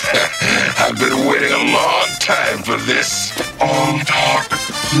I've been waiting a long time for this. All talk,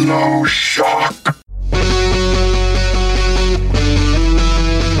 no shock.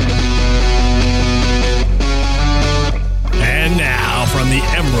 And now, from the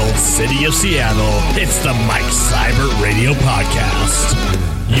Emerald City of Seattle, it's the Mike Seibert Radio Podcast.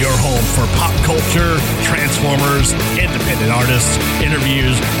 Your home for pop culture, Transformers, independent artists,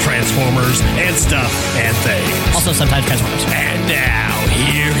 interviews, Transformers, and stuff and things. Also sometimes Transformers. And now,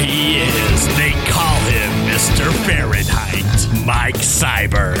 here he is. They call him Mr. Fahrenheit, Mike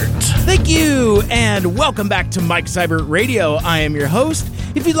Seibert. Thank you, and welcome back to Mike Seibert Radio. I am your host.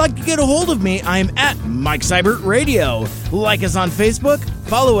 If you'd like to get a hold of me, I am at Mike Seibert Radio. Like us on Facebook,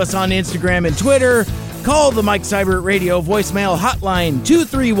 follow us on Instagram and Twitter. Call the Mike Seibert Radio voicemail hotline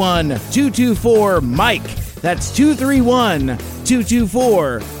 231-224-MIKE. That's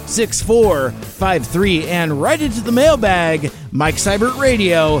 231-224-6453. And write it to the mailbag,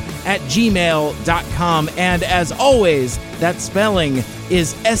 MikeSeibertRadio@gmail.com. And as always, that spelling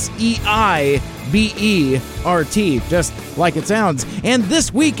is SEIBERT, just like it sounds. And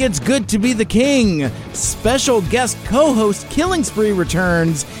this week, it's good to be the king. Special guest co-host Killing Spree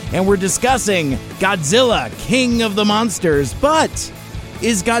returns, and we're discussing Godzilla, King of the Monsters. But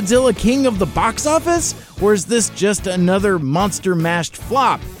is Godzilla king of the box office, or is this just another monster-mashed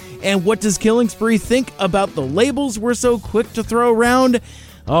flop? And what does Killing Spree think about the labels we're so quick to throw around?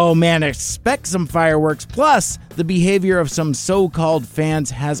 Oh man, expect some fireworks. Plus, the behavior of some so-called fans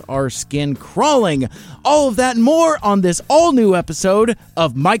has our skin crawling. All of that and more on this all-new episode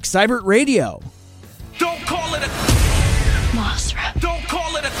of Mike Seibert Radio. Don't call it a Mothra. Don't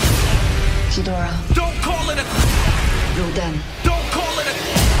call it a Ghidorah. Don't call it a Rodan. Don't call it a You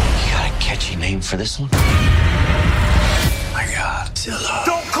got a catchy name for this one? My Godzilla.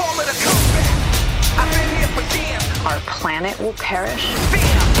 Don't call it a comeback. I've been here for years. Our planet will perish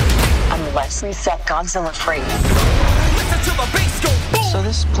Bam! unless we set Godzilla free. Listen to the bass go boom. So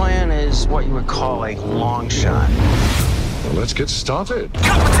this plan is what you would call a long shot. Well, let's get started.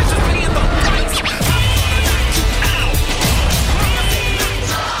 Competition paying the price.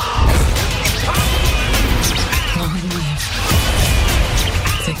 Long live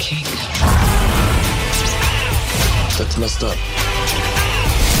the king. That's messed up.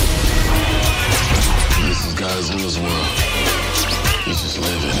 This is Godzilla's world. You just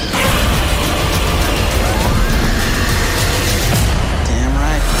live in it. Damn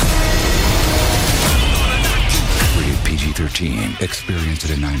right. Rated PG-13. Experience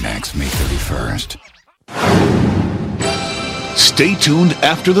it in IMAX May 31st. Stay tuned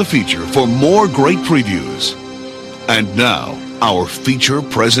after the feature for more great previews. And now, our feature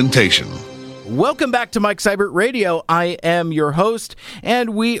presentation. Welcome back to Mike Seibert Radio. I am your host, and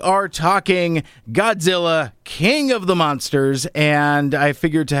we are talking Godzilla, King of the Monsters, and I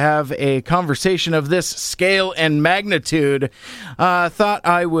figured to have a conversation of this scale and magnitude, thought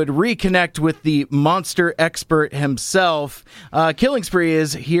I would reconnect with the monster expert himself. Killing Spree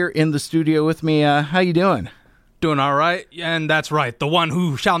is here in the studio with me. How you doing? Doing all right, and that's right. The one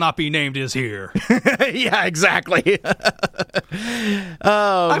who shall not be named is here. Yeah, exactly. I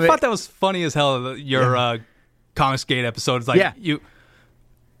thought that was funny as hell. Your Comics Gate episode. It's like you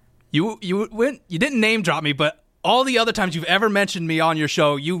didn't name drop me, but all the other times you've ever mentioned me on your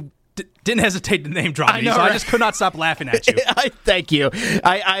show, you didn't hesitate to name drop me. Know, so right? I just could not stop laughing at you. Thank you.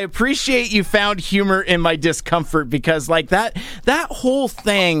 I appreciate you found humor in my discomfort, because like that whole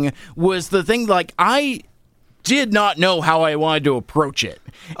thing was the thing. Like I did not know how I wanted to approach it.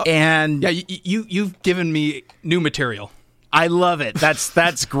 And yeah, you've given me new material. I love it.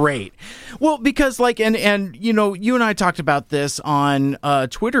 That's great. Well, because like, and you know, you and I talked about this on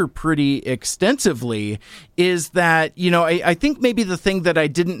Twitter pretty extensively, is that, you know, I think maybe the thing that I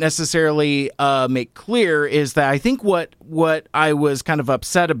didn't necessarily make clear is that I think what I was kind of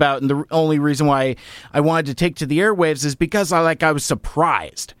upset about, and the only reason why I wanted to take to the airwaves, is because I was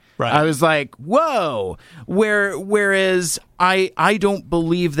surprised. Right. I was like, whoa. Whereas I don't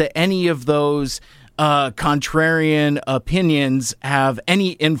believe that any of those contrarian opinions have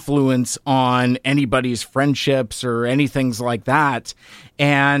any influence on anybody's friendships or anything like that.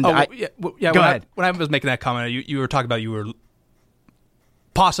 And go ahead. When I was making that comment, you were talking about you were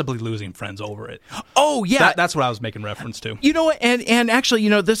possibly losing friends over it. Oh, yeah. That's what I was making reference to. You know, and actually, you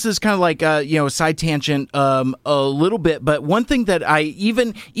know, this is kind of like, side tangent a little bit, but one thing that I,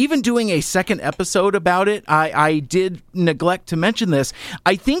 even doing a second episode about it, I did neglect to mention this.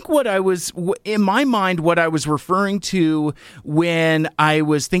 I think in my mind, what I was referring to when I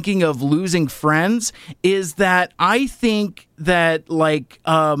was thinking of losing friends is that I think that like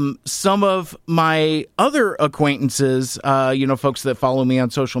some of my other acquaintances, folks that follow me on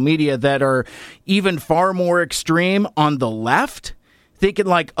social media that are even far more extreme on the left, thinking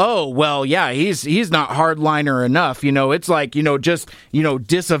like, oh, well, yeah, he's not hardliner enough. It's like, just,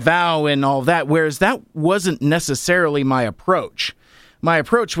 disavow and all that. Whereas that wasn't necessarily my approach. My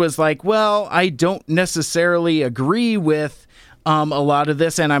approach was like, well, I don't necessarily agree with a lot of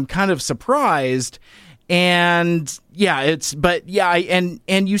this, and I'm kind of surprised. And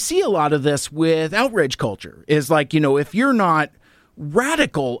and you see a lot of this with outrage culture is like, if you're not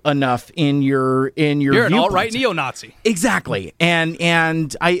radical enough in your you're an alt-right neo-Nazi. Exactly.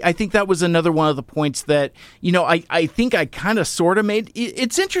 And I think that was another one of the points that, I think I kind of sort of made.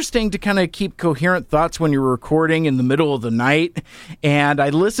 It's interesting to kind of keep coherent thoughts when you're recording in the middle of the night. And I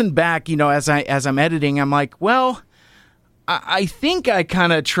listened back, as I'm editing, I'm like, well, I think I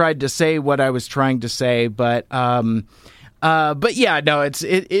kind of tried to say what I was trying to say, but yeah, no,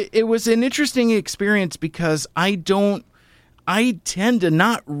 it was an interesting experience because I tend to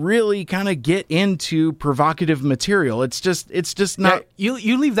not really kind of get into provocative material. It's just not. Yeah,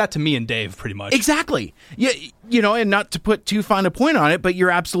 you leave that to me and Dave pretty much. Exactly. Yeah, and not to put too fine a point on it, but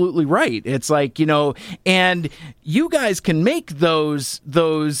you're absolutely right. It's like, and you guys can make those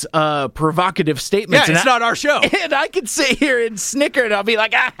provocative statements. Yeah, it's not our show. And I can sit here and snicker and I'll be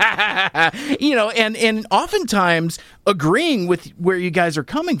like, and oftentimes agreeing with where you guys are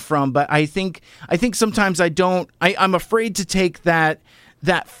coming from, but I think sometimes I'm afraid to take that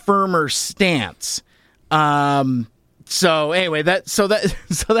firmer stance. So anyway, that's kind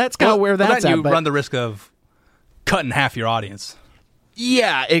of where that's at. You run the risk of cutting half your audience.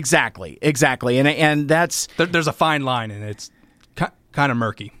 Yeah, exactly, and that's there's a fine line, and it's kind of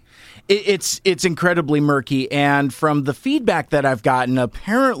murky. It's incredibly murky, and from the feedback that I've gotten,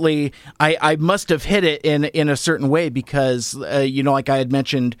 apparently I must have hit it in a certain way because like I had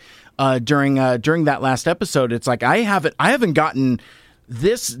mentioned during that last episode, it's like I haven't gotten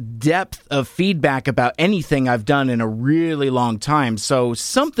this depth of feedback about anything I've done in a really long time. So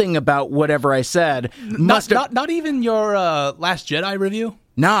something about whatever I said must have not even your Last Jedi review.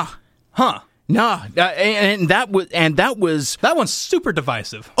 Nah, huh? No, and that was that one's super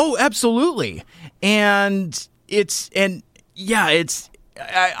divisive. Oh, absolutely, and I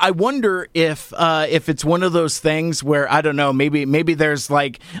wonder if it's one of those things where I don't know, maybe there's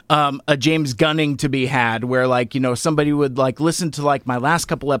like a James Gunning to be had where like somebody would like listen to like my last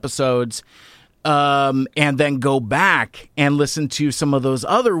couple episodes, and then go back and listen to some of those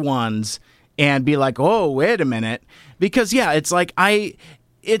other ones and be like, oh, wait a minute, because it's like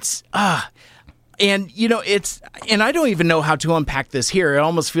And I don't even know how to unpack this here. It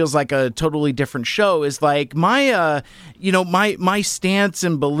almost feels like a totally different show. Is like my my stance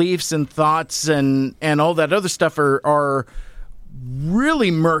and beliefs and thoughts and all that other stuff are really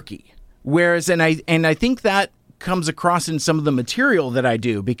murky. Whereas, and I think that comes across in some of the material that I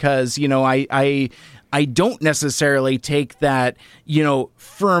do because I don't necessarily take that,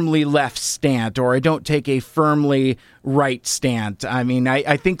 firmly left stand, or I don't take a firmly right stand. I mean,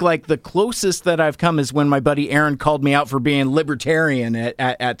 I think like the closest that I've come is when my buddy Aaron called me out for being libertarian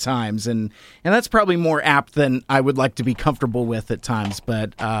at times. And that's probably more apt than I would like to be comfortable with at times.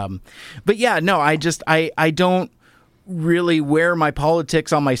 But yeah, no, I don't really wear my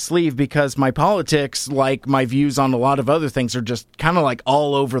politics on my sleeve because my politics, like my views on a lot of other things, are just kind of like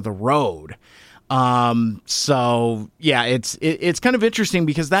all over the road. So yeah, it's kind of interesting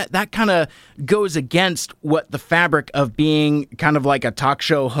because that kind of goes against what the fabric of being kind of like a talk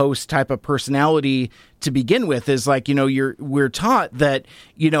show host type of personality to begin with is like, we're taught that,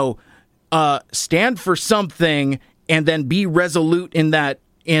 stand for something and then be resolute in that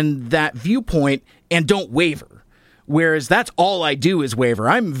viewpoint and don't waver. Whereas that's all I do is waver.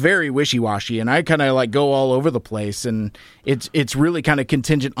 I'm very wishy-washy, and I kind of like go all over the place, and it's really kind of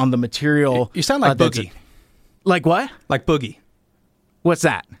contingent on the material. You sound like Boogie. Like what? Like Boogie. What's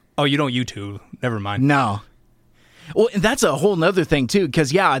that? Oh, you don't YouTube. Never mind. No. Well, and that's a whole nother thing too,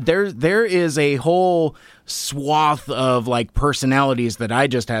 because there is a whole swath of like personalities that I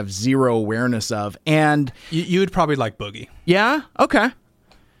just have zero awareness of, and you would probably like Boogie. Yeah. Okay.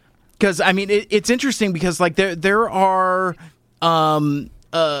 Because I mean, it's interesting because like there are some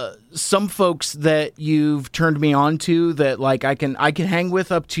folks that you've turned me on to that like I can hang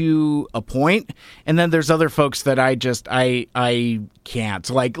with up to a point, and then there's other folks that I can't.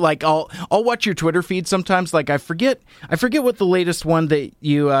 Like I'll watch your Twitter feed sometimes. Like I forget what the latest one that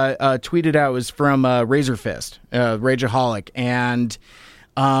you tweeted out was from Razor Fist, Rageaholic, and.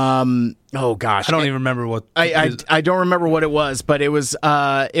 Oh gosh, I don't even remember what I don't remember what it was, but it was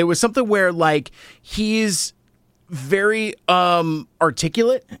something where like he's very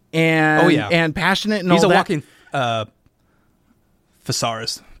articulate and and passionate and he's all that. He's a walking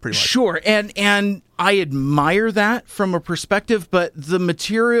thesaurus, pretty much. Sure, and I admire that from a perspective, but the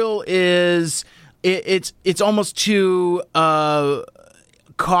material is it's almost too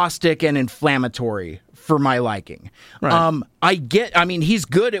caustic and inflammatory for my liking. Right. I mean, he's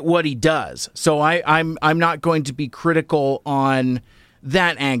good at what he does, so I'm not going to be critical on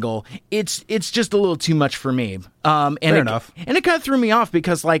that angle. It's just a little too much for me. Fair enough. And it kind of threw me off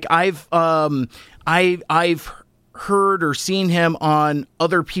because like I've heard or seen him on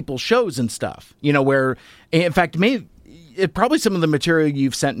other people's shows and stuff, you know, where in fact probably some of the material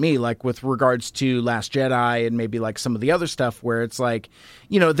you've sent me, like with regards to Last Jedi and maybe like some of the other stuff where it's like,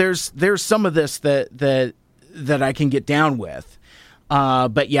 you know, there's some of this that I can get down with.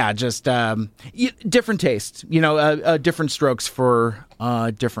 But yeah, just different tastes, you know, different strokes for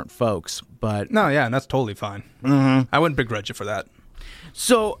different folks. But no, yeah, and that's totally fine. Mm-hmm. I wouldn't begrudge you for that.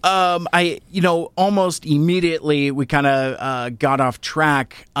 So almost immediately we kind of got off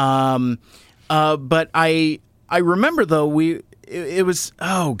track. But I remember though it was,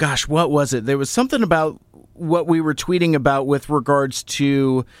 oh gosh, what was it? There was something about what we were tweeting about with regards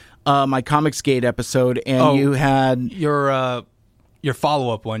to my Comicsgate episode, and you had your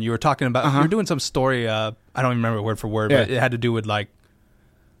follow-up one. You were talking about, you were doing some story, I don't even remember word for word, but it had to do with like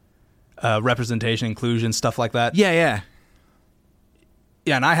representation, inclusion, stuff like that. Yeah,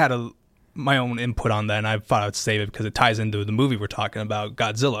 and I had my own input on that, and I thought I would save it because it ties into the movie we're talking about,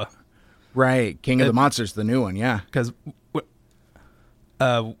 Godzilla. Right, King of the Monsters, the new one, yeah. Because when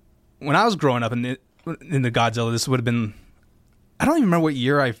I was growing up in the Godzilla, this would have been, I don't even remember what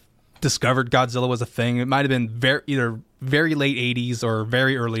year I discovered Godzilla was a thing. It might have been either very late 80s or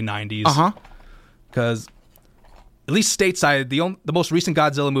very early 90s. Because at least stateside, the most recent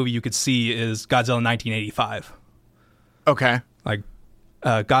Godzilla movie you could see is Godzilla 1985. Okay. Like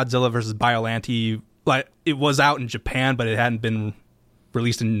Godzilla versus Biollante, like it was out in Japan, but it hadn't been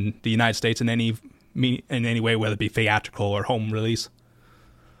released in the United States in any way, whether it be theatrical or home release.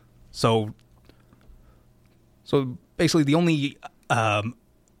 So basically, the only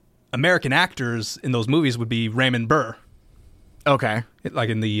American actors in those movies would be Raymond Burr. Okay. Like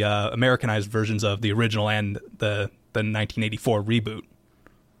in the Americanized versions of the original and the 1984 reboot.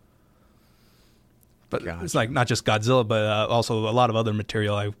 But it's like not just Godzilla, but also a lot of other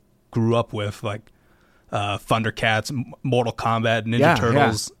material I grew up with, like Thundercats, Mortal Kombat, Ninja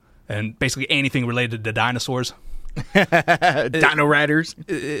Turtles, and basically anything related to dinosaurs. Dino Riders.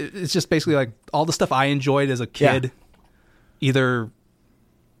 It's just basically like all the stuff I enjoyed as a kid. Either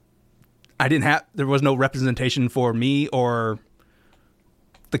there was no representation for me, or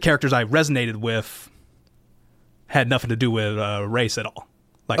the characters I resonated with had nothing to do with race at all.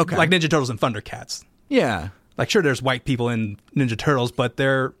 Like Ninja Turtles and Thundercats. Yeah. Like, sure, there's white people in Ninja Turtles, but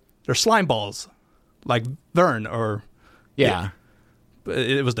they're slime balls, like Vern or... Yeah.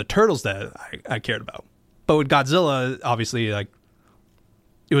 It was the turtles that I cared about. But with Godzilla, obviously, like,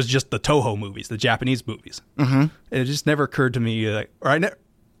 it was just the Toho movies, the Japanese movies. Mm-hmm. It just never occurred to me,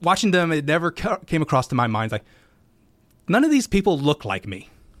 watching them, it never came across to my mind, like, none of these people look like me.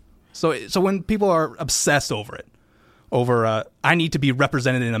 So when people are obsessed over it, I need to be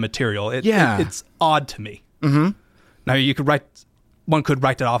represented in a material, it's odd to me. Mm-hmm. Now, one could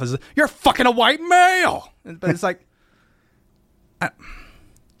write that off as, you're fucking a white male! But it's like... to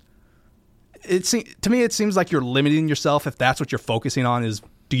me, it seems like you're limiting yourself if that's what you're focusing on is,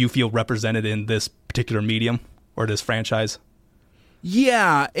 do you feel represented in this particular medium or this franchise?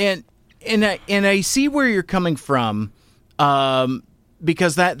 Yeah, and I see where you're coming from,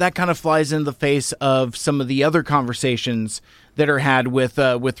 because that kind of flies in the face of some of the other conversations that are had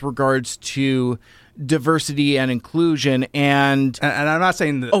with regards to diversity and inclusion, and I'm not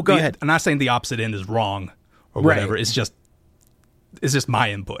saying go ahead. I'm not saying the opposite end is wrong or whatever. Right. It's just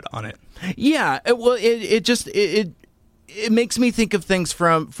my input on it. Yeah, well, it makes me think of things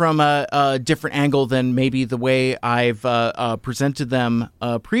from a different angle than maybe the way I've presented them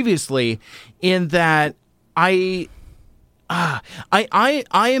previously. In that I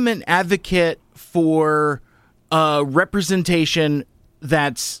am an advocate for representation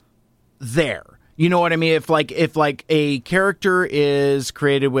that's there. You know what I mean? If a character is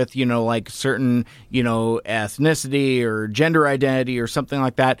created with, like certain, ethnicity or gender identity or something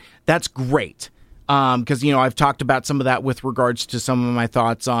like that, that's great. Because, I've talked about some of that with regards to some of my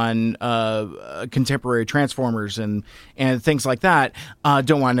thoughts on contemporary Transformers and things like that.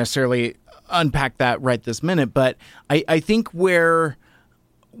 Don't want to necessarily unpack that right this minute, but I think where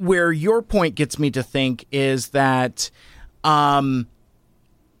your point gets me to think is that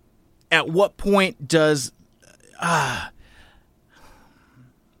at what point does I'm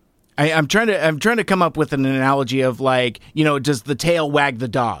trying to come up with an analogy of like, does the tail wag the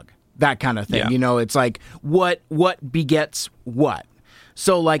dog? That kind of thing. Yeah. It's like what begets what.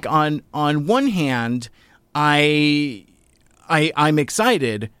 So like on one hand, I'm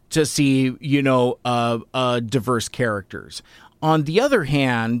excited to see, diverse characters. On the other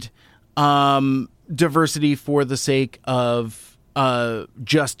hand, diversity for the sake of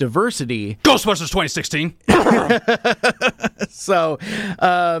just diversity. Ghostbusters 2016. So,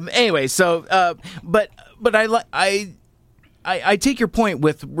 anyway, but I take your point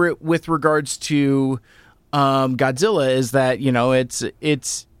with regards to Godzilla is that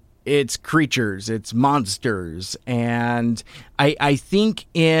it's creatures, it's monsters, and I think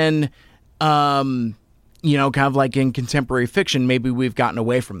in kind of like in contemporary fiction, maybe we've gotten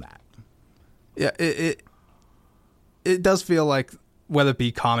away from that. Yeah, it does feel like, whether it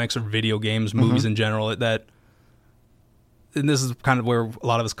be comics or video games, movies in general, that, and this is kind of where a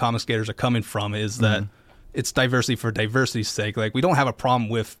lot of us comic skaters are coming from, is that it's diversity for diversity's sake. Like, we don't have a problem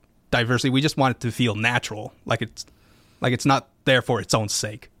with diversity. We just want it to feel natural, like it's not there for its own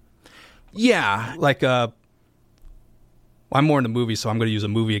sake. Yeah, like I'm more into movies, so I'm going to use a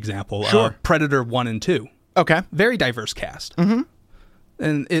movie example. Sure. Predator 1 and 2. Okay, very diverse cast. Mm-hmm.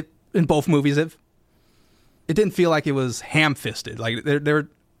 And in both movies, it didn't feel like it was ham-fisted. Like they were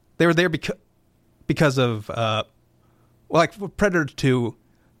there because of like Predator 2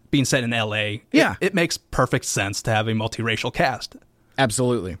 being set in L.A. Yeah, it makes perfect sense to have a multiracial cast.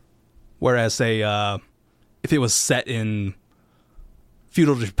 Absolutely. Whereas, say, if it was set in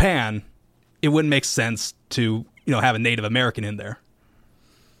feudal Japan, it wouldn't make sense to have a Native American in there.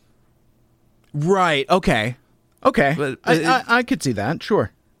 Right. Okay. But I could see that.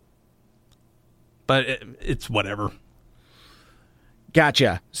 Sure. But it's whatever.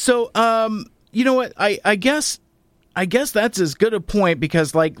 Gotcha. So, you know what? I guess that's as good a point,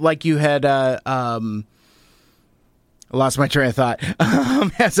 because like you had I lost my train of thought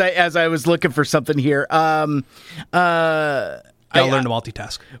as I was looking for something here. Gotta learn to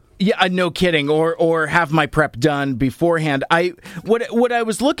multitask. Yeah, no kidding. Or have my prep done beforehand. What I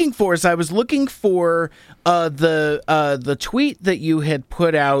was looking for is the tweet that you had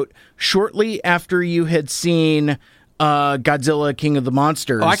put out shortly after you had seen Godzilla King of the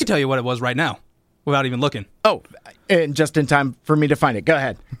Monsters. Oh, I can tell you what it was right now, without even looooking. Oh, and just in time for me to find it. Go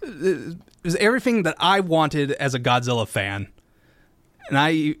ahead. It was everything that I wanted as a Godzilla fan, and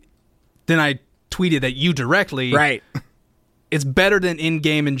I tweeted at you directly. Right. It's better than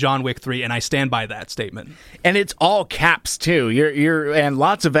In-Game and John Wick 3, and I stand by that statement. And it's all caps too. You're and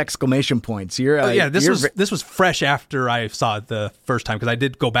lots of exclamation points. This was fresh after I saw it the first time, because I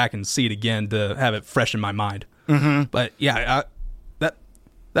did go back and see it again to have it fresh in my mind. Mm-hmm. But yeah,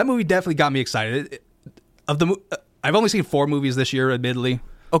 that movie definitely got me excited. I've only seen 4 movies this year, admittedly.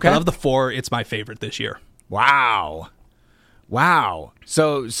 Okay. But of the 4, it's my favorite this year. Wow.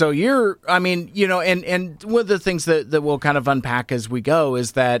 So you're, and one of the things that we'll kind of unpack as we go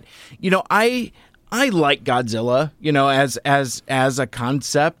is that, I like Godzilla, as a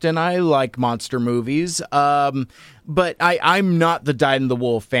concept, and I like monster movies. But I'm not the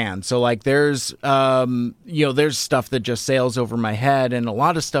dyed-in-the-wool fan. So like there's there's stuff that just sails over my head, and a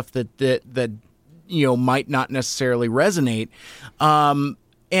lot of stuff that might not necessarily resonate.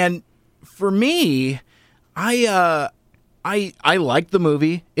 And for me, I like the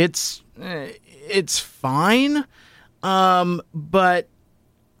movie. It's fine. But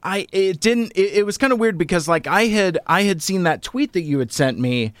it was kind of weird, because like I had seen that tweet that you had sent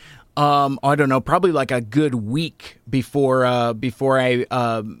me, I don't know, probably like a good week before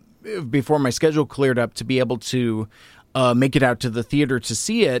my schedule cleared up to be able to make it out to the theater to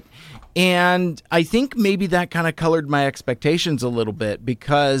see it. And I think maybe that kind of colored my expectations a little bit,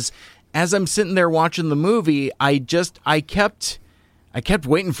 because as I'm sitting there watching the movie, I kept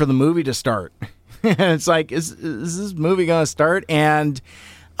waiting for the movie to start. And it's like, is this movie going to start? And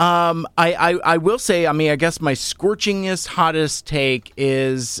I will say, I guess my scorchingest, hottest take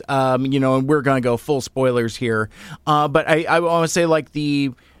is, and we're going to go full spoilers here, but I want to say, like,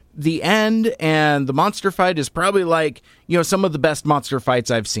 the end and the monster fight is probably like, some of the best monster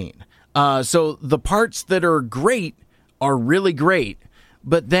fights I've seen. So the parts that are great are really great,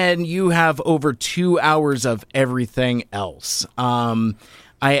 but then you have over 2 hours of everything else.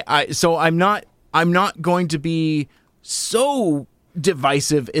 So I'm not going to be so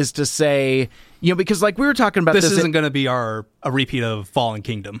divisive as to say, because like we were talking about, this isn't going to be a repeat of Fallen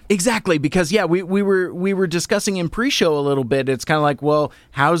Kingdom. Exactly, because we were discussing in pre-show a little bit. It's kind of like, well,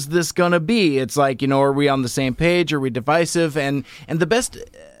 how's this going to be? It's like, are we on the same page? Are we divisive? And the best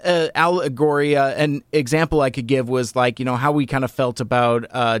allegory, an example I could give was like, how we kind of felt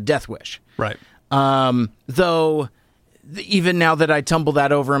about Death Wish. Right. Though, even now that I tumble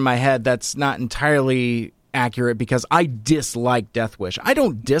that over in my head, that's not entirely accurate because I dislike Death Wish. I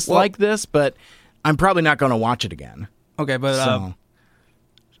don't dislike this, but I'm probably not going to watch it again. Okay, but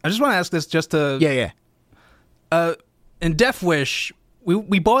I just want to ask this just to... Yeah. In Death Wish,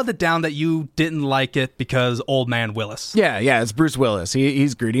 we boiled it down that you didn't like it because Old Man Willis. Yeah, it's Bruce Willis.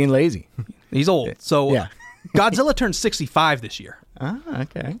 He's greedy and lazy. He's old. So yeah. Godzilla turned 65 this year.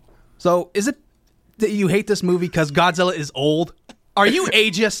 Okay. So is it that you hate this movie because Godzilla is old? Are you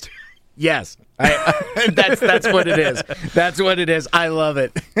ageist? Yes. That's what it is. That's what it is. I love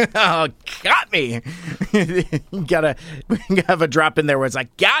it. Oh, got me. You gotta have a drop in there where it's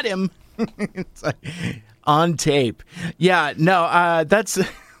like, got him. It's like on tape. Yeah, no, that's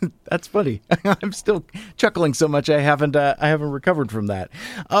funny. I'm still chuckling so much I haven't recovered from that.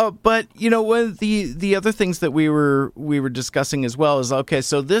 But one of the other things that we were discussing as well is, okay,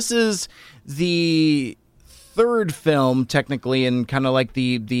 so this is the third film technically in kind of like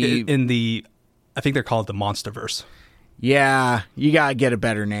the I think they're called the Monsterverse. Yeah, you gotta get a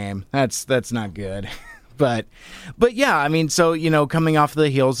better name. That's not good. But yeah, I mean, so coming off the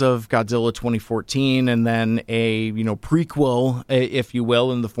heels of Godzilla 2014, and then a prequel, if you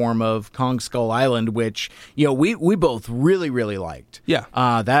will, in the form of Kong Skull Island, which we both really liked. Yeah,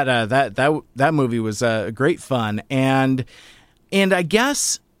 that movie was great fun, and I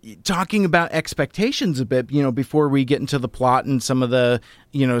guess, talking about expectations a bit, before we get into the plot and some of the,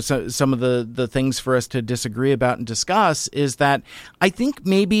 some of the things for us to disagree about and discuss, is that I think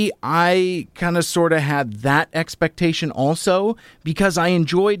maybe I kind of sort of had that expectation also because I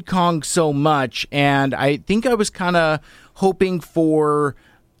enjoyed Kong so much, and I think I was kind of hoping for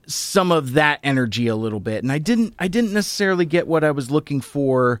some of that energy a little bit, and I didn't necessarily get what I was looking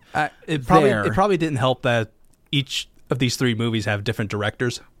for. It probably didn't help that each of these three movies have different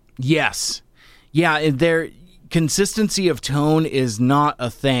directors. Yes. Yeah, their consistency of tone is not a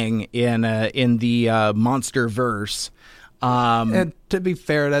thing in the Monsterverse. And to be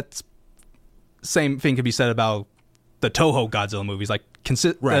fair, that's same thing could be said about the Toho Godzilla movies. Like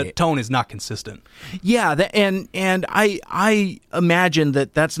the tone is not consistent. Yeah, and I imagine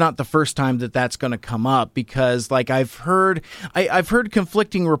that that's not the first time that that's going to come up, because like I've heard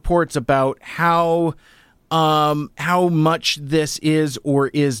conflicting reports about how much this is or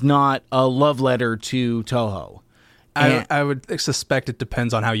is not a love letter to Toho. I would suspect it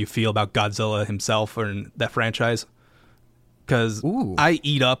depends on how you feel about Godzilla himself or in that franchise. Because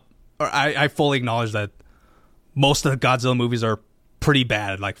I fully acknowledge that most of the Godzilla movies are pretty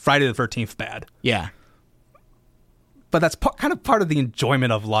bad, like Friday the 13th bad. Yeah. But that's kind of part of the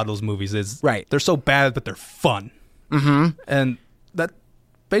enjoyment of a lot of those movies is they're so bad, but they're fun. Mm-hmm. And that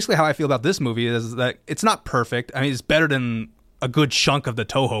basically how I feel about this movie is that it's not perfect. I mean, it's better than a good chunk of the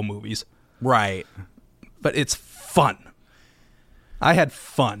Toho movies. Right. But it's fun. I had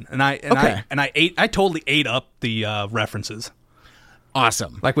fun, and I totally ate up the references.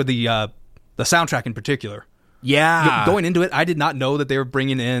 Awesome. Like with the soundtrack in particular. Yeah. Going into it, I did not know that they were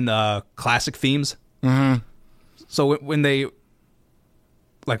bringing in classic themes. Mm-hmm. So when they,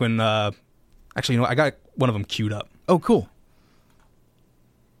 actually, I got one of them queued up. Oh, cool.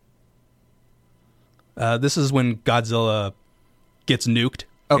 This is when Godzilla gets nuked.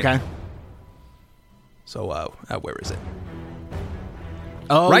 Okay. So, where is it?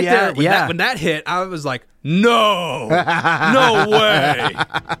 Oh, right yeah, there. When that hit, I was like, no, no way.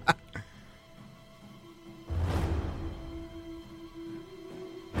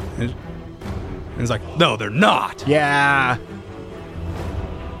 And it's like, no, they're not. Yeah.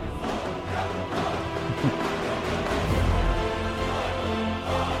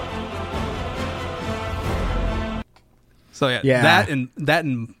 So that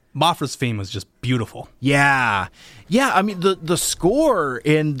and Mothra's theme was just beautiful. Yeah. I mean, the score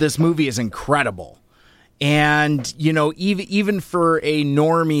in this movie is incredible. And, even for a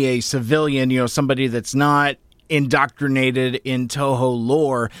normie, a civilian, somebody that's not indoctrinated in Toho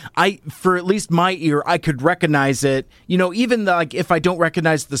lore, for at least my ear, I could recognize it. Even if I don't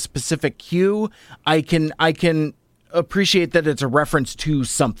recognize the specific cue, I can appreciate that it's a reference to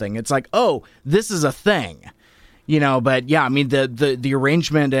something. It's like, oh, this is a thing. But yeah, I mean, the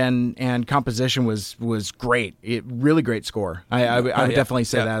arrangement and composition was great. Really great score. I would definitely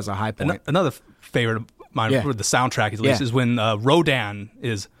say that as a high point. Another favorite of mine for the soundtrack, at least, is when Rodan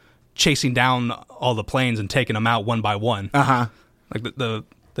is chasing down all the planes and taking them out one by one. Uh-huh. Like the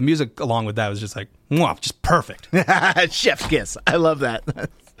music along with that was just like, mwah, just perfect. Chef's kiss. I love that.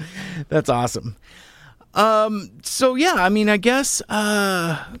 That's awesome. So yeah, I mean, I guess.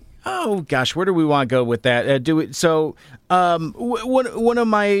 Oh gosh, where do we want to go with that? One of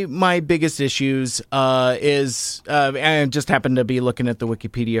my biggest issues is, and I just happened to be looking at the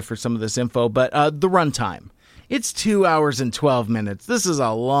Wikipedia for some of this info, but the runtime. It's 2 hours and 12 minutes. This is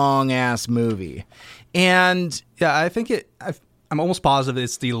a long ass movie, and yeah, I think I'm almost positive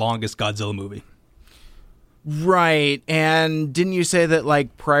it's the longest Godzilla movie. Right, and didn't you say that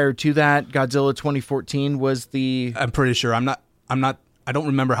like prior to that, Godzilla 2014 was the? I'm pretty sure. I'm not. I don't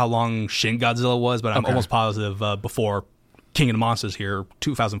remember how long Shin Godzilla was, but I'm almost positive before King of the Monsters here,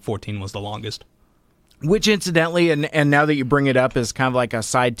 2014 was the longest. Which, incidentally, and now that you bring it up, is kind of like a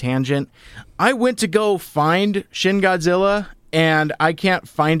side tangent. I went to go find Shin Godzilla, and I can't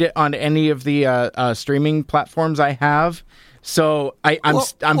find it on any of the streaming platforms I have. So I'm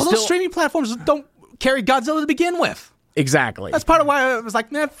still. Those streaming platforms don't carry Godzilla to begin with. Exactly. That's part of why I was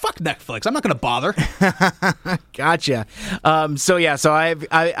like, nah, fuck Netflix. I'm not going to bother. Gotcha. So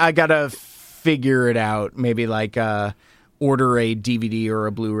I gotta figure it out. Maybe like order a DVD or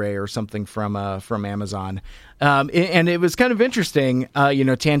a Blu-ray or something from Amazon. And it was kind of interesting.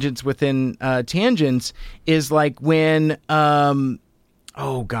 Tangents within tangents is like when maybe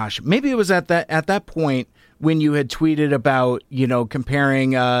it was at that point when you had tweeted about,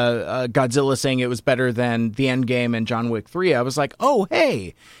 comparing Godzilla, saying it was better than The Endgame and John Wick 3. I was like, oh,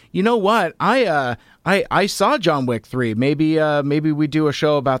 hey, you know what? I saw John Wick 3. Maybe we do a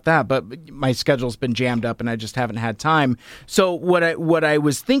show about that, but my schedule's been jammed up and I just haven't had time. So what I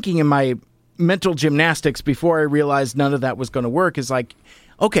was thinking in my mental gymnastics before I realized none of that was going to work is like,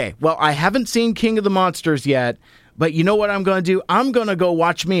 okay, well, I haven't seen King of the Monsters yet, but you know what I'm going to do? I'm going to go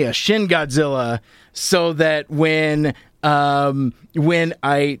watch me a Shin Godzilla so that when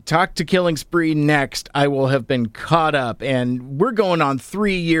I talk to Killing Spree next, I will have been caught up. And we're going on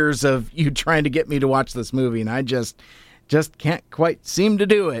 3 years of you trying to get me to watch this movie, and I just can't quite seem to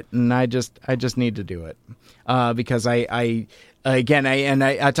do it. And I just need to do it because I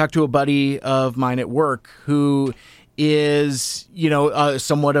talked to a buddy of mine at work who is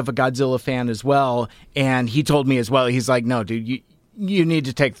somewhat of a Godzilla fan as well, and he told me as well, he's like, no dude, you need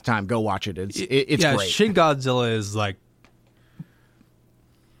to take the time, go watch it. It's great. Shin Godzilla is like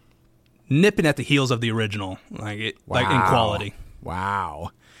nipping at the heels of the original, like in quality.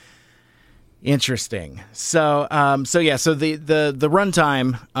 Wow. Interesting. So the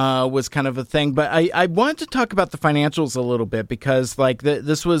runtime was kind of a thing, but I wanted to talk about the financials a little bit because like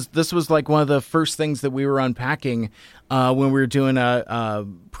this was like one of the first things that we were unpacking when we were doing a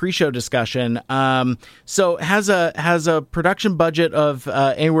pre-show discussion. So has a production budget of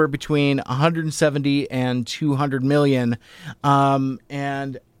anywhere between 170 and 200 million,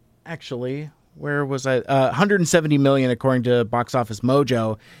 and actually, where was I? 170 million according to Box Office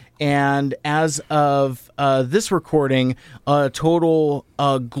Mojo. And as of this recording, total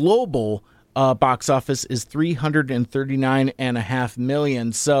global box office is 339.5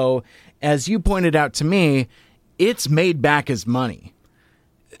 million. So, as you pointed out to me, it's made back his money.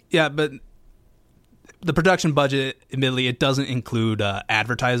 Yeah, but the production budget, admittedly, it doesn't include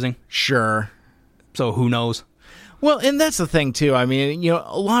advertising. Sure. So who knows? Well, and that's the thing too. I mean,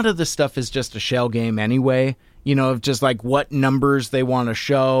 a lot of this stuff is just a shell game anyway. Of just like what numbers they want to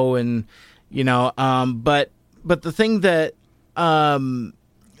show, and but the thing that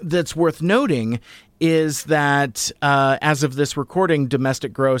that's worth noting is that as of this recording,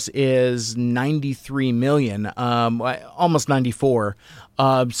 domestic gross is 93 million, almost 94.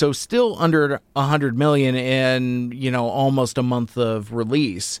 So still under 100 million in almost a month of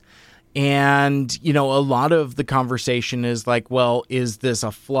release. And, a lot of the conversation is like, well, is this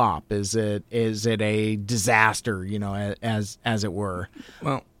a flop? Is it a disaster, as it were?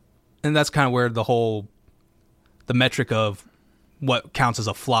 Well, and that's kind of where the metric of what counts as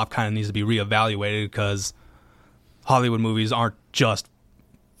a flop kind of needs to be reevaluated, because Hollywood movies aren't just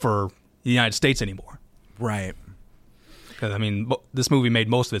for the United States anymore. Right. Because, I mean, this movie made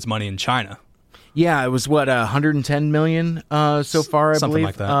most of its money in China. Yeah, it was 110 million so far, I Something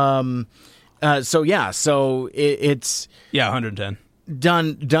believe. Like that. So it's 110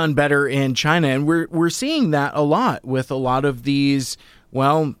 done better in China, and we're seeing that a lot with a lot of these.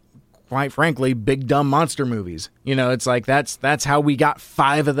 Well, quite frankly, big dumb monster movies. It's like that's how we got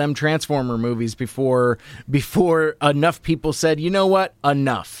 5 of them Transformer movies before enough people said, you know what,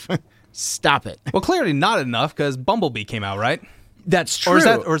 enough, stop it. Well, clearly not enough, because Bumblebee came out, right? That's true.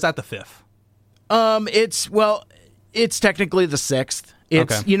 Or is that the 5th? It's technically the 6th.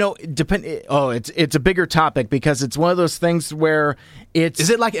 It's Okay. it's a bigger topic because it's one of those things where it's Is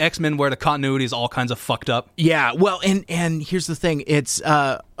it like X-Men where the continuity is all kinds of fucked up? Yeah, well, and here's the thing. It's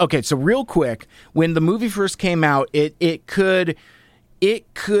okay. So real quick, when the movie first came out, it could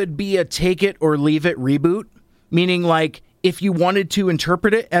be a take it or leave it reboot, meaning like if you wanted to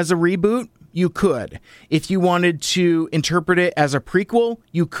interpret it as a reboot, you could. If you wanted to interpret it as a prequel,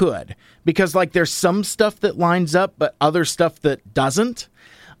 you could, because like there's some stuff that lines up, but other stuff that doesn't.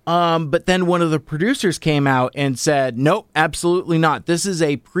 But then one of the producers came out and said, nope, absolutely not. This is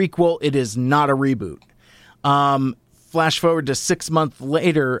a prequel. It is not a reboot. Flash forward to 6 months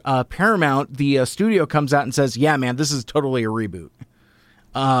later, Paramount, the studio, comes out and says, yeah, man, this is totally a reboot.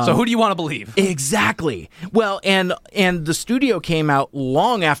 So who do you want to believe? Exactly. Well, and the studio came out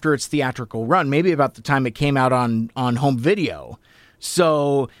long after its theatrical run, maybe about the time it came out on home video.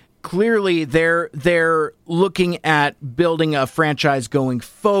 So clearly they're looking at building a franchise going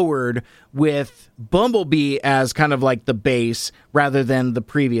forward with Bumblebee as kind of like the base rather than the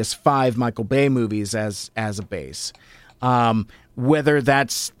previous 5 Michael Bay movies as a base. Whether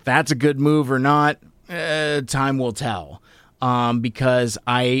that's a good move or not, time will tell. Because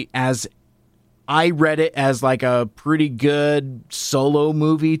I read it as like a pretty good solo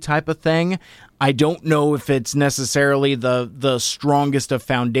movie type of thing. I don't know if it's necessarily the strongest of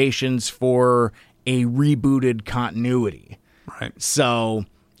foundations for a rebooted continuity. Right. So,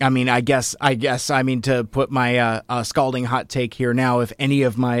 I mean, I guess, to put my scalding hot take here now, if any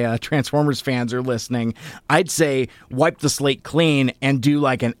of my Transformers fans are listening, I'd say wipe the slate clean and do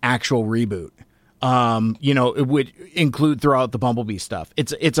like an actual reboot. It would include throughout the Bumblebee stuff.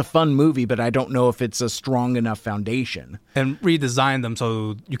 It's a fun movie, but I don't know if it's a strong enough foundation. And redesign them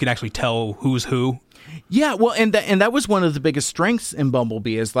so you can actually tell who's who. Yeah, well, and that was one of the biggest strengths in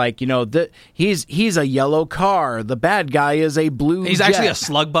Bumblebee is like, he's a yellow car. The bad guy is a blue He's jet. actually a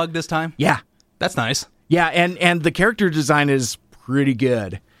slug bug this time? Yeah. That's nice. Yeah, and the character design is pretty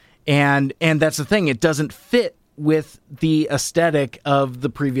good. And that's the thing, it doesn't fit with the aesthetic of the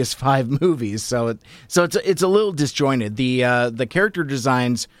previous 5 movies, so it's a little disjointed. The character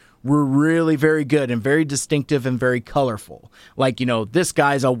designs were really very good and very distinctive and very colorful. Like, this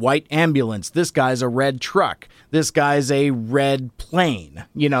guy's a white ambulance, this guy's a red truck, this guy's a red plane.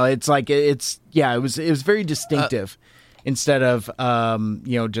 It's like it was very distinctive instead of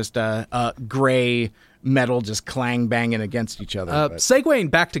just a gray metal just clang banging against each other. Segueing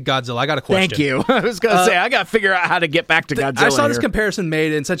back to Godzilla, I got a question. Thank you. I was going to say, I got to figure out how to get back to Godzilla. I saw this here. comparison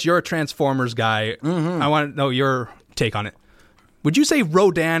made, and since you're a Transformers guy, I want to know your take on it. Would you say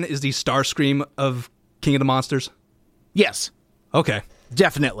Rodan is the Starscream of King of the Monsters? Yes. Okay.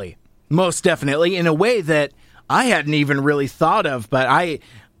 Definitely. Most definitely. In a way that I hadn't even really thought of, but I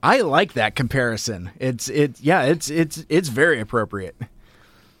like that comparison. It's very appropriate.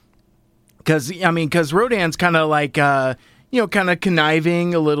 Because Rodan's kind of like, kind of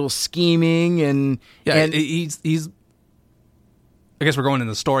conniving, a little scheming, and he's. I guess we're going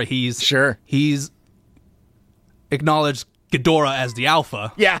into the story. He's acknowledged Ghidorah as the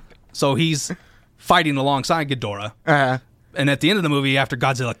Alpha. Yeah. So he's fighting alongside Ghidorah. Uh-huh. And at the end of the movie, after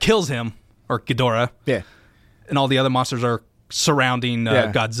Godzilla kills him, or Ghidorah, yeah, and all the other monsters are surrounding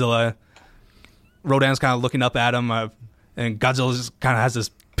Godzilla, Rodan's kind of looking up at him, and Godzilla just kind of has this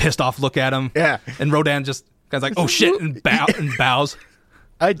pissed off look at him. Yeah. And Rodan just kind of like, oh shit, and bows.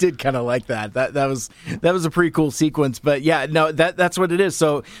 I did kind of like that. That was a pretty cool sequence. But yeah, no, that's what it is.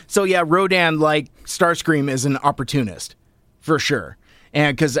 So yeah, Rodan, like Starscream, is an opportunist for sure.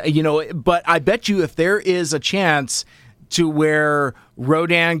 And because but I bet you if there is a chance to where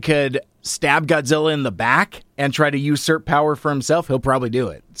Rodan could stab Godzilla in the back and try to usurp power for himself, he'll probably do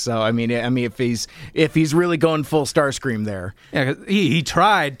it. So I mean, if he's really going full Starscream there, yeah, 'cause he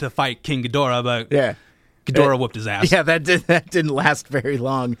tried to fight King Ghidorah, but yeah, Ghidorah whooped his ass. Yeah, that didn't last very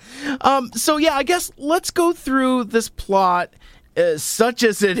long. So yeah, I guess let's go through this plot, such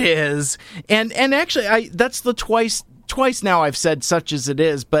as it is, and actually, that's the twice now I've said such as it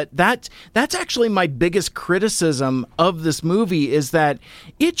is, but that's actually my biggest criticism of this movie is that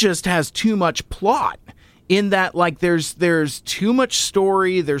it just has too much plot. In that, like, there's too much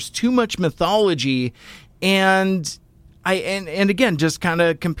story, there's too much mythology, and again, just kind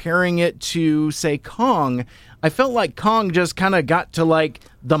of comparing it to, say, Kong, I felt like Kong just kind of got to, like,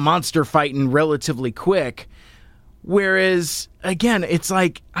 the monster fighting relatively quick. Whereas, again, it's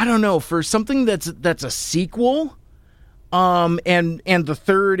like, I don't know, for something that's a sequel, and the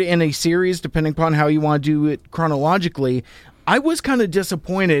third in a series, depending upon how you want to do it chronologically, I was kind of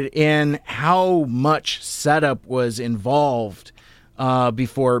disappointed in how much setup was involved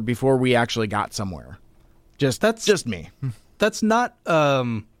before we actually got somewhere. That's just me. that's not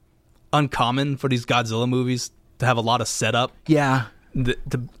uncommon for these Godzilla movies to have a lot of setup. Yeah. To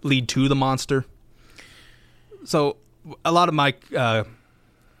lead to the monster. So a lot of my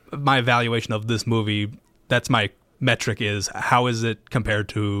my evaluation of this movie, that's my metric, is how is it compared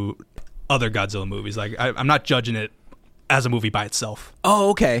to other Godzilla movies? Like I'm not judging it as a movie by itself.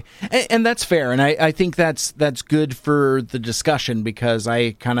 Oh, okay. And that's fair. And I think that's good for the discussion, because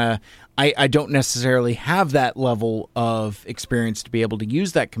I don't necessarily have that level of experience to be able to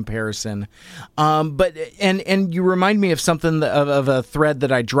use that comparison. But you remind me of something of a thread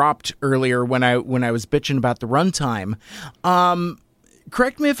that I dropped earlier when I was bitching about the runtime.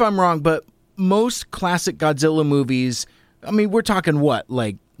 Correct me if I'm wrong, but most classic Godzilla movies, I mean, we're talking what,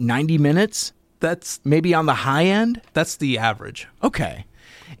 like 90 minutes? That's maybe on the high end? That's the average. Okay.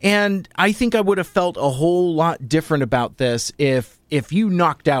 And I think I would have felt a whole lot different about this if you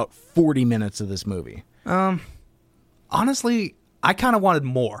knocked out 40 minutes of this movie. Honestly, I kind of wanted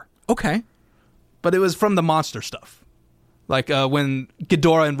more. Okay. But it was from the monster stuff. Like when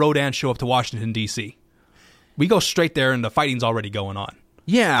Ghidorah and Rodan show up to Washington, D.C. We go straight there and the fighting's already going on.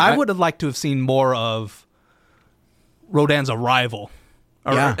 Yeah. I would have liked to have seen more of Rodan's arrival.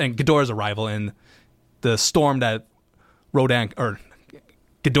 And Ghidorah's arrival and the storm that Ghidorah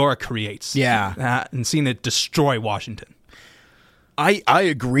creates. Yeah. And seeing it destroy Washington. I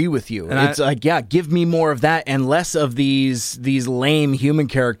agree with you. And it's give me more of that and less of these lame human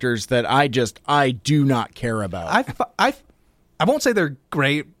characters that I do not care about. I won't say they're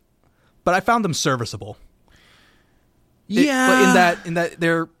great, but I found them serviceable. Yeah. But in that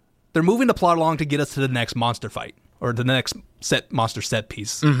they're moving the plot along to get us to the next monster fight. Or the next monster set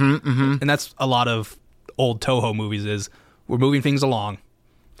piece. And that's a lot of old Toho movies is we're moving things along.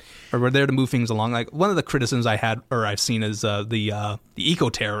 Or we're there to move things along. Like one of the criticisms I've seen is the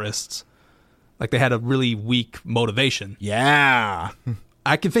eco-terrorists. Like they had a really weak motivation. Yeah.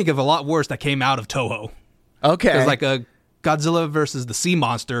 I can think of a lot worse that came out of Toho. Okay. There's like a Godzilla versus the Sea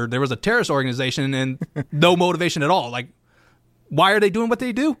Monster. There was a terrorist organization and no motivation at all. Like, why are they doing what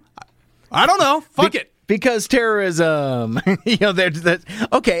they do? I don't know. Fuck it. Because terrorism,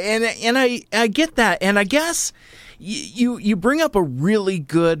 okay, and I get that, and I guess you bring up a really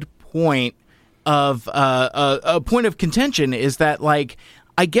good point of a point of contention is that, like,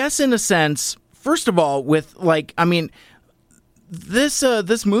 I guess in a sense, first of all, with like, I mean, this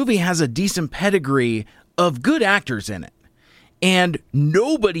movie has a decent pedigree of good actors in it, and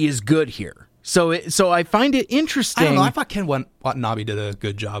nobody is good here. So I find it interesting. I don't know. I thought Ken Watanabe did a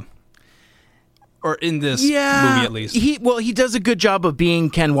good job. Or in this movie, at least. He does a good job of being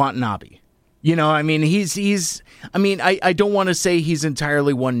Ken Watanabe. You know, I mean, I don't want to say he's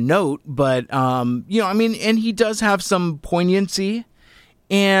entirely one note, but, and he does have some poignancy.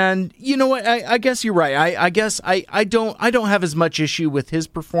 And you know what? I guess you're right. I guess I don't have as much issue with his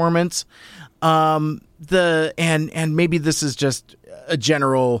performance. And maybe this is just a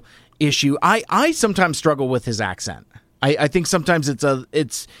general issue. I sometimes struggle with his accent. I think sometimes it's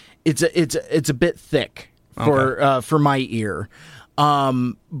a bit thick for my ear.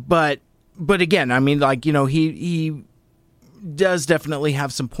 But again, I mean, like, you know, he does definitely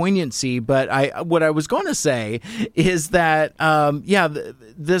have some poignancy, but what I was going to say is that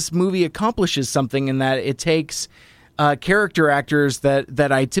this movie accomplishes something in that it takes character actors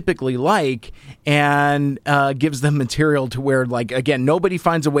that I typically like and gives them material to where, like, again, nobody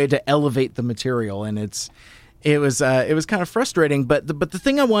finds a way to elevate the material, and it was kind of frustrating. But the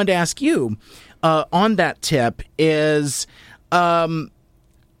thing I wanted to ask you on that tip is,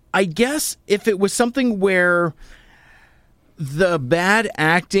 I guess if it was something where the bad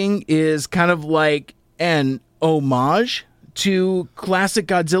acting is kind of like an homage to classic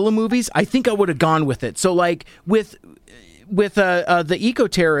Godzilla movies, I think I would have gone with it. So, like with the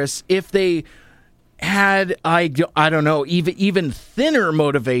eco-terrorists, if they had I don't know, even thinner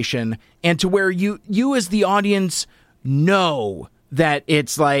motivation, and to where you as the audience know that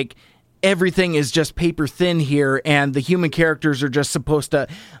it's like everything is just paper thin here, and the human characters are just supposed to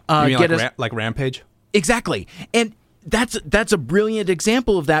get like Rampage. Exactly, and that's a brilliant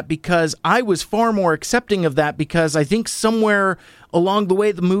example of that, because I was far more accepting of that, because I think somewhere along the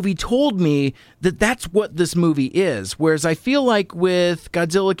way the movie told me that that's what this movie is. Whereas I feel like with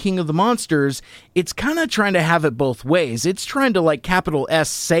Godzilla King of the Monsters, it's kind of trying to have it both ways. It's trying to, like, capital S,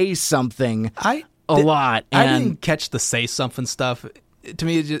 say something a lot. I didn't catch the say something stuff. To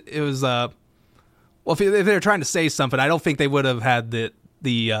me, it was if they were trying to say something, I don't think they would have had the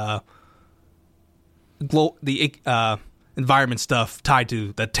environment stuff tied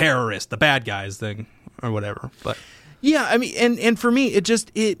to the terrorist, the bad guys thing, or whatever. But yeah, I mean, and for me,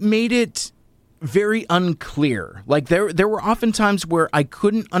 it made it very unclear. Like there were often times where I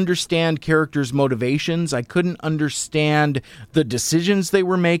couldn't understand characters' motivations. I couldn't understand the decisions they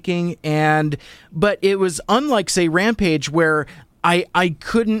were making, but it was unlike, say, Rampage, where I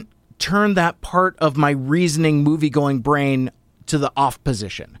couldn't turn that part of my reasoning, movie-going brain to the off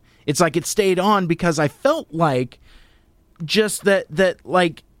position. It's like it stayed on because I felt like just that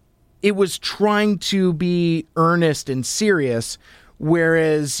like it was trying to be earnest and serious.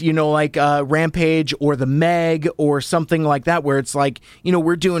 Whereas, like Rampage or The Meg or something like that, where it's like,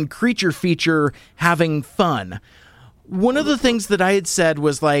 we're doing creature feature, having fun. One of the things that I had said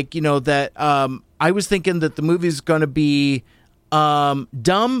was like, that I was thinking that the movie's going to be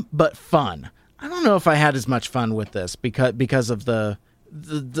dumb but fun. I don't know if I had as much fun with this because of the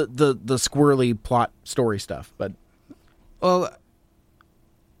squirrely plot story stuff. But well,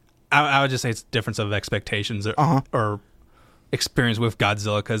 I would just say it's a difference of expectations or experience with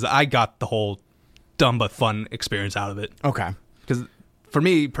Godzilla, because I got the whole dumb but fun experience out of it. Okay. Because for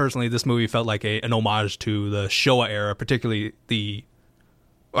me personally, this movie felt like an homage to the Showa era, particularly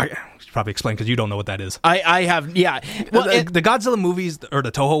I should probably explain because you don't know what that is. I have, yeah. Well, the Godzilla movies, or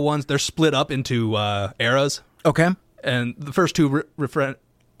the Toho ones, they're split up into eras. Okay. And the first two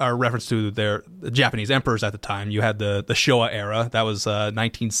are reference to the Japanese emperors at the time. You had the Showa era, that was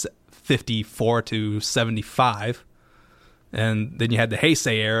 1954 to 75. And then you had the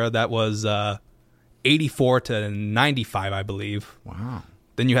Heisei era, that was 84 to 95, I believe. Wow.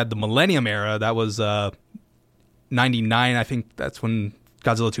 Then you had the Millennium era, that was 99, I think that's when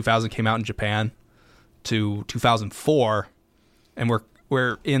Godzilla 2000 came out in Japan, to 2004. And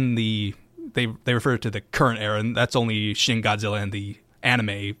we're in the, they refer to the current era, and that's only Shin Godzilla and the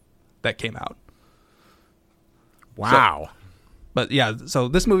anime that came out. Wow. But yeah, so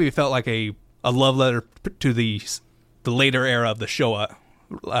this movie felt like a love letter to the later era of the Showa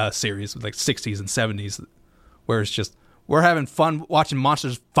series, like 60s and 70s, where it's just, we're having fun watching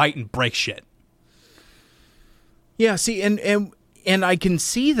monsters fight and break shit. Yeah, see, and I can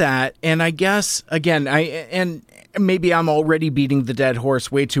see that, and I guess, again, and maybe I'm already beating the dead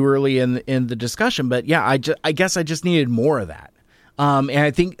horse way too early in the discussion, but yeah, I guess I just needed more of that. And I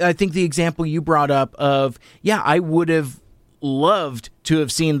think the example you brought up of, yeah, I would have loved to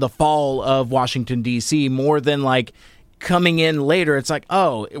have seen the fall of Washington, D.C. more than like coming in later. It's like,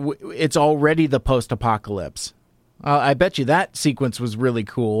 oh, it's already the post-apocalypse. I bet you that sequence was really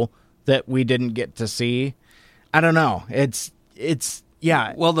cool that we didn't get to see. I don't know. It's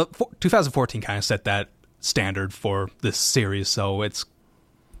yeah. Well, the 2014 kind of set that standard for this series, so it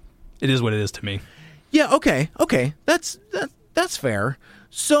is what it is to me. Yeah. Okay. That's fair.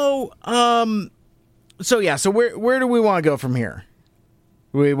 So, So where do we want to go from here?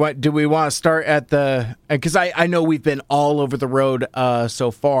 Do we want to start at the, because I know we've been all over the road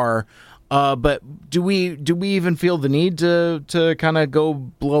so far, but do we even feel the need to kind of go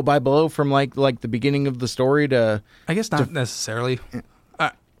blow by blow from like the beginning of the story to? I guess not necessarily.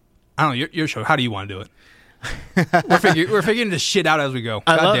 I don't know. Your show. How do you want to do it? We're figuring this shit out as we go.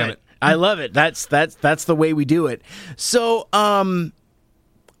 God damn it. I love it. That's the way we do it. So I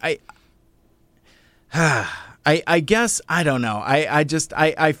guess, I don't know.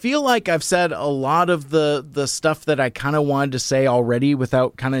 I feel like I've said a lot of the stuff that I kind of wanted to say already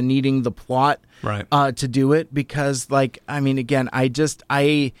without kind of needing the plot right. To do it, because like, I mean, again, I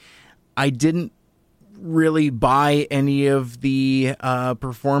didn't really buy any of the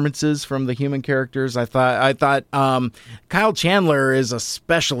performances from the human characters. I thought Kyle Chandler is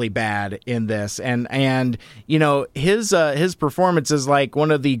especially bad in this, and you know, his performance is like one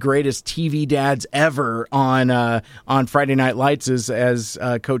of the greatest TV dads ever on Friday Night Lights as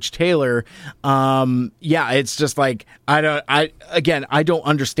Coach Taylor. Yeah, it's just like I don't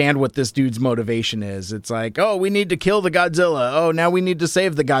understand what this dude's motivation is. It's like, oh, we need to kill the Godzilla. Oh, now we need to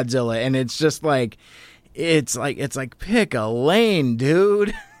save the Godzilla, and it's just like. It's like pick a lane,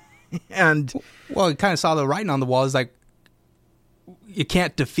 dude. And well, you kind of saw the writing on the wall. It's like you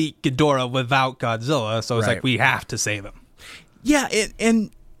can't defeat Ghidorah without Godzilla, so it's right. like we have to save him. Yeah,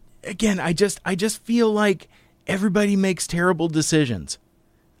 and again, I just feel like everybody makes terrible decisions.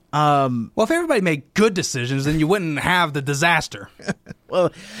 Well, if everybody made good decisions, then you wouldn't have the disaster.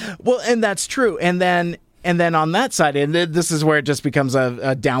 well, and that's true. And then on that side, and this is where it just becomes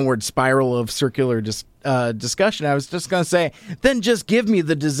a downward spiral of circular discussion. I was just going to say, then just give me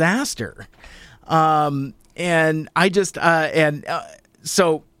the disaster. And I just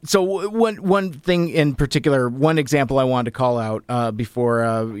so one thing in particular, one example I wanted to call out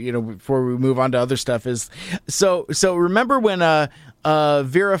before we move on to other stuff is so remember when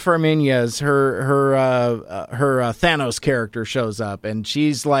Vera Farmiga's her Thanos character shows up, and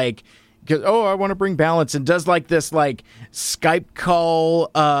she's like, because I want to bring balance, and does like this like Skype call,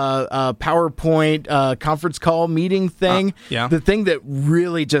 PowerPoint conference call meeting thing. Yeah. The thing that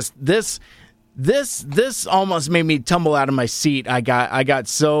really just this almost made me tumble out of my seat. I got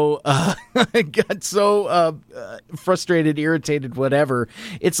so frustrated, irritated, whatever.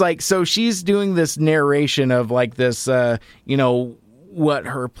 It's like, so she's doing this narration of like this, what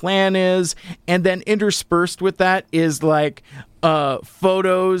her plan is, and then interspersed with that is like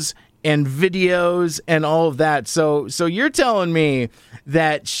photos and videos and all of that. So you're telling me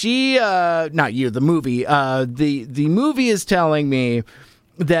that she, not you, the movie, the movie is telling me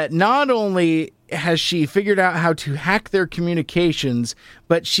that not only has she figured out how to hack their communications,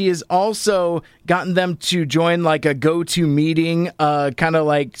 but she has also gotten them to join like a go-to-meeting, kind of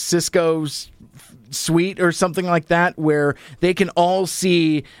like Cisco's suite or something like that, where they can all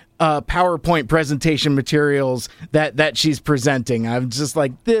see PowerPoint presentation materials that she's presenting. I'm just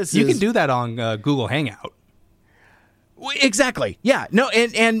like, You can do that on Google Hangout. Exactly. Yeah. No.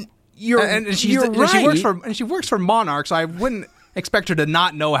 And you're right. She works for Monarch, so I wouldn't expect her to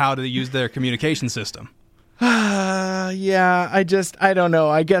not know how to use their communication system. Yeah, I don't know.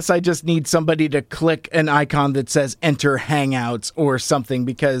 I guess I just need somebody to click an icon that says enter Hangouts or something,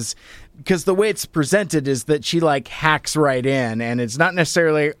 because the way it's presented is that she like hacks right in, and it's not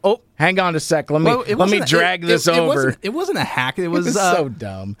necessarily, hang on a sec, let me drag this over. It wasn't a hack. It was so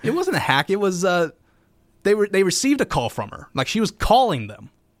dumb. It wasn't a hack. It was they received a call from her. Like, she was calling them.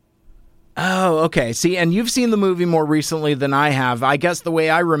 Oh, okay. See, and you've seen the movie more recently than I have. I guess the way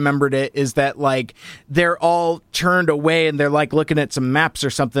I remembered it is that, like, they're all turned away and they're, like, looking at some maps or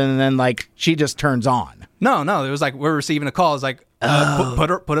something, and then, like, she just turns on. No. It was like, we're receiving a call. It's like,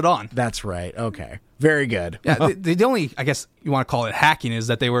 put it on. That's right. Okay. Very good. Yeah, the only, I guess you want to call it hacking, is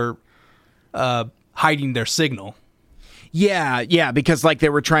that they were hiding their signal. Yeah, because like they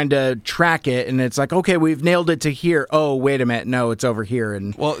were trying to track it, and it's like, okay, we've nailed it to here. Oh, wait a minute, no, it's over here.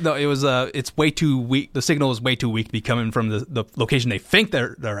 And well, no, it was it's way too weak. The signal is way too weak to be coming from the location they think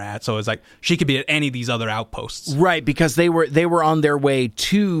they're at. So it's like she could be at any of these other outposts, right? Because they were on their way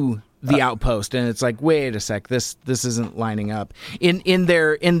to the outpost, and it's like, wait a sec, this isn't lining up in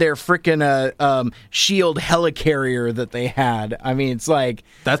their frickin' shield helicarrier that they had. I mean, it's like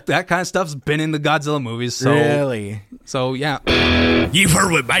that kind of stuff's been in the Godzilla movies. So really, so yeah. You've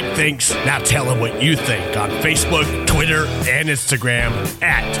heard what Mike thinks. Now tell him what you think on Facebook, Twitter, and Instagram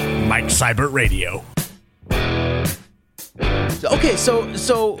at Mike Seibert Radio. Okay,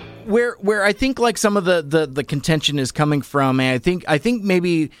 so where I think like some of the contention is coming from, and I think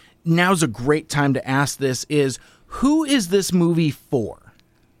maybe now's a great time to ask this, is who is this movie for?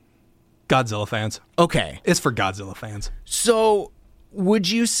 Godzilla fans. Okay. It's for Godzilla fans. So would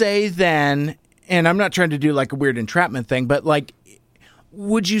you say then, and I'm not trying to do like a weird entrapment thing, but like,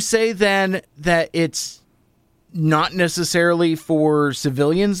 would you say then that it's not necessarily for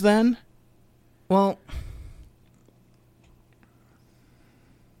civilians then? Well,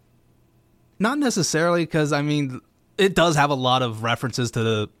 not necessarily, because I mean, it does have a lot of references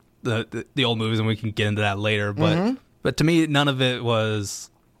to the old movies, and we can get into that later. But but to me, none of it was.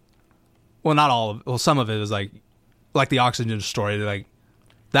 Well, not all of. Well, some of it was like the Oxygen Destroyer. Like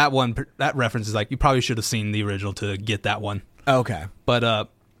that one, that reference is like, you probably should have seen the original to get that one. Okay, but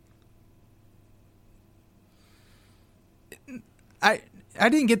I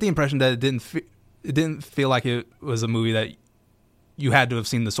didn't get the impression that it didn't feel like it was a movie that you had to have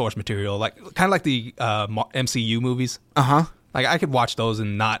seen the source material, like kind of like the MCU movies. Like I could watch those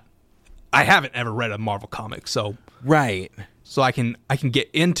and not. I haven't ever read a Marvel comic, so right. So I can get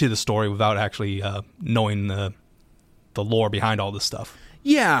into the story without actually knowing the lore behind all this stuff.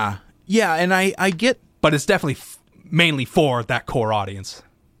 Yeah, and I get, but it's definitely mainly for that core audience,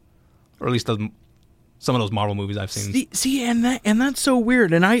 or at least some of those Marvel movies I've seen. See, and that's so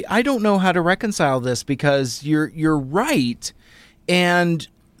weird, and I don't know how to reconcile this, because you're right, and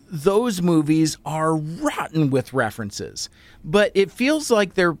those movies are rotten with references, but it feels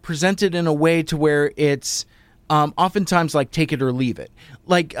like they're presented in a way to where it's oftentimes like take it or leave it.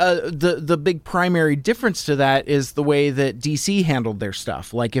 Like the big primary difference to that is the way that DC handled their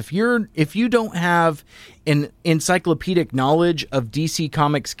stuff. Like if you don't have an encyclopedic knowledge of DC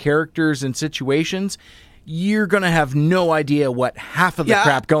Comics characters and situations, you're going to have no idea what half of the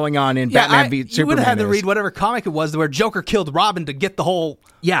crap going on in Batman v Superman. You would have had to read whatever comic it was where Joker killed Robin to get the whole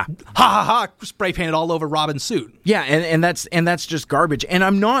ha spray painted all over Robin's suit. Yeah, and that's just garbage. And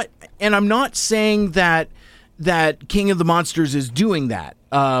I'm not saying that King of the Monsters is doing that.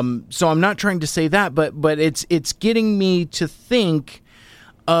 So I'm not trying to say that, but it's getting me to think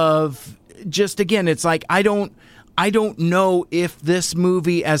of just, again, it's like I don't I don't know if this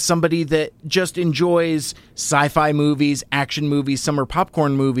movie, as somebody that just enjoys sci-fi movies, action movies, summer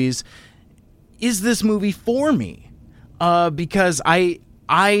popcorn movies, is this movie for me? Because I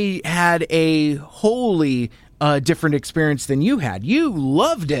had a wholly different experience than you had. You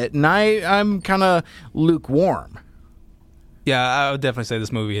loved it, and I'm kind of lukewarm. Yeah, I would definitely say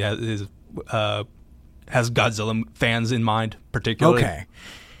this movie has Godzilla fans in mind, particularly. Okay.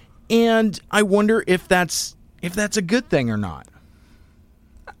 And I wonder if that's a good thing or not.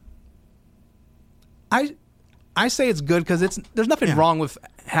 I say it's good because there's nothing wrong with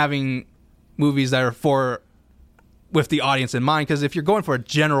having movies that are with the audience in mind. Because if you're going for a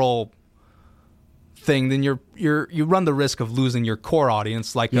general thing, then you run the risk of losing your core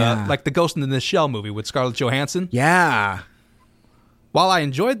audience, like the Ghost in the Shell movie with Scarlett Johansson. Yeah. While I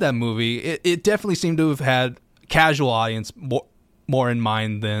enjoyed that movie, it definitely seemed to have had casual audience more in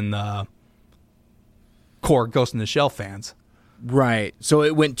mind than core Ghost in the Shell fans. Right. So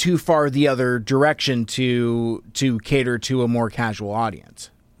it went too far the other direction to cater to a more casual audience.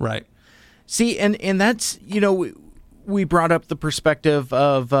 Right. See, and that's, we brought up the perspective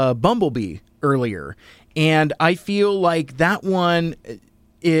of Bumblebee earlier, and I feel like that one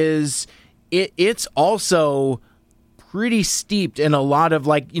it's also pretty steeped in a lot of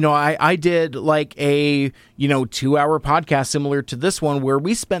I did like a 2-hour podcast similar to this one where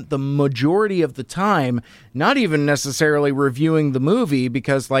we spent the majority of the time not even necessarily reviewing the movie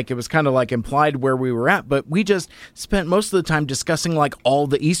because it was kind of implied where we were at, but we just spent most of the time discussing all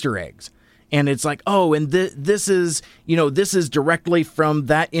the Easter eggs. And it's this is directly from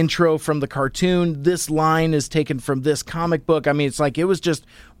that intro from the cartoon. This line is taken from this comic book. I mean, it's it was just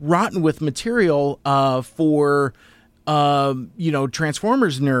rotten with material for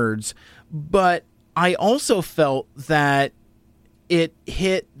Transformers nerds. But I also felt that it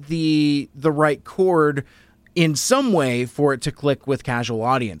hit the right chord in some way for it to click with casual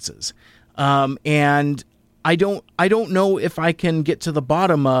audiences. And I don't know if I can get to the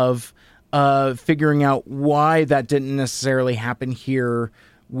bottom of figuring out why that didn't necessarily happen here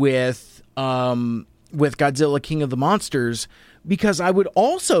with Godzilla King of the Monsters, because I would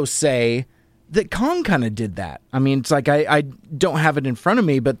also say that Kong kind of did that. I mean, it's I don't have it in front of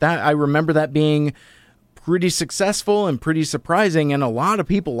me, but I remember that being pretty successful and pretty surprising, and a lot of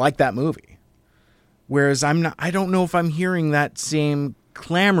people like that movie. Whereas I don't know if I'm hearing that same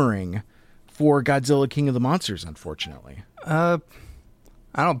clamoring for Godzilla King of the Monsters, unfortunately.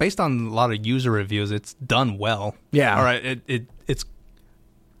 I don't know. Based on a lot of user reviews, it's done well. Yeah. All right. It's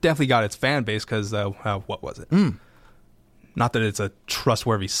definitely got its fan base because what was it? Not that it's a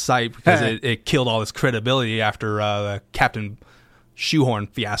trustworthy site because it killed all its credibility after the Captain Shoehorn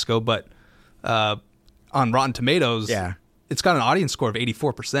fiasco, but on Rotten Tomatoes, it's got an audience score of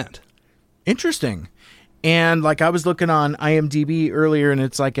 84%. Interesting. And I was looking on IMDb earlier, and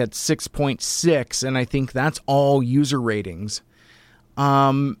it's at 6.6, and I think that's all user ratings.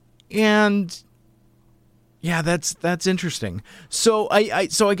 And yeah, that's interesting. So I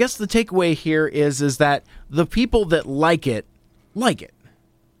guess the takeaway here is that the people that like it.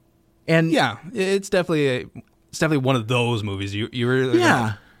 And yeah, it's definitely one of those movies. You really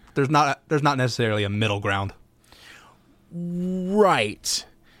there's not necessarily a middle ground. Right.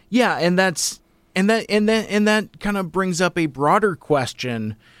 Yeah, and that kind of brings up a broader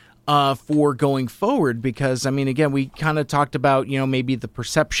question for going forward, because I mean, again, we kind of talked about maybe the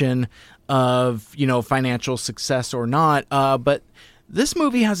perception of financial success or not, but this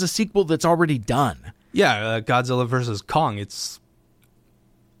movie has a sequel that's already done. Yeah, Godzilla vs. Kong. It's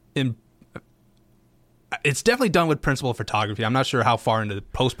definitely done with principal photography. I'm not sure how far into the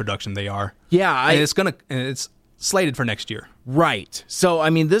post-production they are. Yeah, it's slated for next year. Right. So I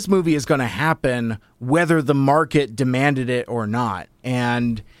mean, this movie is going to happen whether the market demanded it or not,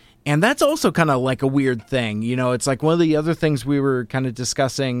 and that's also kind of a weird thing. It's one of the other things we were kind of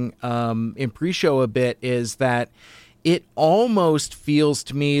discussing in pre-show a bit is that it almost feels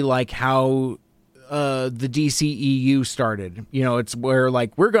to me like how the DCEU started. It's where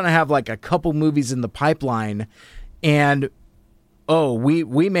we're going to have a couple movies in the pipeline, and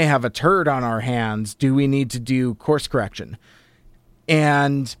we may have a turd on our hands. Do we need to do course correction?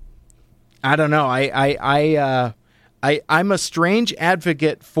 And I don't know. I'm a strange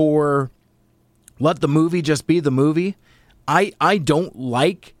advocate for let the movie just be the movie. I don't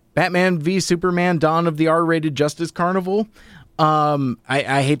like Batman v Superman: Dawn of the R-rated Justice Carnival.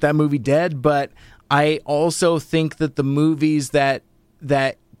 I hate that movie dead, but I also think that the movies that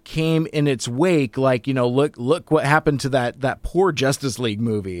came in its wake, look what happened to that poor Justice League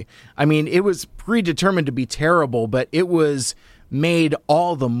movie. I mean, it was predetermined to be terrible, but it was made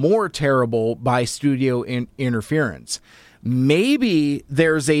all the more terrible by studio interference. Maybe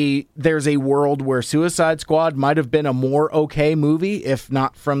there's a world where Suicide Squad might have been a more okay movie if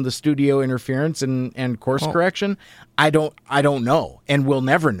not from the studio interference and course correction. I don't know, and we'll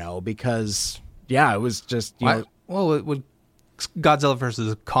never know because it was just with Godzilla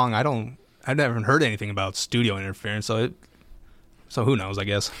versus Kong, I never heard anything about studio interference, so who knows? I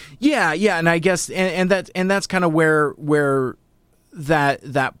guess. Yeah, and I guess and that's kind of where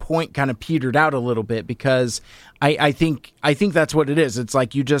that point kind of petered out a little bit because I think that's what it is. It's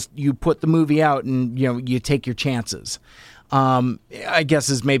like you put the movie out and you take your chances. I guess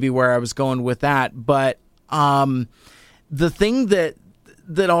is maybe where I was going with that. But the thing that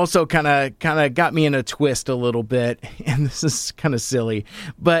also kind of got me in a twist a little bit, and this is kind of silly,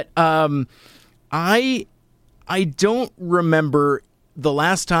 but I don't remember the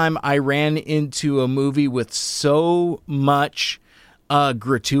last time I ran into a movie with so much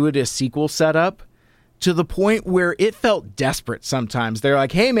gratuitous sequel setup to the point where it felt desperate sometimes. They're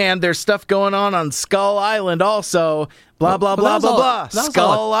like, hey, man, there's stuff going on Skull Island also. Blah, blah, blah, blah, blah.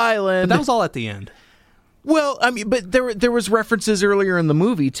 Skull Island. But that was all at the end. Well, I mean, but there was references earlier in the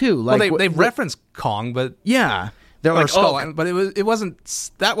movie, too. Like, they referenced Kong, but... Yeah. They're like, Skull Island, but it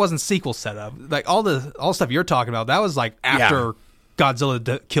wasn't... That wasn't sequel setup. Like, all the stuff you're talking about, that was like after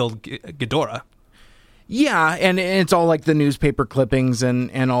Godzilla killed Ghidorah. Yeah, and it's all like the newspaper clippings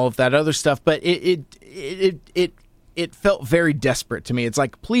and all of that other stuff, but it felt very desperate to me. It's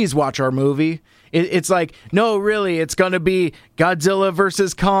like, please watch our movie. It's like, no, really, it's going to be Godzilla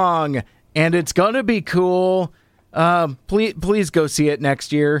versus Kong, and it's going to be cool. Please go see it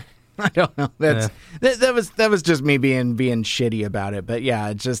next year. I don't know. That was just me being shitty about it. But yeah,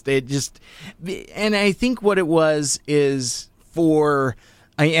 it just and I think what it was is for.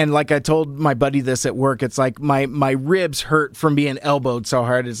 And like I told my buddy this at work, it's like my ribs hurt from being elbowed so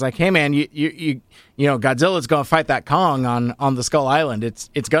hard. It's like, hey man, you know Godzilla's going to fight that Kong on the Skull Island.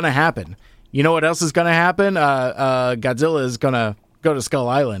 It's going to happen. You know what else is going to happen? Godzilla is going to go to Skull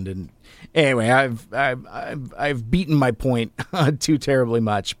Island. And anyway, I've beaten my point too terribly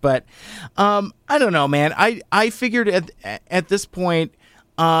much. But I don't know, man. I figured at this point.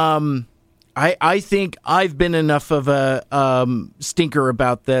 I think I've been enough of a stinker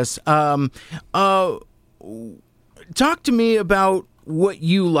about this. Talk to me about what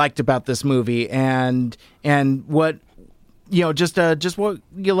you liked about this movie and what just what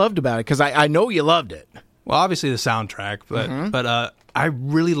you loved about it, because I know you loved it. Well, obviously the soundtrack, but I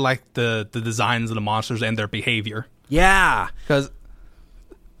really liked the designs of the monsters and their behavior. Yeah, because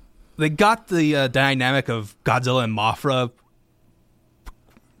they got the dynamic of Godzilla and Mothra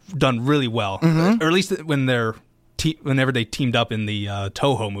done really well, or at least whenever they teamed up in the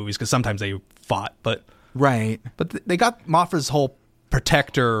Toho movies, because sometimes they fought, but they got Mothra's whole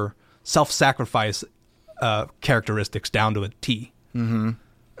protector, self-sacrifice characteristics down to a T. And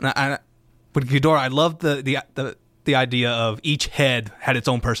with Ghidorah, I loved the idea of each head had its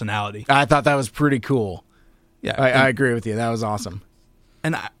own personality. I thought that was pretty cool. Yeah, I agree with you. That was awesome.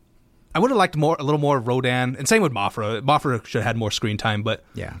 And I would have liked a little more Rodan, and same with Mothra. Mothra should have had more screen time, but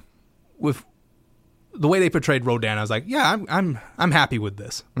yeah, with the way they portrayed Rodan, I was like, yeah, I'm happy with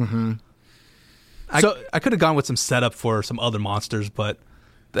this. I could have gone with some setup for some other monsters, but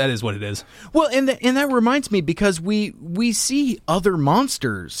that is what it is. Well, and that reminds me, because we see other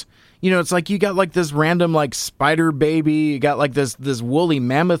monsters. It's like you got like this random like spider baby, you got like this woolly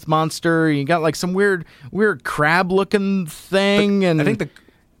mammoth monster, you got like some weird crab looking thing, but and I think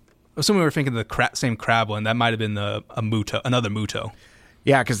assuming we were thinking the same crab one, that might have been another Muto.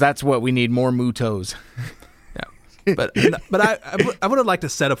 Yeah, because that's what we need, more Mutos. Yeah, but I would have liked to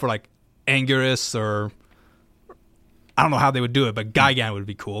set up for like Anguirus, or I don't know how they would do it, but Gigan would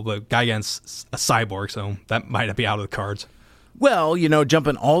be cool. But Gigan's a cyborg, so that might be out of the cards. Well,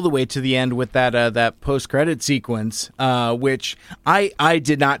 jumping all the way to the end with that post-credit sequence, which I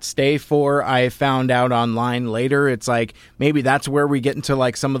did not stay for. I found out online later. It's like maybe that's where we get into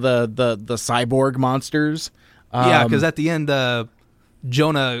like some of the cyborg monsters. Yeah, because at the end,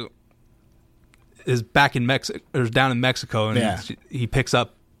 Jonah is back in Mexico, or down in Mexico, and he picks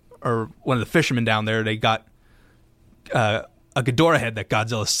up, or one of the fishermen down there. They got a Ghidorah head that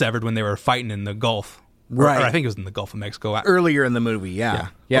Godzilla severed when they were fighting in the Gulf. Right, or I think it was in the Gulf of Mexico earlier in the movie. Yeah.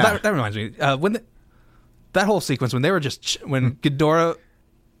 Well, that reminds me when that whole sequence when they were when Ghidorah,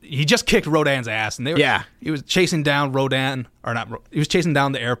 he just kicked Rodan's ass, and he was chasing down Rodan, or not? He was chasing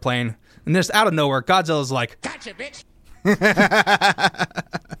down the airplane, and just out of nowhere, Godzilla's like, "Gotcha, bitch!"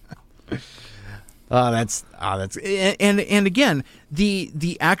 That's and again,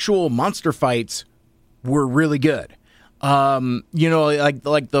 the actual monster fights were really good.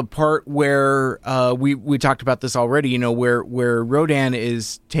 Like the part where we talked about this already, where Rodan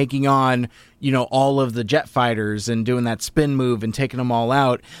is taking on, all of the jet fighters and doing that spin move and taking them all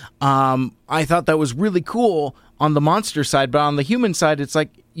out. I thought that was really cool on the monster side, but on the human side, it's like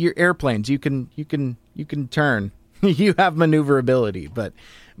your airplanes. You can turn. You have maneuverability, but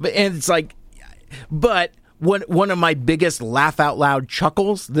it's like, but one of my biggest laugh out loud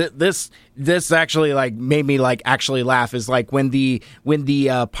chuckles, this actually like made me like actually laugh, is like when the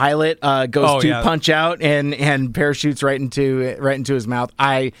pilot goes to punch out and parachutes right into his mouth.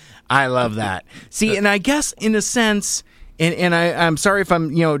 I love that. See, and I guess in a sense, and I'm sorry if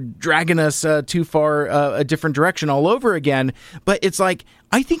I'm dragging us too far a different direction all over again, but it's like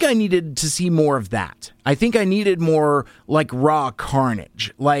I think I needed to see more of that. I think I needed more like raw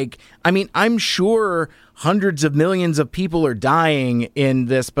carnage. Like, I mean, I'm sure hundreds of millions of people are dying in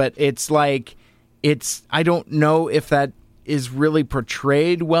this, but it's like, I don't know if that is really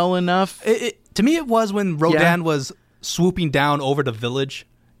portrayed well enough. To me, it was when Rodan was swooping down over the village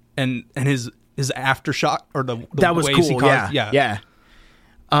and his aftershock, or the that was waves cool. he caused. Yeah.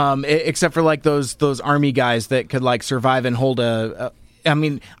 Except for like those army guys that could like survive and hold I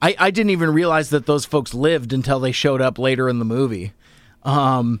mean, I didn't even realize that those folks lived until they showed up later in the movie.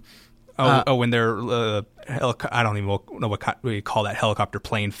 When they're I don't even know what you call that helicopter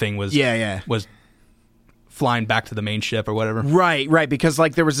plane thing was flying back to the main ship or whatever. Right, because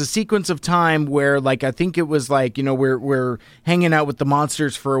like there was a sequence of time where like I think it was like we're hanging out with the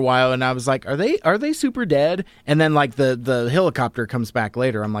monsters for a while, and I was like, are they super dead? And then like the helicopter comes back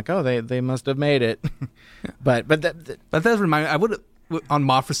later. I'm like, oh, they must have made it. but that does remind me. I would, on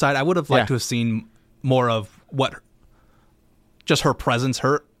Mothra's side, I would have liked to have seen more of what just her presence,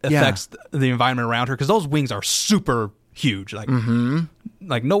 her affects the environment around her, because those wings are super huge. Like,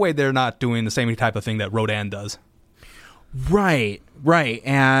 like no way they're not doing the same type of thing that Rodan does. Right.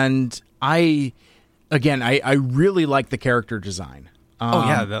 And I really like the character design.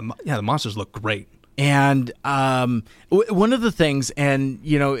 The monsters look great. And one of the things, and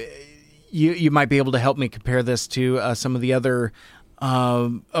you might be able to help me compare this to some of the other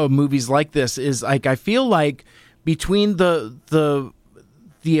movies like this, is like I feel like between the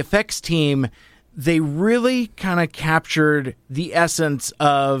effects team, they really kind of captured the essence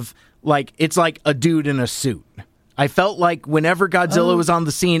of like, it's like a dude in a suit. I felt like whenever Godzilla was on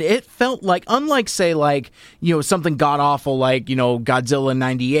the scene, it felt like, unlike say like, something god awful like, Godzilla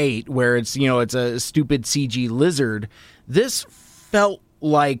 98, where it's, it's a stupid CG lizard. This felt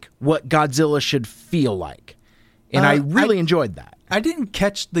like what Godzilla should feel like. And I really enjoyed that. I didn't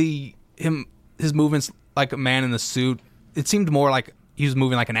catch his movements like a man in the suit. It seemed more like he was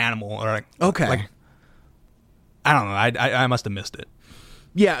moving like an animal, or like, like, I don't know. I must have missed it.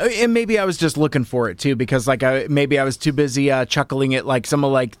 Yeah, and maybe I was just looking for it too, because like maybe I was too busy chuckling at like some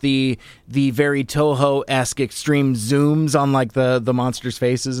of like the very Toho-esque extreme zooms on like the monsters'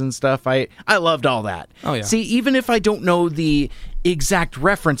 faces and stuff. I loved all that. Oh yeah. See, even if I don't know the exact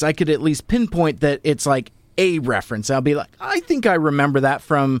reference, I could at least pinpoint that it's like a reference. I'll be like, I think I remember that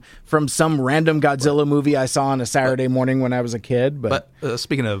from some random Godzilla movie I saw on a Saturday morning when I was a kid. But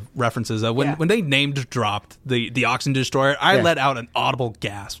speaking of references, when they named dropped the Oxygen Destroyer, I let out an audible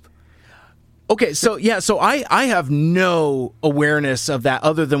gasp. Okay, so I have no awareness of that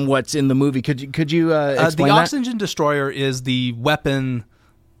other than what's in the movie. Could you explain the that? Oxygen Destroyer is the weapon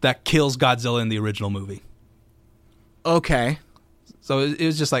that kills Godzilla in the original movie. Okay. So it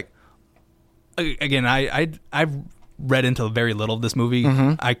was just like, again, I've read into very little of this movie.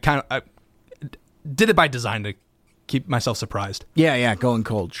 I did it by design to keep myself surprised. Yeah, going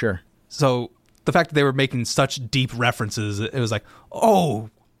cold, sure. So the fact that they were making such deep references, it was like,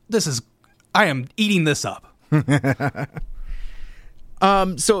 oh, I am eating this up.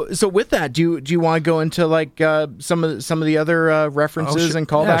 So with that, do you want to go into like some of the other references and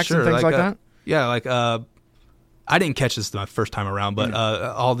callbacks and things like that? Yeah, like I didn't catch this my first time around, but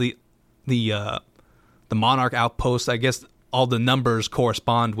all the Monarch outposts, I guess all the numbers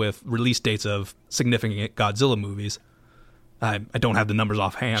correspond with release dates of significant Godzilla movies. I don't have the numbers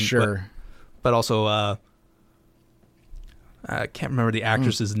offhand. Sure. But also, I can't remember the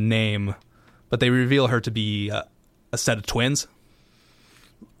actress's name, but they reveal her to be a set of twins.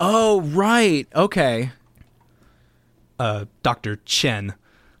 Oh, right. Okay. Dr. Chen.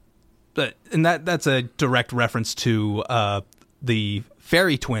 And that's a direct reference to the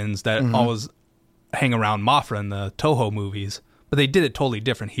fairy twins that always hang around Mothra in the Toho movies, but they did it totally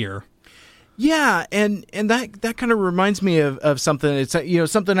different here. Yeah, and that kind of reminds me of something. It's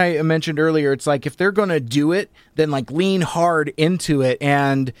something I mentioned earlier. It's like if they're going to do it, then like lean hard into it.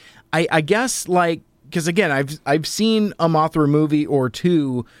 And I guess like again, I've seen a Mothra movie or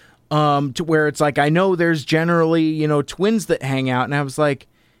two, to where it's like I know there's generally twins that hang out, and I was like,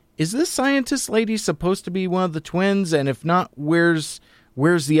 is this scientist lady supposed to be one of the twins? And if not, where's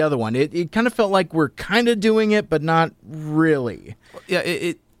the other one? It kind of felt like we're kind of doing it, but not really. Yeah,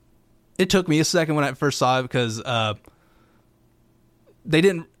 it took me a second when I first saw it because they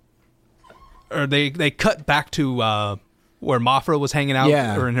didn't, or they cut back to where Mothra was hanging out,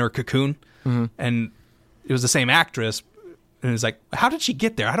 or in her cocoon, and it was the same actress. And it's like, how did she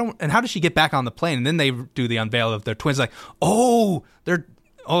get there? And how did she get back on the plane? And then they do the unveil of their twins. Like,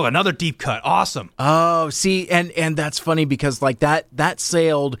 another deep cut. Awesome. Oh, see, and that's funny because like that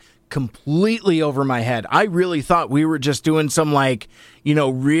sailed completely over my head. I really thought we were just doing some really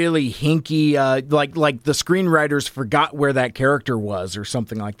hinky, like the screenwriters forgot where that character was or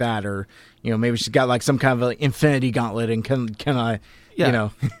something like that, or maybe she's got like some kind of an infinity gauntlet and can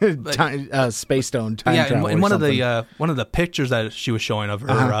space stone time travel. And one of the pictures that she was showing of her,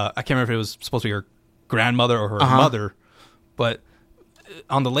 I can't remember if it was supposed to be her grandmother or her mother, but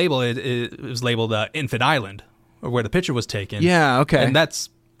on the label it was labeled Infant Island, or where the picture was taken. Yeah, okay, and that's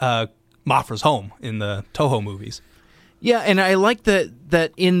Mothra's home in the Toho movies. Yeah, and I like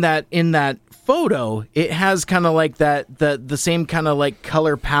that in that photo, it has kind of like the same kind of like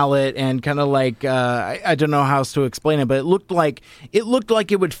color palette and kind of like I don't know how else to explain it, but it looked like it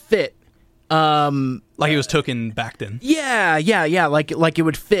would fit. Like it was taken back then. Yeah, like it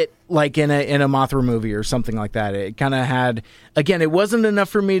would fit like in a Mothra movie or something like that. It kind of had, again, it wasn't enough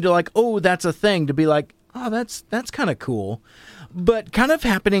for me to like, oh, that's a thing, to be like, oh, that's kind of cool. But kind of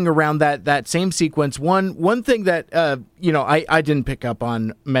happening around that same sequence, one thing that I didn't pick up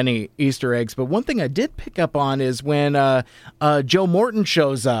on many Easter eggs, but one thing I did pick up on is when Joe Morton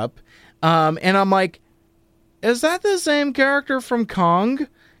shows up, and I'm like, is that the same character from Kong?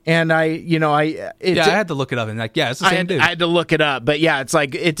 And I had to look it up, and like, yeah, it's the same dude. I had to look it up, but yeah, it's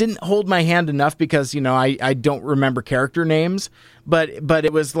like it didn't hold my hand enough because I don't remember character names, but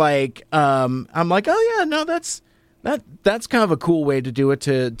it was like I'm like, oh yeah, no, that's kind of a cool way to do it,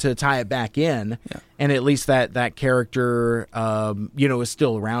 to tie it back in, and at least that character is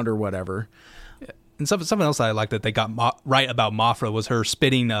still around or whatever. Yeah. And something else I like that they got right about Mothra was her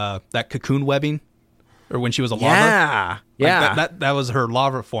spitting that cocoon webbing. Or when she was a larva. Yeah. That was her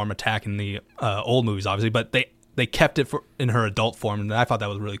larva form attack in the old movies, obviously. But they kept it in her adult form, and I thought that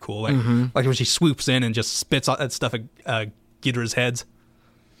was really cool. Like when she swoops in and just spits out that stuff at Ghidorah's heads.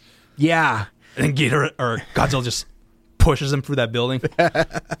 Yeah. And then Godzilla just pushes him through that building.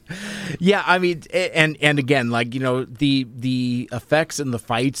 Yeah, I mean, and again, like, the effects and the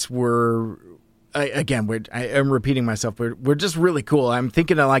fights were... Again, I'm repeating myself. We're just really cool. I'm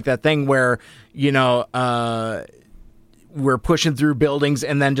thinking of like that thing where we're pushing through buildings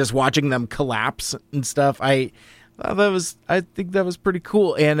and then just watching them collapse and stuff. I think that was pretty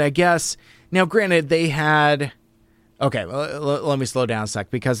cool. And I guess now, granted, they had. Okay, let me slow down a sec,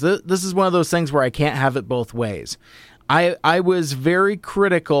 because this is one of those things where I can't have it both ways. I was very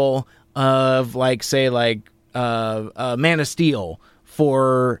critical of Man of Steel.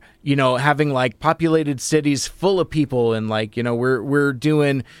 For having like populated cities full of people, and like we're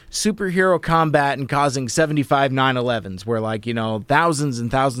doing superhero combat and causing 75 9/11s where like thousands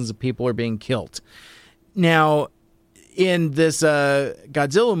and thousands of people are being killed. Now, in this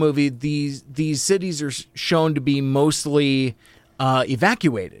Godzilla movie, these cities are shown to be mostly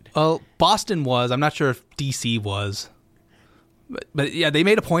evacuated. Well, Boston was. I'm not sure if DC was, but yeah, they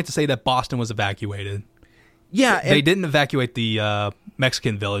made a point to say that Boston was evacuated. Yeah, they didn't evacuate the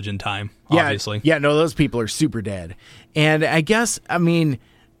Mexican village in time, obviously. Yeah, no, those people are super dead. And I guess, I mean,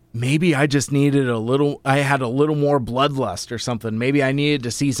 maybe I just needed I had a little more bloodlust or something. Maybe I needed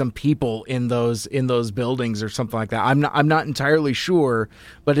to see some people in those buildings or something like that. I'm not entirely sure,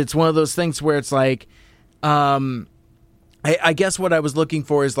 but it's one of those things where it's like, I guess what I was looking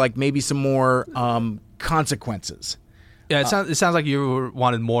for is like maybe some more consequences. Yeah, it sounds like you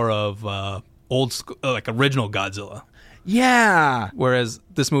wanted more of old school, like original Godzilla. Yeah. Whereas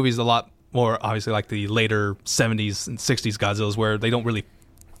this movie is a lot more obviously like the later 70s and 60s Godzillas, where they don't really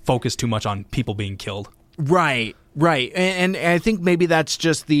focus too much on people being killed. Right. And I think maybe that's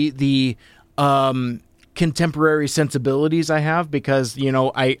just the contemporary sensibilities I have, because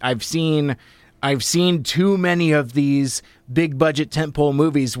I've seen too many of these big budget tentpole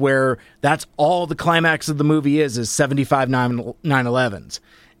movies where that's all the climax of the movie is 75 9/11s.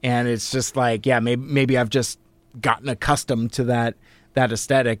 And it's just like, yeah, maybe I've just gotten accustomed to that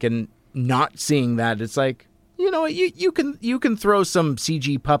aesthetic, and not seeing that. It's like, you can throw some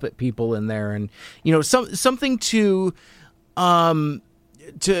CG puppet people in there, and something to kind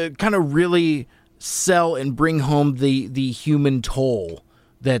of really sell and bring home the human toll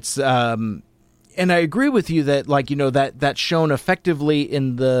that's and I agree with you that that's shown effectively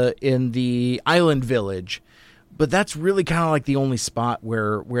in the island village, but that's really kind of like the only spot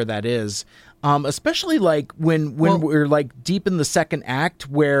where that is. Especially like when we're like deep in the second act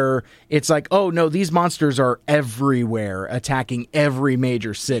where it's like, oh no, these monsters are everywhere, attacking every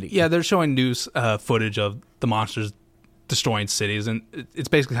major city. Yeah, they're showing news footage of the monsters destroying cities, and it's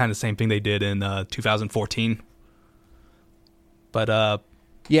basically kind of the same thing they did in 2014. But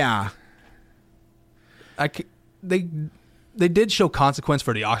yeah, they did show consequence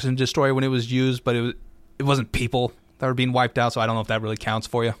for the oxygen destroyer when it was used, but it wasn't people that were being wiped out, so I don't know if that really counts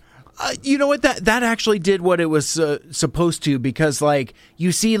for you. You know what? That actually did what it was supposed to, because like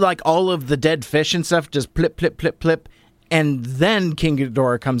you see like all of the dead fish and stuff just plip, plip, plip, plip, and then King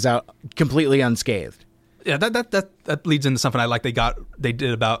Ghidorah comes out completely unscathed. Yeah, that leads into something I like. They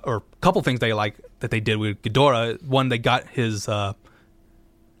did about, or a couple things they like that they did with Ghidorah. One, they got his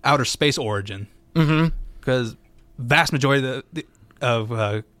outer space origin, because vast majority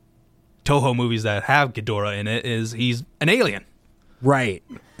of Toho movies that have Ghidorah in it is he's an alien. Right.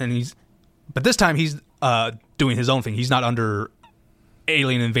 And but this time he's doing his own thing. He's not under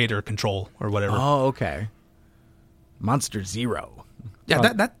alien invader control or whatever. Oh, okay. Monster Zero.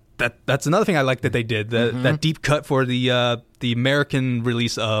 Yeah, that's another thing I like that they did. That deep cut for the American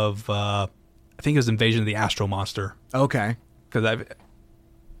release of I think it was Invasion of the Astro Monster. Okay. Because I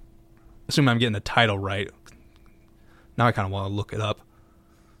assume I'm getting the title right. Now I kind of want to look it up.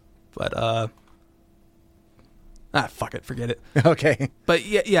 But fuck it, forget it. Okay. But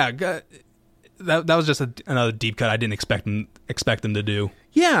yeah, that was just another deep cut I didn't expect them to do.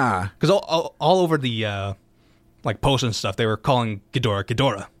 Yeah, because all over the like posts and stuff, they were calling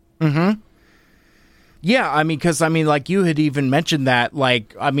Ghidorah. Yeah, I mean, because like you had even mentioned that,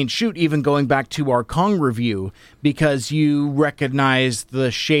 like, I mean, shoot, even going back to our Kong review, because you recognized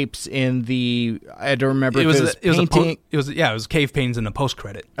the shapes in the, I don't remember, it was painting. It was cave paintings in the post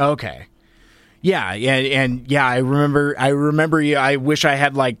credit. Okay. Yeah, I remember you. I wish I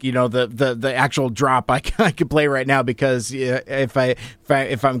had like the actual drop I could play right now, because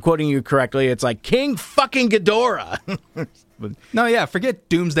if I'm quoting you correctly, it's like King fucking Ghidorah. No, yeah, forget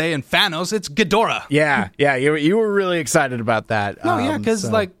Doomsday and Thanos. It's Ghidorah. Yeah, you were really excited about that. No, yeah, because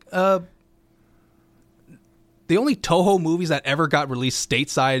the only Toho movies that ever got released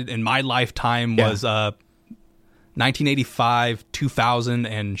stateside in my lifetime was 1985, 2000,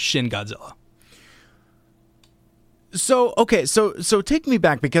 and Shin Godzilla. So okay, so take me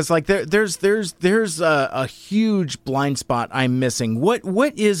back, because like there's a huge blind spot I'm missing. What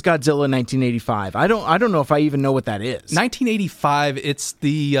is Godzilla 1985? I don't know if I even know what that is. 1985. It's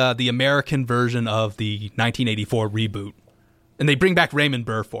the American version of the 1984 reboot, and they bring back Raymond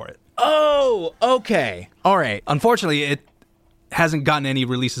Burr for it. Oh, okay, all right. Unfortunately, it hasn't gotten any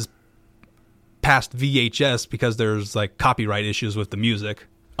releases past VHS because there's like copyright issues with the music.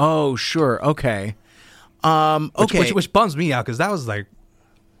 Oh, sure, okay. Okay. Which bums me out, because that was like,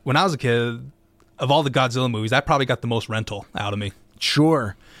 when I was a kid, of all the Godzilla movies, that probably got the most rental out of me.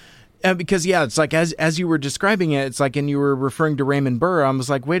 Sure. Because it's like as you were describing it, it's like, and you were referring to Raymond Burr, I was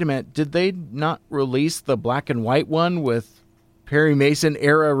like, wait a minute, did they not release the black and white one with Perry Mason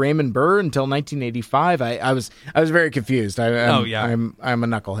era Raymond Burr until 1985? I was very confused. I'm a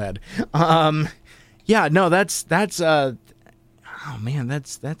knucklehead. Oh man,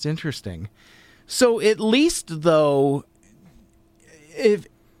 that's interesting. So at least, though,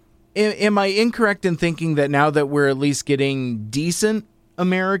 am I incorrect in thinking that now that we're at least getting decent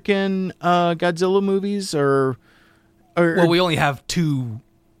American Godzilla movies, or well, we only have two.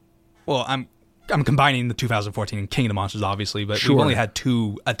 Well, I'm combining the 2014 King of the Monsters, obviously, but we've only had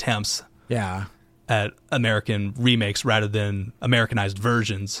two attempts. Yeah. At American remakes rather than Americanized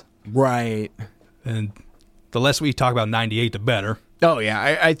versions. Right. And the less we talk about 98, the better. Oh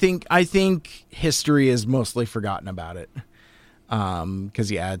yeah, I think history is mostly forgotten about it,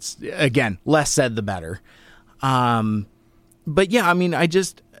 because it's, again, less said the better. But yeah, I mean, I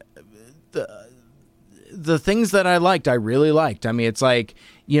just the things that I liked, I really liked. I mean, it's like,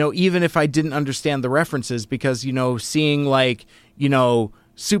 even if I didn't understand the references, because seeing like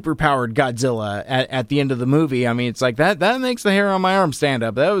super powered Godzilla at the end of the movie, I mean, it's like that makes the hair on my arm stand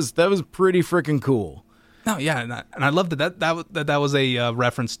up. That was pretty freaking cool. No, yeah, and I loved that was a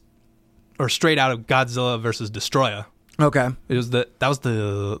reference, or straight out of Godzilla versus Destroyer. Okay, that was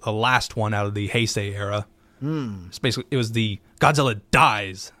the last one out of the Heisei era. It's basically, it was the Godzilla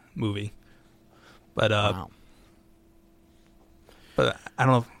Dies movie, but wow. But I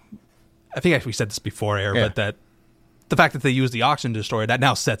don't know. I think we said this before air, but that the fact that they used the Oxygen Destroyer, that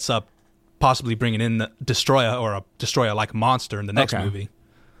now sets up possibly bringing in Destroyer or a Destroyer-like monster in the next movie.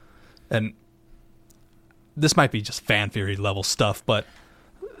 And this might be just fan theory level stuff, but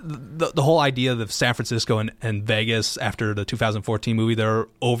the whole idea of San Francisco and Vegas after the 2014 movie, they're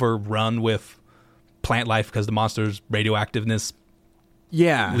overrun with plant life because the monster's radioactiveness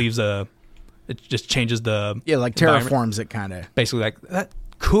leaves it just changes the like terraforms it kind of. Basically, like that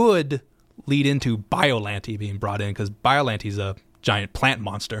could lead into Biollante being brought in because Biolante's a giant plant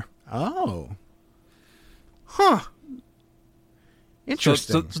monster. Oh. Huh.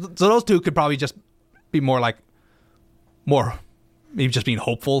 Interesting. So those two could probably just be more maybe just being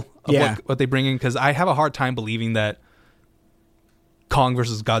hopeful of what they bring in, because I have a hard time believing that Kong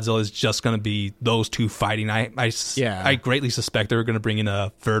versus Godzilla is just going to be those two fighting. I greatly suspect they're going to bring in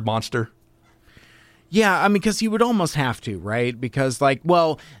a third monster. Yeah, I mean, because you would almost have to, right? Because,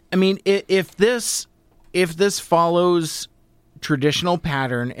 if this follows traditional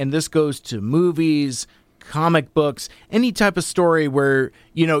pattern and this goes to movies, comic books, any type of story where,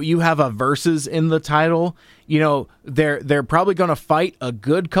 you have a versus in the title, they're probably going to fight a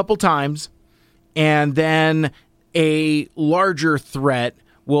good couple times, and then a larger threat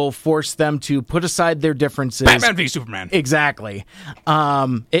will force them to put aside their differences. Batman v Superman. Exactly.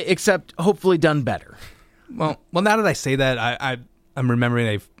 Except hopefully done better. Well, now that I say that, I'm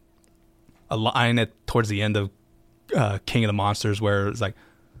remembering a line towards the end of King of the Monsters where it's like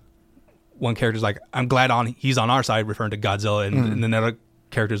one character's like, I'm glad he's on our side, referring to Godzilla, and then the other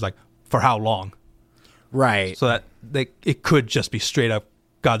character's like, for how long? Right. So that it could just be straight up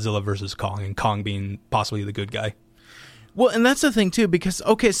Godzilla versus Kong, and Kong being possibly the good guy. Well, and that's the thing too, because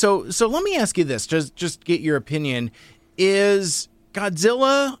so let me ask you this, just get your opinion. Is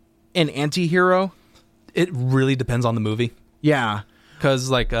Godzilla an anti-hero? It really depends on the movie. Yeah. Because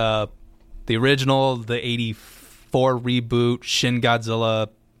the original, the 84 reboot, Shin Godzilla,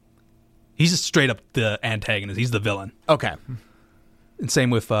 he's just straight up the antagonist. He's the villain. Okay. And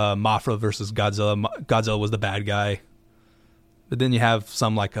same with Mothra versus Godzilla. Godzilla was the bad guy. But then you have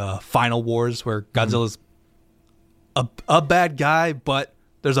some Final Wars where Godzilla's a bad guy, but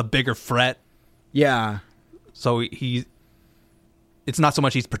there's a bigger threat. Yeah. So it's not so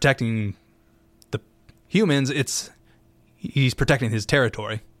much he's protecting the humans, he's protecting his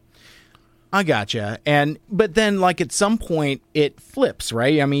territory. I gotcha. But then at some point it flips,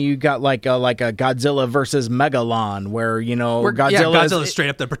 right? I mean, you got a Godzilla versus Megalon where, Godzilla's straight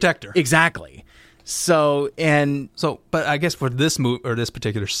up the protector. Exactly. But I guess for this movie or this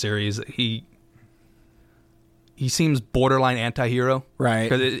particular series, he seems borderline anti-hero, right?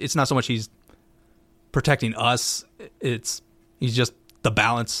 Because it's not so much he's protecting us; he's just the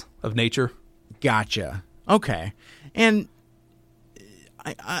balance of nature. Gotcha. Okay, and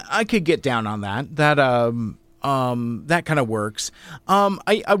I could get down on that. That kind of works.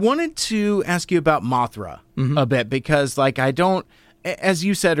 I wanted to ask you about Mothra a bit because, I don't, as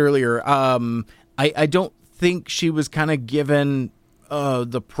you said earlier, I don't think she was kind of given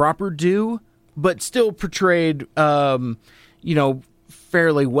the proper due, but still portrayed, fairly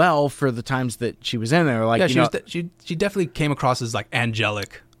well for the times that she was in there. She definitely came across as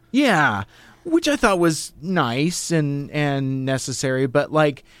angelic. Yeah, which I thought was nice and necessary, but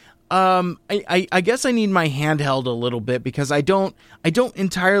I guess I need my hand held a little bit because I don't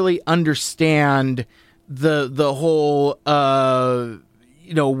entirely understand the whole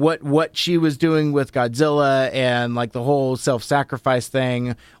what she was doing with Godzilla and the whole self-sacrifice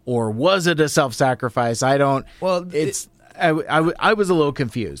thing, or was it a self-sacrifice? I don't. Well, I was a little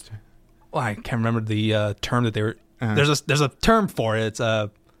confused. Well, I can't remember the term that they were. There's a term for it.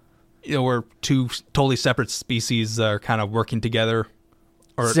 It's where two totally separate species are kind of working together,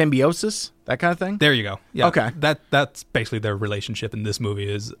 or symbiosis, that kind of thing. There you go. Yeah. Okay. That's basically their relationship in this movie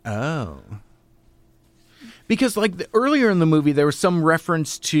is. Oh. Because earlier in the movie, there was some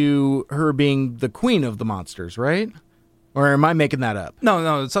reference to her being the queen of the monsters, right? Or am I making that up?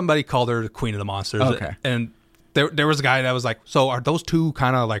 No. Somebody called her the queen of the monsters. Okay. And there was a guy that was like, so are those two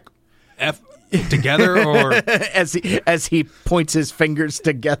kind of F together, or as he points his fingers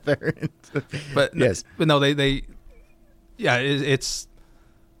together? But yes. But no, it's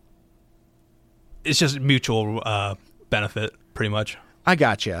just mutual benefit, pretty much. I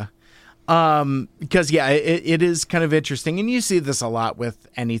gotcha. Because it is kind of interesting, and you see this a lot with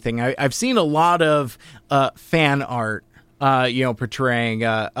anything. I've seen a lot of fan art, portraying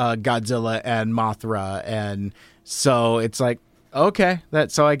Godzilla and Mothra, and so it's okay,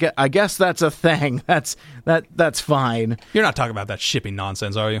 I guess that's a thing. That's fine. You're not talking about that shipping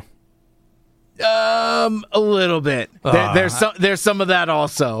nonsense, are you? A little bit. There's some of that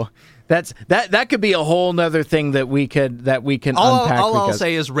also. That could be a whole nother thing that we can unpack. All I'll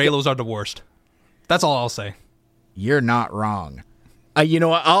say is Raylos are the worst. That's all I'll say. You're not wrong. You know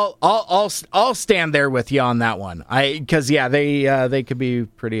what? I'll stand there with you on that one. Because they could be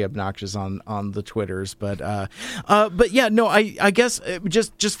pretty obnoxious on the Twitters, but yeah, no, I guess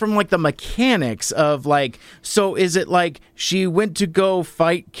just from like the mechanics of like, so is it like she went to go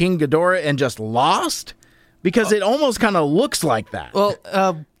fight King Ghidorah and just lost? Because it almost kind of looks like that. Well,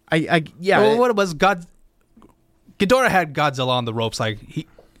 yeah. Well, what it was, Ghidorah had Godzilla on the ropes, like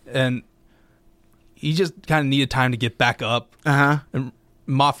he just kind of needed time to get back up. And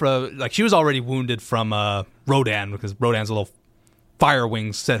Mothra, like, she was already wounded from Rodan, because Rodan's little fire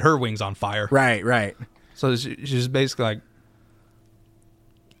wings set her wings on fire. Right. So she's basically like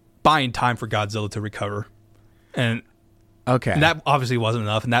buying time for Godzilla to recover. And that obviously wasn't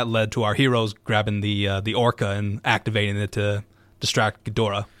enough, and that led to our heroes grabbing the orca and activating it to distract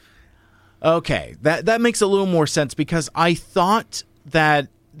Ghidorah. Okay, that makes a little more sense, because I thought that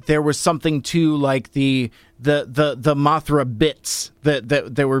there was something to like the Mothra bits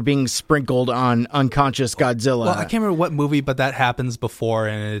that were being sprinkled on unconscious Godzilla. Well, I can't remember what movie, but that happens before,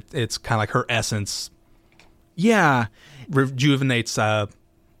 and it's kind of like her essence. Yeah, rejuvenates. I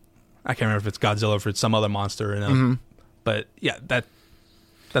can't remember if it's Godzilla or if it's some other monster. But yeah,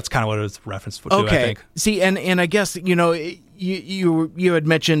 that's kind of what it was referenced to. Okay. I think. See, and I guess you had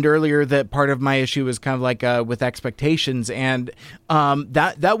mentioned earlier that part of my issue was kind of like with expectations, and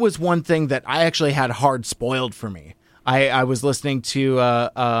that was one thing that I actually had hard spoiled for me. I was listening to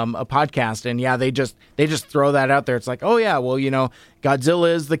a podcast, and yeah, they just throw that out there. It's like, oh yeah, well,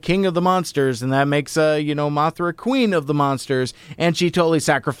 Godzilla is the king of the monsters, and that makes Mothra queen of the monsters, and she totally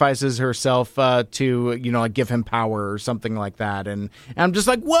sacrifices herself to like give him power or something like that. And I'm just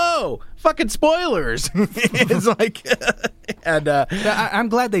like, whoa, fucking spoilers! It's like, and I'm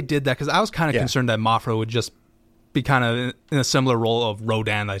glad they did that, because I was kind of concerned that Mothra would just be kind of in a similar role of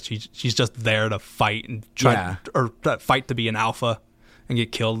Rodan, like she's just there to fight and fight to be an alpha and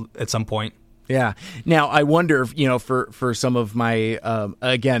get killed at some point. Yeah. Now I wonder if for some of my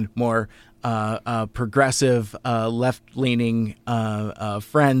again more progressive left-leaning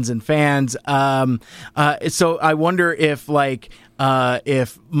friends and fans, so I wonder if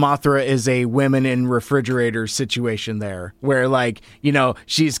if Mothra is a women in refrigerator situation there, where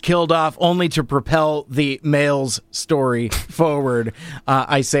she's killed off only to propel the male's story forward.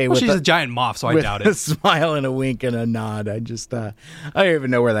 I say, she's a giant moth, so I doubt it. A smile and a wink and a nod. I just I don't even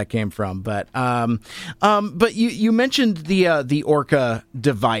know where that came from, but you mentioned the Orca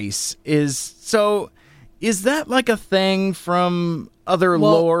device. Is that like a thing from other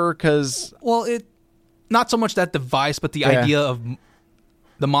lore? Because it. Not so much that device, but the idea of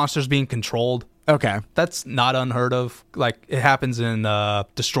the monsters being controlled. Okay. That's not unheard of. Like, it happens in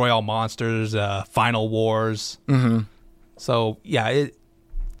Destroy All Monsters, Final Wars. Mm-hmm. So, yeah,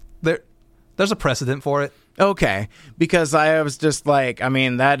 there's a precedent for it. Okay. Because I was just like,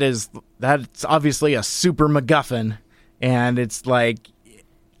 that's obviously a super MacGuffin. And it's like,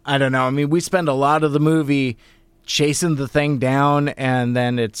 I don't know. We spend a lot of the movie chasing the thing down, and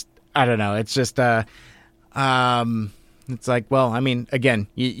then I don't know. It's just it's like, well, again,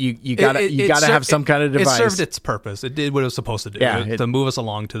 you gotta have some kind of device. It served its purpose. It did what it was supposed to do. Yeah, to move us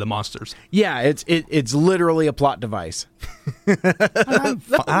along to the monsters. Yeah, it's literally a plot device. I'm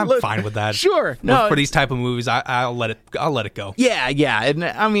fine with that. Sure, for these type of movies, I'll let it go. Yeah, and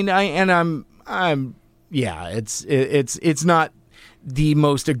it's not the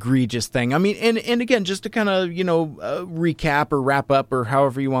most egregious thing. And again, just to kind of, recap or wrap up or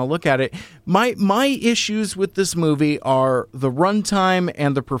however you want to look at it, my issues with this movie are the runtime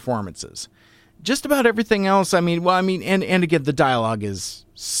and the performances. Just about everything else, and again, the dialogue is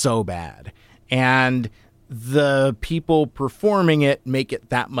so bad. And the people performing it make it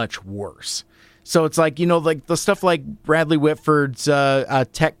that much worse. So it's like, like the stuff like Bradley Whitford's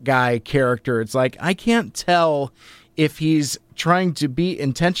tech guy character, it's like, I can't tell if he's trying to be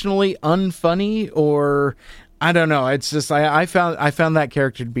intentionally unfunny or I don't know. It's just I found that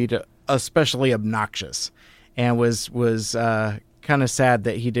character to be especially obnoxious, and was kind of sad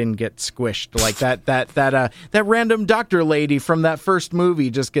that he didn't get squished like that random doctor lady from that first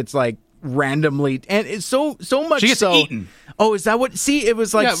movie just gets like randomly, and it's so much she gets eaten. Oh, is that what? See, it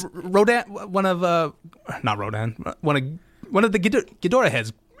was like Rodan, one of the Ghidorah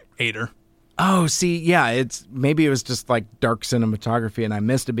heads ate her. Oh, see, yeah, maybe it was just like dark cinematography and I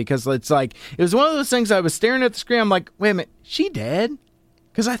missed it, because it's like, it was one of those things I was staring at the screen, I'm like, wait a minute, she dead?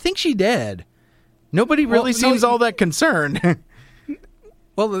 Because I think she dead. Nobody really seems all that concerned.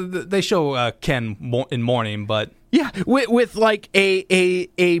 Well, they show Ken in mourning, but Yeah, with like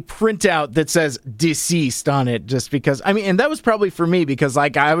a printout that says deceased on it, just because. I mean, and that was probably for me because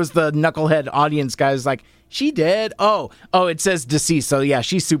like I was the knucklehead audience guy. Was like, she dead? Oh, it says deceased. So yeah,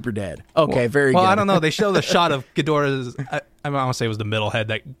 she's super dead. Okay, very good. Well, I don't know. They show the shot of Ghidorah's. I don't want to say it was the middle head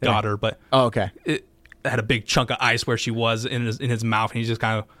that got her, but okay, it had a big chunk of ice where she was in his mouth, and he just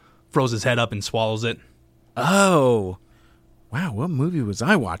kind of throws his head up and swallows it. Oh. Wow, what movie was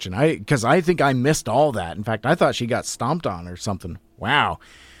I watching? Because I think I missed all that. In fact, I thought she got stomped on or something. Wow.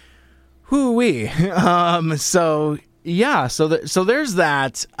 Hoo-wee. So there's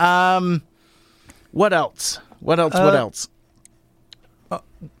that. What else? What else? Well,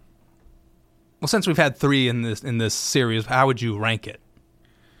 since we've had 3 in this series, how would you rank it?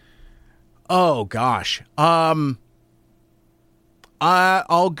 Oh gosh. I'll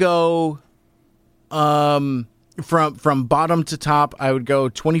go from bottom to top. I would go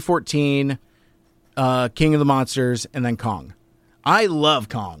 2014, King of the Monsters, and then Kong. I love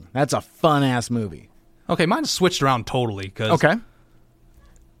Kong. That's a fun ass movie. Okay, mine switched around totally because okay.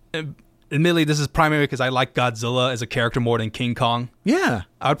 Admittedly, this is primarily because I like Godzilla as a character more than King Kong. Yeah.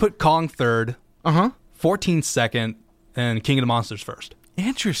 I would put Kong third, 14 second, and King of the Monsters first.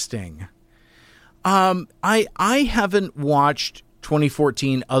 Interesting. I haven't watched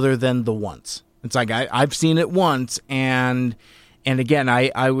 2014 other than the once. It's like I've seen it once, and again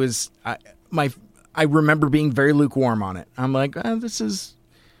I remember being very lukewarm on it. I'm like, this is.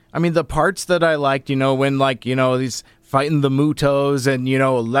 I mean, the parts that I liked, when these fighting the Mutos and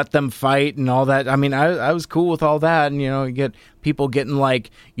let them fight and all that. I mean, I was cool with all that, and you get people getting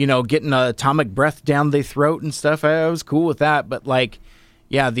getting atomic breath down their throat and stuff. I was cool with that, but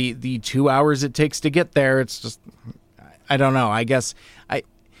the 2 hours it takes to get there, it's just I don't know. I guess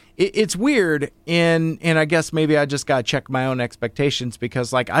it's weird, and I guess maybe I just gotta check my own expectations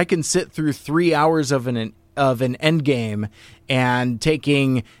because I can sit through 3 hours of an end game and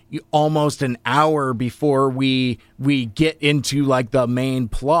taking almost an hour before we get into the main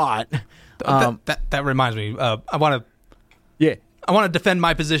plot. That reminds me. I want to defend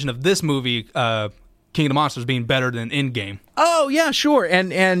my position of this movie, King of the Monsters, being better than Endgame. Oh yeah, sure, and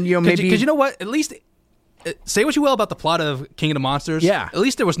maybe because you know what, at least. Say what you will about the plot of King of the Monsters. Yeah. At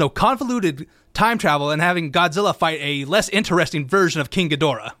least there was no convoluted time travel and having Godzilla fight a less interesting version of King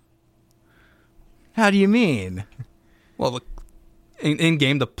Ghidorah. How do you mean? Well, in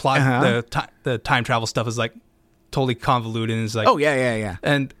game, the plot, the time travel stuff is totally convoluted. And it's oh yeah.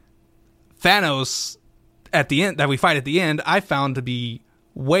 And Thanos at the end that we fight at the end, I found to be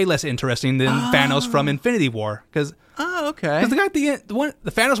way less interesting than Thanos from Infinity War because. Oh, okay. Because the guy at the end, the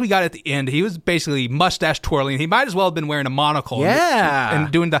Thanos we got at the end, he was basically mustache twirling. He might as well have been wearing a monocle. Yeah.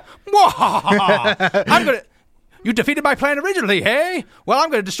 And doing the, you defeated my plan originally, hey? Well, I'm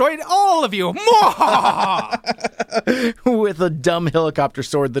going to destroy all of you. With a dumb helicopter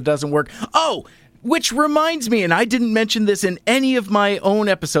sword that doesn't work. Oh, which reminds me, and I didn't mention this in any of my own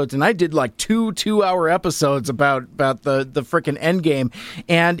episodes, and I did 2-hour episodes about the frickin' Endgame,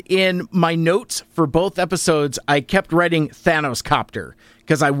 and in my notes for both episodes, I kept writing Thanos Copter,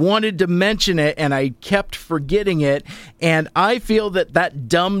 because I wanted to mention it, and I kept forgetting it, and I feel that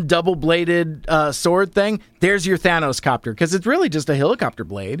dumb double-bladed sword thing, there's your Thanos Copter, because it's really just a helicopter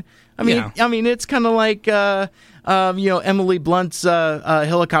blade. I mean, it's kind of like... Emily Blunt's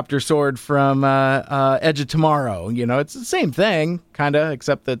helicopter sword from Edge of Tomorrow. It's the same thing, kind of,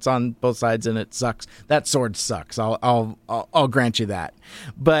 except that it's on both sides and it sucks. That sword sucks. I'll grant you that.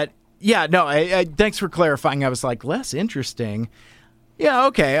 But yeah, no. I thanks for clarifying. I was less interesting. Yeah.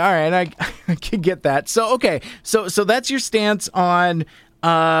 Okay. All right. I can get that. So okay. So that's your stance on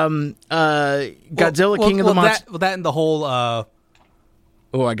Godzilla, King of the Monsters. That and the whole.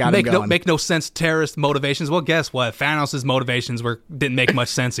 I got it going. Make no sense terrorist motivations. Well, guess what? Thanos' motivations didn't make much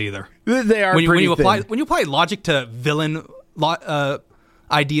sense either. They are when you apply logic to villain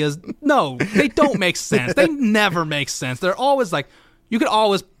ideas. No, they don't make sense. They never make sense. They're always you could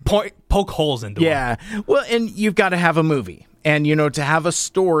always poke holes into them. Yeah. Well, and you've got to have a movie. And, to have a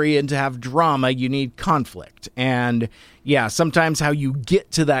story and to have drama, you need conflict. And, yeah, sometimes how you get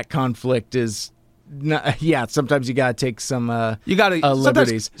to that conflict is... sometimes you gotta take some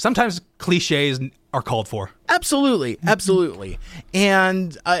liberties. Sometimes cliches are called for. Absolutely.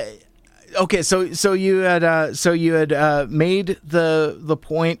 And okay, so you had made the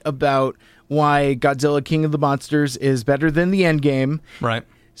point about why Godzilla King of the Monsters is better than the Endgame, right?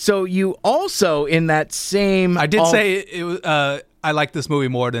 So you also in that same I did say it was, I like this movie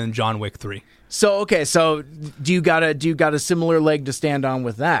more than John Wick 3. So okay, so do you got a similar leg to stand on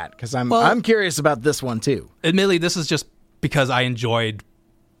with that? Because I'm curious about this one too. Admittedly, this is just because I enjoyed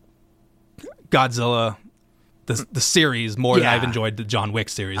Godzilla the series more than I've enjoyed the John Wick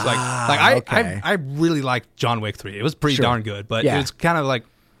series. I really liked John Wick 3. It was pretty darn good, but it was kind of like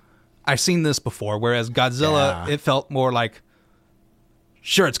I've seen this before. Whereas Godzilla, it felt more like,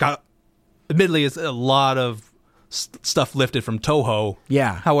 sure, it's got, admittedly, it's a lot of stuff lifted from Toho.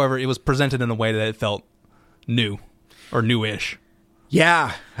 Yeah. However, it was presented in a way that it felt new or newish.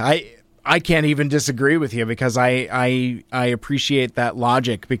 Yeah, I can't even disagree with you because I appreciate that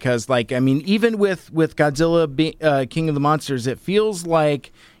logic because, like, I mean, even with Godzilla King of the Monsters, it feels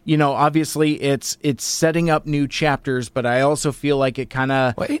like, you know, obviously it's setting up new chapters, but I also feel like it kind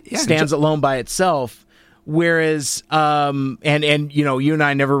of stands alone by itself. Whereas, and you know, you and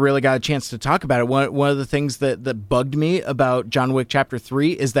I never really got a chance to talk about it. One of the things that bugged me about John Wick Chapter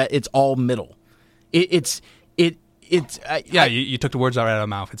 3 is that it's all middle. You took the words right out of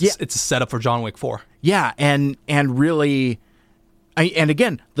my mouth. It's a setup for John Wick 4. Yeah, and really, and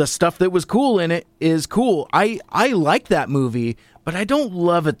again, the stuff that was cool in it is cool. I like that movie, but I don't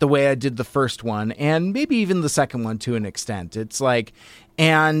love it the way I did the first one, and maybe even the second one to an extent. It's like,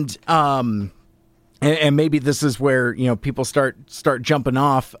 and maybe this is where, you know, people start jumping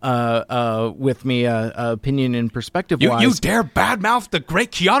off with me opinion and perspective wise. You dare badmouth the great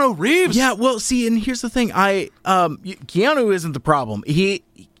Keanu Reeves? Yeah, well, see, and here's the thing. Keanu isn't the problem.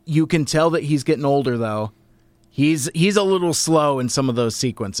 You can tell that he's getting older though. He's a little slow in some of those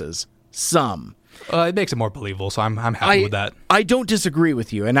sequences. Some. It makes it more believable, so I'm happy with that. I don't disagree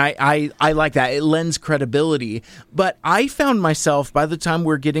with you, and I like that. It lends credibility. But I found myself, by the time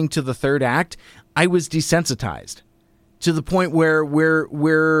we're getting to the third act, I was desensitized to the point where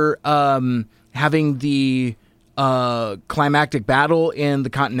we're having the climactic battle in the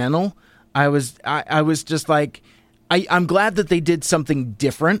Continental. I was just like, I'm glad that they did something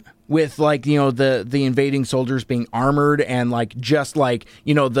different with, like, you know, the invading soldiers being armored and, like, just like,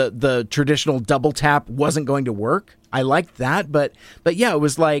 you know, the traditional double tap wasn't going to work. I liked that, but yeah, it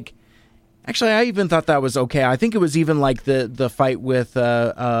was like, actually, I even thought that was okay. I think it was even like the fight with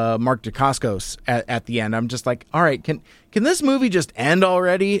Mark Dacascos at the end. I'm just like, all right, can this movie just end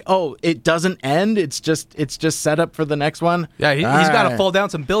already? Oh, it doesn't end. It's just set up for the next one. Yeah, he's got to fall down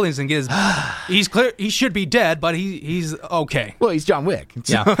some buildings and get his. He's clear. He should be dead, but he's okay. Well, he's John Wick.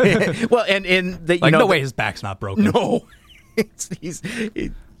 So, yeah. Well, and you like, know, no way his back's not broken. No, he's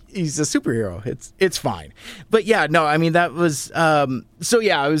a superhero. It's fine. But yeah, no, I mean that was so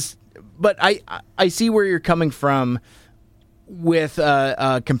yeah, I was. But I see where you're coming from with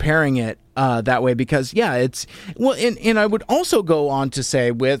comparing it that way because, yeah, it's... Well, and I would also go on to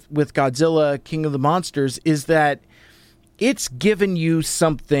say with Godzilla King of the Monsters is that it's given you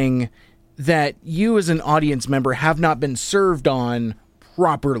something that you as an audience member have not been served on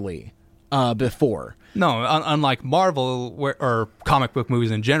properly before. No, unlike Marvel or comic book movies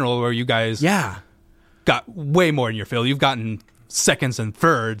in general where you guys got way more in your field. You've gotten seconds and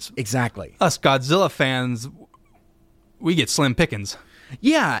thirds. Exactly. Us Godzilla fans, we get slim pickings.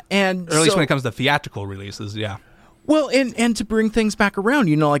 Yeah, and or at least when it comes to theatrical releases, yeah. Well, and to bring things back around,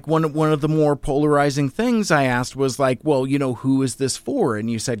 you know, like one of the more polarizing things I asked was like, well, you know, who is this for? And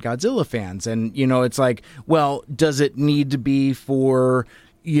you said Godzilla fans, and you know, it's like, well, does it need to be for,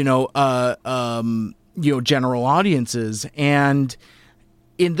 you know, general audiences? And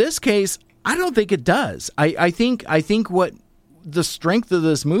in this case, I don't think it does. I think what the strength of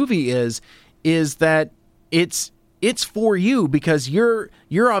this movie is that it's for you because you're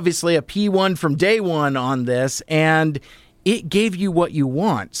obviously a P1 from day one on this, and it gave you what you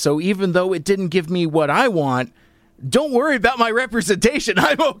want. So even though it didn't give me what I want, don't worry about my representation.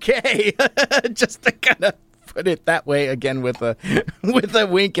 I'm okay. Just to kind of put it that way again with a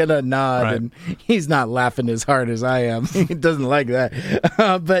wink and a nod, right. And he's not laughing as hard as I am. He doesn't like that.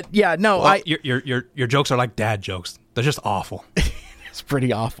 But yeah, no, well, your jokes are like dad jokes. They're just awful. It's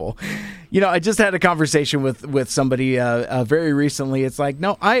pretty awful. You know, I just had a conversation with somebody very recently. It's like,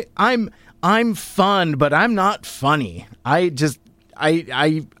 no, I'm fun, but I'm not funny. I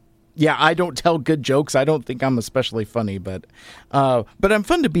don't tell good jokes. I don't think I'm especially funny, but I'm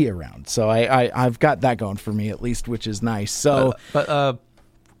fun to be around. So I've got that going for me at least, which is nice. So,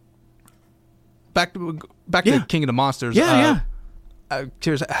 back to King of the Monsters.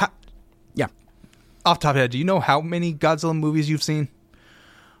 Curious. Off the top of your head, do you know how many Godzilla movies you've seen?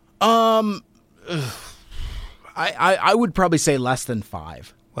 I would probably say less than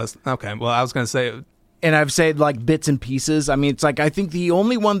 5. Okay. Well, I was going to say, and I've said like bits and pieces. I mean, it's like I think the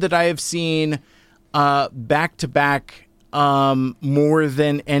only one that I have seen back to back more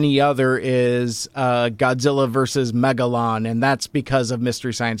than any other is Godzilla versus Megalon, and that's because of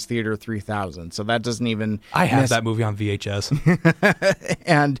Mystery Science Theater 3000. So that doesn't even. I have that movie on VHS,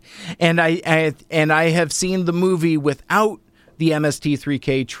 and I have seen the movie without the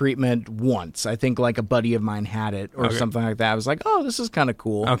MST3K treatment once. I think like a buddy of mine had it or something like that. I was like, oh, this is kind of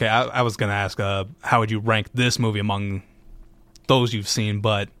cool. Okay, I was gonna ask, how would you rank this movie among those you've seen?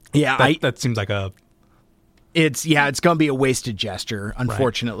 But yeah, that seems like a. It's gonna be a wasted gesture,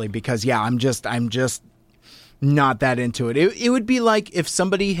 unfortunately, because I'm just not that into it. It would be like if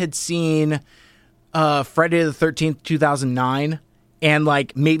somebody had seen Friday the 13th, 2009, and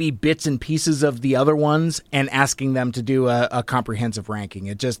like maybe bits and pieces of the other ones, and asking them to do a comprehensive ranking.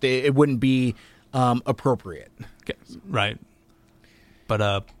 It wouldn't be appropriate. Okay, right.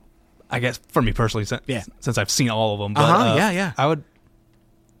 But I guess for me personally, since I've seen all of them, but, I would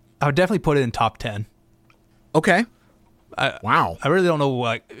definitely put it in top 10. Okay. Wow. I really don't know.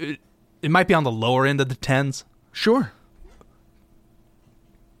 Like, it might be on the lower end of the 10s. Sure.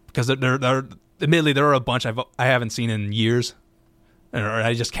 Because admittedly, there are a bunch I haven't seen in years, or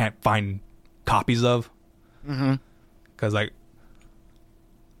I just can't find copies of. Mm-hmm. Because like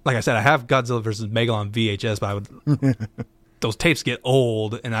I said, I have Godzilla vs. Megalon VHS, but those tapes get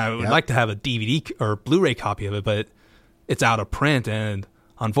old, and I would like to have a DVD or Blu-ray copy of it, but it's out of print, and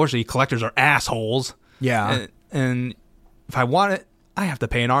unfortunately, collectors are assholes. Yeah. And if I want it, I have to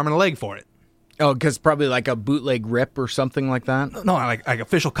pay an arm and a leg for it. Oh, because probably like a bootleg rip or something like that? No, like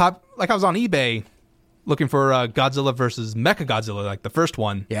official cop. Like I was on eBay looking for Godzilla versus Mechagodzilla, like the first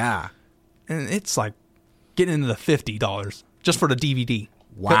one. Yeah. And it's like getting into the $50 just for the DVD.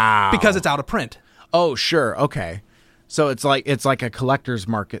 Wow. Because it's out of print. Oh, sure. Okay. So it's like a collector's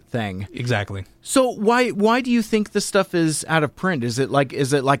market thing. Exactly. So why do you think this stuff is out of print? Is it like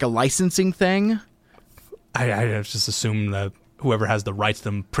a licensing thing? I just assume that whoever has the rights to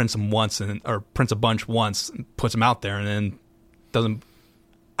them prints them once or prints a bunch once and puts them out there and then doesn't.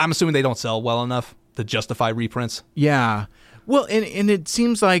 I'm assuming they don't sell well enough to justify reprints. Yeah. Well, and it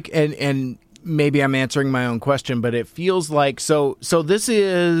seems like and maybe I'm answering my own question, but it feels like so this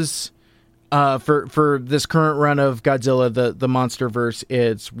is for this current run of Godzilla the MonsterVerse,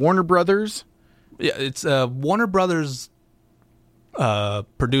 it's Warner Brothers. Yeah, it's Warner Brothers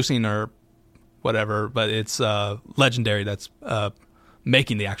producing or whatever, but it's Legendary that's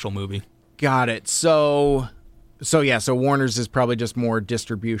making the actual movie. Got it. So Warner's is probably just more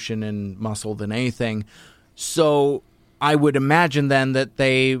distribution and muscle than anything. So I would imagine then that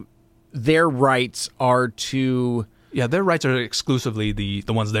their rights are to... Yeah, their rights are exclusively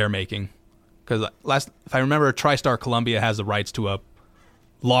the ones they're making. Because if I remember, TriStar Columbia has the rights to a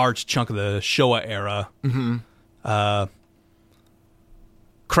large chunk of the Showa era. Mm-hmm.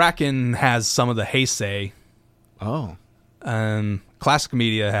 Kraken has some of the Heisei. Oh. Classic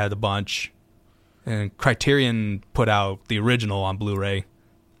Media had a bunch. And Criterion put out the original on Blu-ray.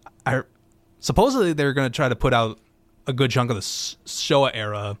 Supposedly they're going to try to put out a good chunk of the Showa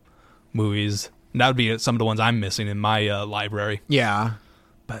era movies. And that would be some of the ones I'm missing in my library. Yeah.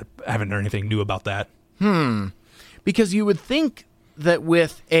 But I haven't heard anything new about that. Because you would think that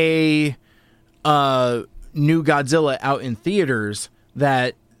with a new Godzilla out in theaters,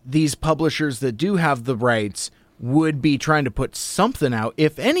 that these publishers that do have the rights would be trying to put something out,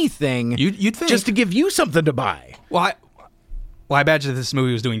 if anything, you'd think, just to give you something to buy. Well, I imagine if this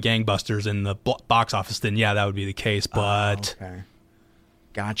movie was doing gangbusters in the box office, then yeah, that would be the case. But okay.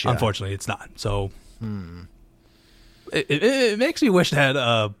 Gotcha. Unfortunately, it's not. So it makes me wish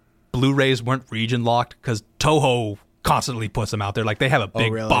that Blu-rays weren't region locked, because Toho constantly puts them out there. Like they have a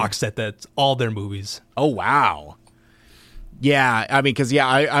big box set that's all their movies. Oh wow. Yeah, I mean, because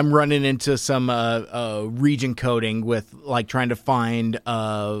I'm running into some region coding with like trying to find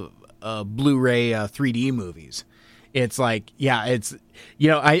Blu-ray 3D movies. It's like, yeah, it's, you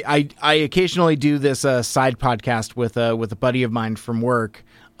know, I occasionally do this side podcast with a buddy of mine from work,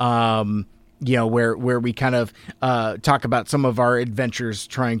 you know, where we kind of talk about some of our adventures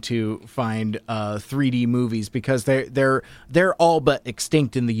trying to find 3D movies, because they're all but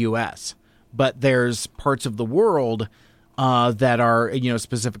extinct in the U.S., but there's parts of the world that are, you know,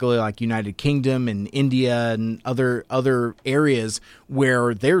 specifically like United Kingdom and India and other areas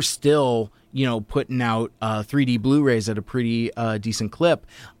where they're still, you know, putting out 3D Blu-rays at a pretty decent clip.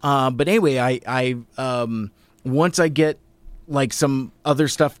 But anyway, I once I get like some other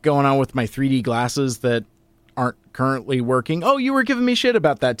stuff going on with my 3D glasses that aren't currently working. Oh, you were giving me shit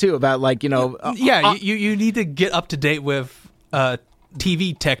about that too, about like, you know, you need to get up to date with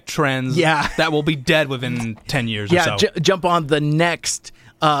TV tech trends. Yeah. That will be dead within 10 years or so. Jump on the next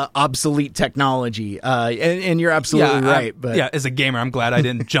obsolete technology. And you're absolutely right. But as a gamer, I'm glad I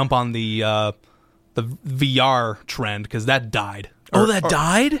didn't jump on the VR trend because that died. That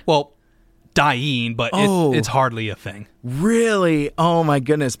died? Well, dying, but it's hardly a thing. Really? Oh my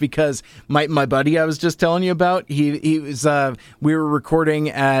goodness! Because my buddy I was just telling you about, he was we were recording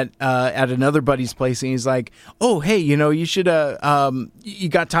at another buddy's place, and he's like, "Oh, hey, you should you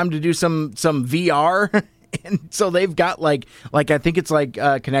got time to do some VR?" And so they've got like I think it's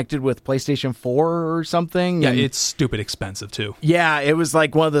connected with PlayStation 4 or something. Yeah, and it's stupid expensive too. Yeah, it was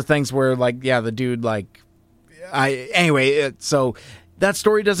like one of the things where the dude so that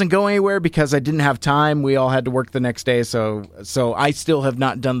story doesn't go anywhere because I didn't have time. We all had to work the next day, so I still have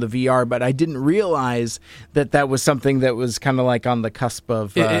not done the VR, but I didn't realize that was something that was kind of like on the cusp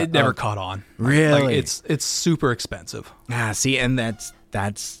of. It never caught on. Really, it's super expensive. See, and that's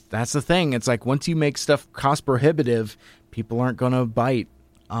the thing. It's like once you make stuff cost prohibitive, people aren't going to bite.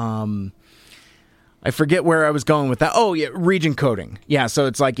 I forget where I was going with that. Oh yeah, region coding. Yeah, so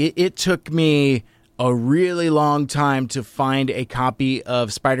it's like it took me a really long time to find a copy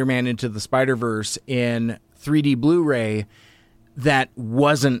of Spider-Man Into the Spider-Verse in 3D Blu-ray that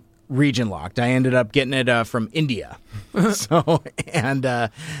wasn't region locked. I ended up getting it from India. So and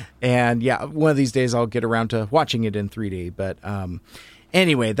yeah, one of these days I'll get around to watching it in 3D. But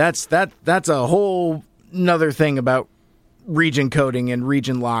anyway, that's a whole nother thing about region coding and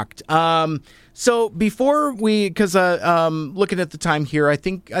region locked. So before because looking at the time here, I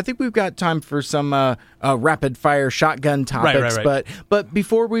think we've got time for some rapid fire shotgun topics. Right. But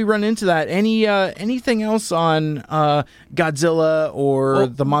before we run into that, anything else on Godzilla or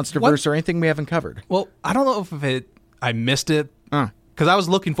the MonsterVerse or anything we haven't covered? Well, I don't know if I missed it because I was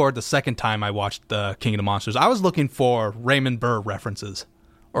looking for it the second time I watched the King of the Monsters. I was looking for Raymond Burr references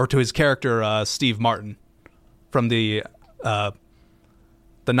or to his character Steve Martin from the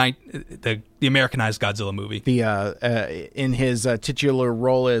Americanized Godzilla movie. In his titular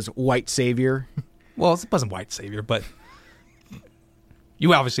role as White Savior. Well, it wasn't White Savior, but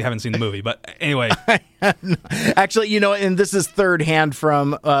you obviously haven't seen the movie. But anyway, actually, and this is third hand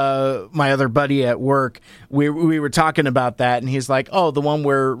from my other buddy at work. We were talking about that, and he's like, "Oh, the one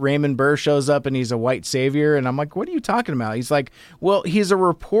where Raymond Burr shows up and he's a white savior." And I'm like, "What are you talking about?" He's like, "Well, he's a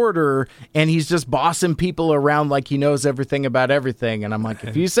reporter and he's just bossing people around like he knows everything about everything." And I'm like,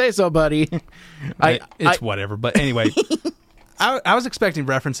 "If you say so, buddy." It's whatever. But anyway, I was expecting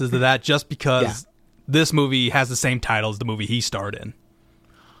references to that just because this movie has the same title as the movie he starred in.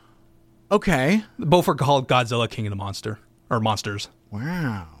 Okay. Both are called Godzilla King of the Monsters.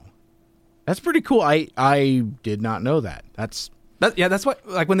 Wow. That's pretty cool. I did not know that. That's what,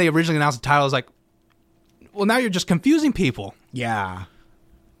 like, when they originally announced the title, I was like, well, now you're just confusing people. Yeah.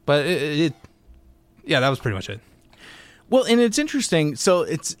 But that was pretty much it. Well, and it's interesting. So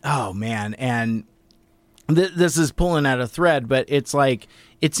it's, oh man, and this is pulling at a thread, but it's like,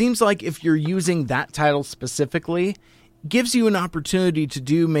 it seems like if you're using that title specifically, gives you an opportunity to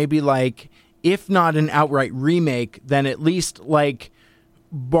do maybe like, if not an outright remake, then at least like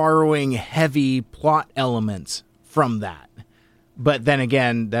borrowing heavy plot elements from that. But then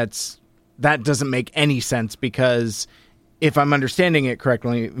again, that doesn't make any sense because if I'm understanding it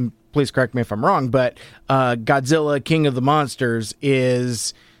correctly, please correct me if I'm wrong, but Godzilla King of the Monsters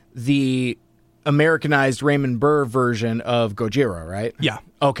is the Americanized Raymond Burr version of Gojira, right? Yeah.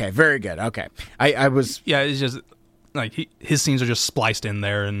 Okay, very good. Okay. I was... Yeah, it's just... like his scenes are just spliced in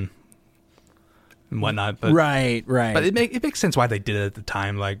there and whatnot. But, right. But it makes sense why they did it at the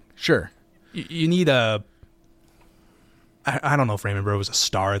time. Like, sure, you need a. I don't know if Raymond Burr was a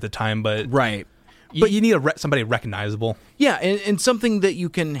star at the time, but right. But you need somebody recognizable. Yeah, and something that you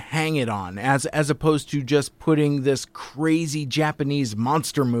can hang it on as opposed to just putting this crazy Japanese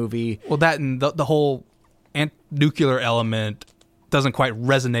monster movie. Well, that and the whole nuclear element doesn't quite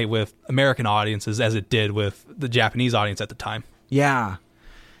resonate with American audiences as it did with the Japanese audience at the time. Yeah.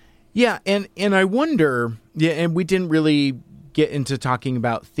 Yeah, and I wonder, and we didn't really get into talking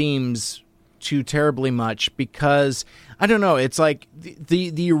about themes too terribly much because, I don't know, it's like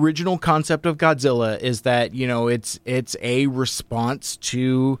the original concept of Godzilla is that, it's a response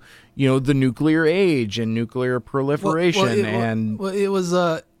to, the nuclear age and nuclear proliferation. It was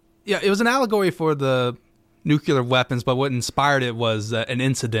an allegory for the nuclear weapons, but what inspired it was an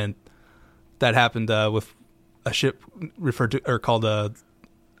incident that happened with a ship referred to or called the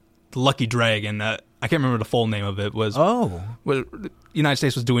Lucky Dragon. I can't remember the full name of it. The United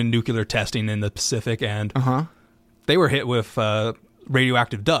States was doing nuclear testing in the Pacific, and they were hit with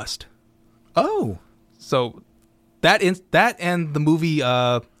radioactive dust. Oh, so that and the movie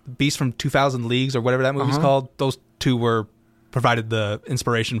Beast from 2000 Leagues or whatever that movie's called. Those two were provided the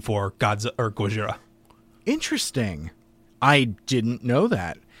inspiration for Godzilla or Gojira. Interesting. I didn't know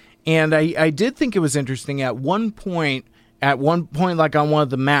that. And I did think it was interesting at one point, like on one of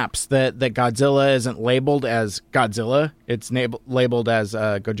the maps, that Godzilla isn't labeled as Godzilla. It's labeled as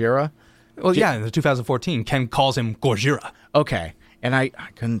Gojira. Well, yeah, in the 2014, Ken calls him Gojira. Okay. And I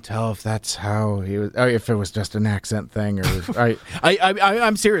couldn't tell if that's how he was, or if it was just an accent thing, or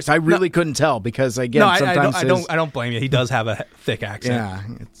I'm serious. I really couldn't tell because again, sometimes I don't blame you. He does have a thick accent. Yeah,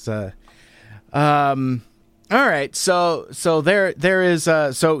 it's all right. So there is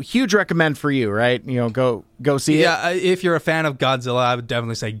so huge recommend for you, right? You know, go see it. Yeah, if you're a fan of Godzilla, I would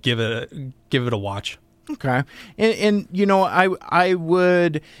definitely say give it a watch. Okay, and you know, I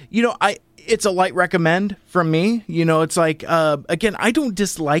would, you know, it's a light recommend from me. You know, it's like, again, I don't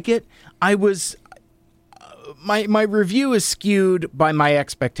dislike it. I was, my review is skewed by my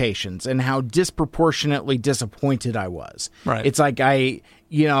expectations and how disproportionately disappointed I was. Right. It's like I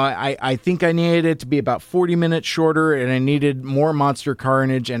think I needed it to be about 40 minutes shorter, and I needed more monster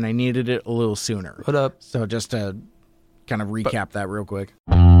carnage, and I needed it a little sooner. What up? So just to kind of recap that real quick.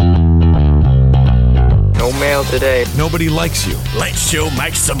 No mail today. Nobody likes you. Let's show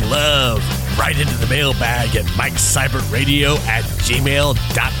Mike some love. Right into the mailbag at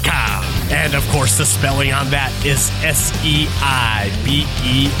MikeSeibertRadio@gmail.com. And of course, the spelling on that is SEIBERT.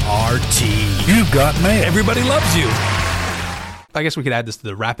 You've got mail. Everybody loves you. I guess we could add this to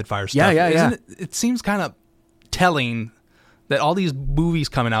the rapid fire stuff. Yeah. It seems kind of telling that all these movies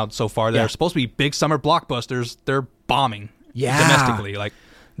coming out so far that are supposed to be big summer blockbusters, they're bombing domestically. Like,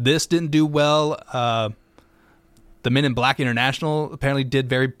 this didn't do well. The Men in Black International apparently did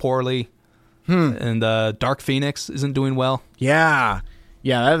very poorly. And Dark Phoenix isn't doing well. Yeah,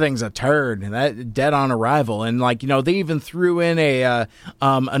 that thing's a turd. That dead on arrival, and like, you know, they even threw in a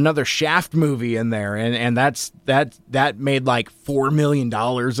another Shaft movie in there, and that made like $4 million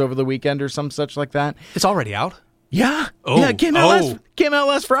over the weekend or some such like that. It's already out. Yeah, it came out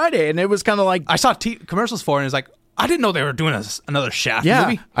last Friday, and it was kind of like, I saw commercials for it, and it's like, I didn't know they were doing another Shaft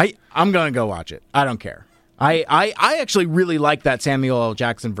movie. I'm gonna go watch it. I don't care. I actually really like that Samuel L.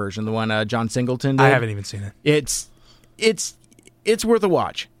 Jackson version, the one John Singleton did. I haven't even seen it. It's worth a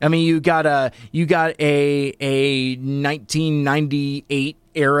watch. I mean, you got a 1998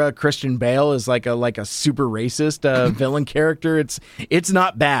 era Christian Bale is like a super racist villain character. It's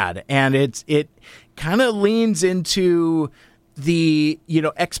not bad, and it kind of leans into the, you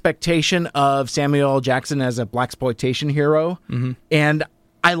know, expectation of Samuel L. Jackson as a blaxploitation hero, and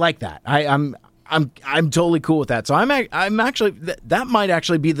I like that. I'm totally cool with that. So I'm actually, that might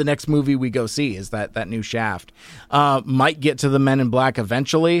actually be the next movie we go see, is that new Shaft. Might get to the Men in Black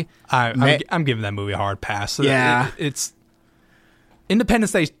eventually. I'm giving that movie a hard pass. Yeah. It's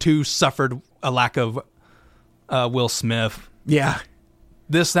Independence Day 2 suffered a lack of Will Smith. Yeah.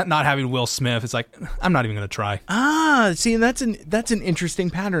 This not having Will Smith, it's like, I'm not even going to try. See, and that's an interesting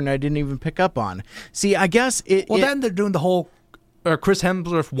pattern I didn't even pick up on. See, I guess then they're doing the whole. Chris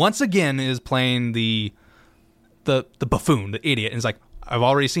Hemsworth once again is playing the buffoon, the idiot, and it's like, I've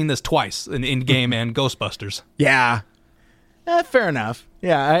already seen this twice in Endgame and Ghostbusters. Yeah, fair enough.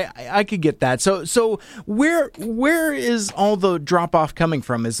 Yeah, I could get that. So where is all the drop off coming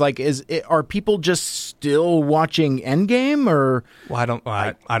from? Are people just still watching Endgame, or? Well, I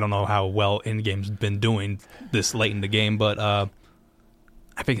don't know how well Endgame's been doing this late in the game, but I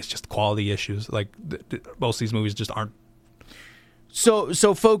think it's just quality issues. Like, most of these movies just aren't. So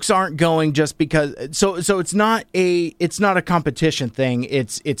folks aren't going just because. So it's not a competition thing.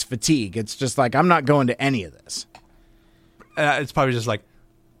 It's fatigue. It's just like, I'm not going to any of this. It's probably just like,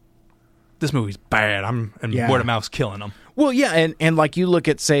 this movie's bad. Word of mouth's killing them. Well, yeah, and like, you look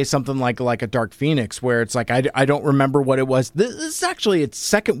at, say, something like a Dark Phoenix, where it's like, I don't remember what it was. This is actually its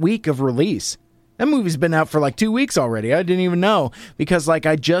second week of release. That movie's been out for like 2 weeks already. I didn't even know, because like,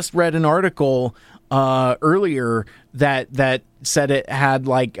 I just read an article earlier that said it had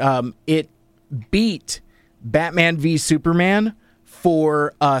like it beat Batman v Superman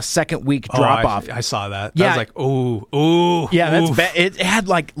for a second week drop off. I saw that. Yeah. I was like, ooh. Yeah, that's bad. It had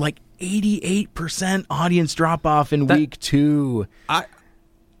like 88% audience drop off in week 2. I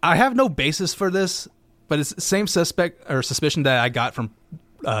have no basis for this, but it's the same suspicion that I got from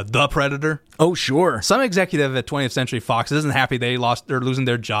The Predator. Oh, sure. Some executive at 20th Century Fox isn't happy they're losing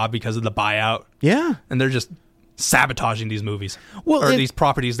their job because of the buyout. Yeah. And they're just sabotaging these movies. Well, these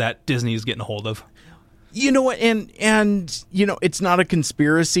properties that Disney is getting a hold of. You know what? And you know, it's not a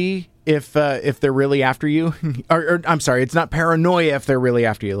conspiracy if they're really after you, or I'm sorry, it's not paranoia if they're really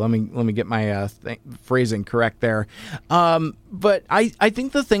after you. Let me get my phrasing correct there. But I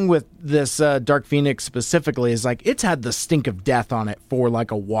think the thing with this Dark Phoenix specifically is like it's had the stink of death on it for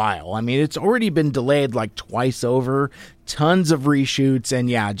like a while. I mean, it's already been delayed like twice over, tons of reshoots, and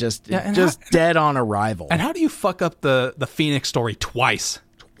just dead on arrival. And how do you fuck up the Phoenix story twice?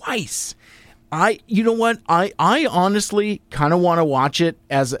 You know what? I honestly kind of want to watch it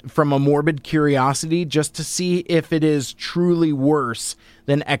as from a morbid curiosity just to see if it is truly worse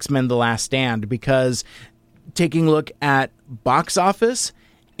than X-Men The Last Stand, because taking a look at box office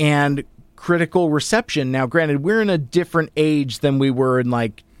and critical reception, now granted, we're in a different age than we were in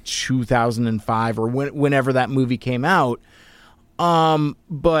like 2005 or whenever that movie came out.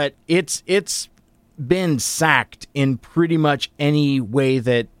 But it's been sacked in pretty much any way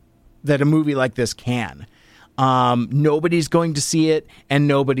that a movie like this can. Nobody's going to see it and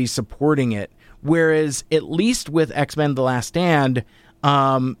nobody's supporting it. Whereas at least with X-Men The Last Stand,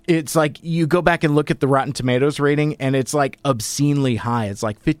 it's like you go back and look at the Rotten Tomatoes rating and it's like obscenely high. It's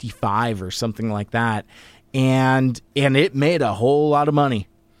like 55 or something like that. And it made a whole lot of money.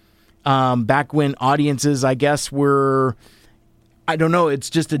 Back when audiences, I guess, were... I don't know.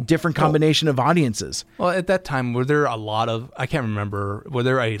 It's just a different combination of audiences. Well, at that time, were there a lot of... I can't remember. Were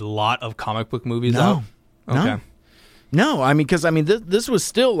there a lot of comic book movies out? Okay. No. I mean, because, this was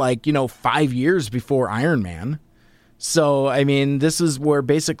still like, 5 years before Iron Man. So, I mean, this is where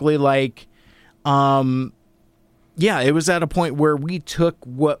basically like... it was at a point where we took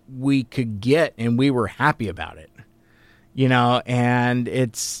what we could get and we were happy about it. And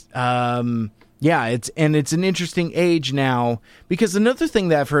it's... it's an interesting age now, because another thing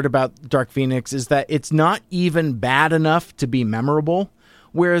that I've heard about Dark Phoenix is that it's not even bad enough to be memorable.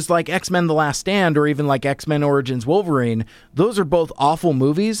 Whereas like X-Men The Last Stand or even like X-Men Origins Wolverine, those are both awful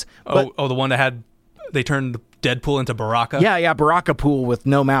movies. The one that they turned Deadpool into Baraka? Yeah, Baraka Pool with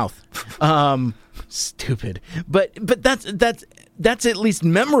no mouth. Stupid. But that's at least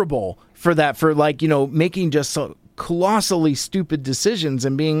memorable for that, for like, making just so colossally stupid decisions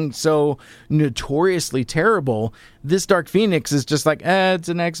and being so notoriously terrible. This Dark Phoenix is just like, it's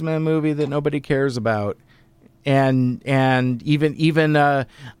an X-Men movie that nobody cares about. And even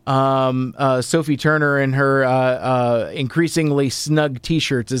Sophie Turner and her increasingly snug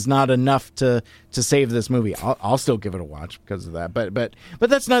T-shirts is not enough to save this movie. I'll still give it a watch because of that. But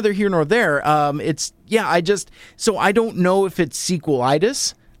that's neither here nor there. I don't know if it's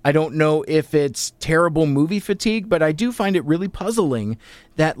sequelitis. I don't know if it's terrible movie fatigue, but I do find it really puzzling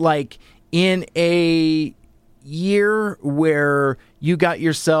that, like, in a year where you got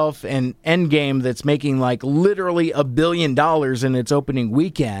yourself an Endgame that's making, like, literally $1 billion in its opening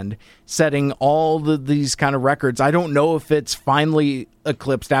weekend, setting all these kind of records, I don't know if it's finally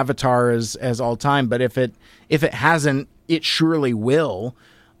eclipsed Avatar as all time, but if it hasn't, it surely will.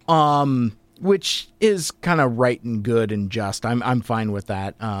 Which is kind of right and good and just. I'm fine with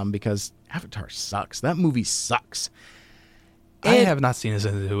that because Avatar sucks. That movie sucks. I have not seen it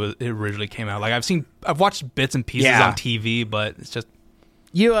since it originally came out. Like I've watched bits and pieces on TV, but it's just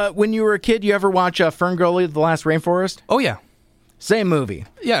you. When you were a kid, you ever watch Ferngully: The Last Rainforest? Oh yeah, same movie.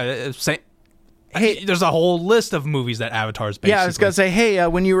 Yeah, same. Hey, there's a whole list of movies that Avatar's basically. Yeah, I was gonna say, hey,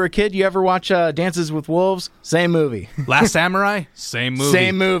 when you were a kid, you ever watch Dances with Wolves? Same movie. Last Samurai? Same movie.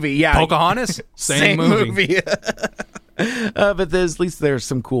 Same movie. Yeah. Pocahontas? Same movie. But at least there's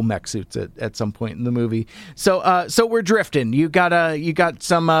some cool mech suits at some point in the movie. So we're drifting. You got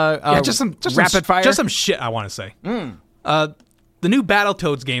some just rapid fire. Just some shit I want to say. The new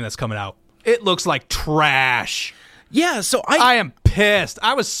Battletoads game that's coming out. It looks like trash. Yeah, so I am pissed.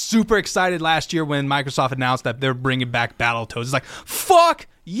 I was super excited last year when Microsoft announced that they're bringing back Battletoads. It's like, fuck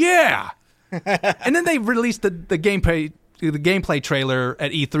yeah! And then they released the gameplay trailer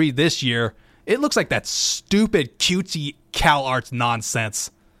at E3 this year. It looks like that stupid cutesy CalArts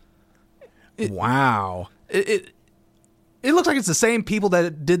nonsense. Wow. It looks like it's the same people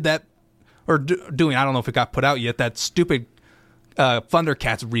that did that, or doing, I don't know if it got put out yet, that stupid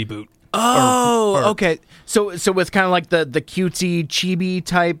Thundercats reboot. Okay. So with kind of like the cutesy chibi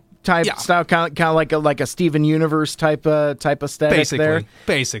type style, kind of like a Steven Universe type aesthetic there.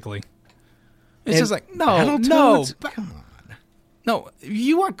 Basically, it's just like no. Come on. No, if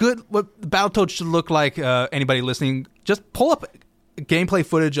you want what Battletoads should look like, anybody listening, just pull up gameplay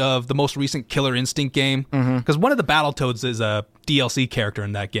footage of the most recent Killer Instinct game, because one of the Battletoads is a DLC character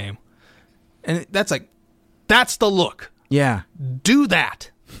in that game, and that's the look. Yeah, do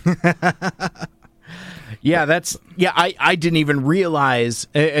that. Yeah, I didn't even realize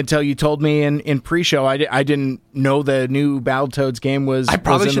until you told me in pre-show. I didn't know the new Battletoads game was. I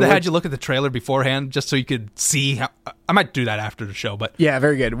probably was in should the have had works. you look at the trailer beforehand just so you could see how. I might do that after the show, but Yeah,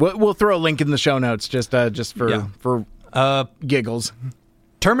 very good. We'll throw a link in the show notes just for giggles.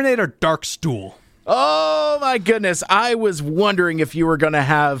 Terminator Dark Stool. Oh my goodness! I was wondering if you were going to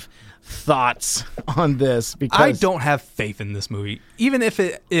have thoughts on this because I don't have faith in this movie, even if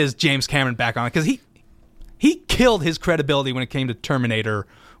it is James Cameron back on it, because he killed his credibility when it came to Terminator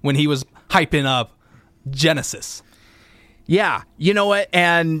when he was hyping up Genesis. Yeah, you know what?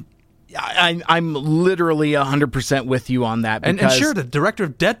 And I'm literally 100% with you on that. And sure, the director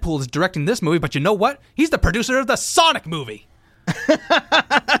of Deadpool is directing this movie, but you know what? He's the producer of the Sonic movie.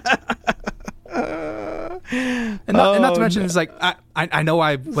 And not to mention, it's like I know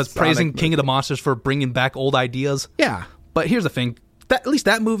I was praising King of the Monsters for bringing back old ideas. Yeah, but here's the thing: at least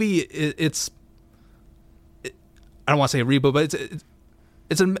that movie, I don't want to say a reboot, but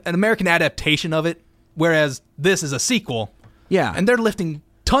it's an American adaptation of it. Whereas this is a sequel. Yeah, and they're lifting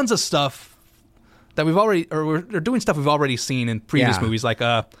tons of stuff that they're doing stuff we've already seen in previous movies, like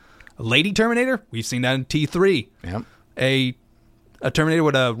a Lady Terminator. We've seen that in T3. Yep. A Terminator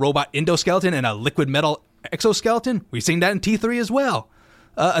with a robot endoskeleton and a liquid metal exoskeleton. We've seen that in T3 as well.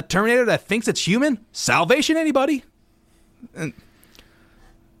 A Terminator that thinks it's human. Salvation, anybody?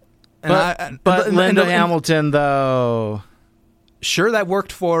 But Linda Hamilton, though. Sure, that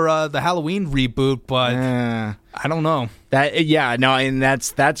worked for the Halloween reboot, but I don't know. And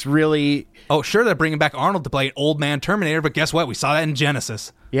that's really. Oh, sure, they're bringing back Arnold to play an old man Terminator, but guess what? We saw that in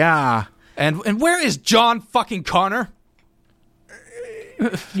Genesis. Yeah. And where is John fucking Connor?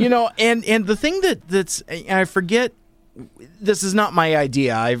 You know, and the thing that's I forget, this is not my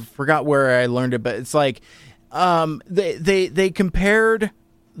idea. I forgot where I learned it, but it's like they compared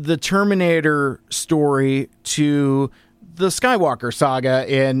the Terminator story to the Skywalker saga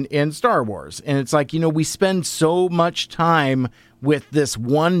in Star Wars. And it's like, you know, we spend so much time with this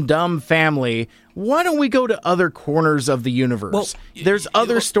one dumb family. Why don't we go to other corners of the universe? Well, there's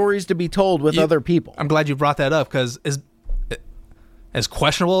other stories to be told with other people. I'm glad you brought that up, because as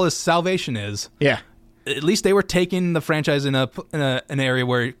questionable as Salvation is, at least they were taking the franchise in an area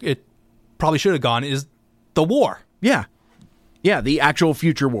where it probably should have gone, is the war. Yeah, the actual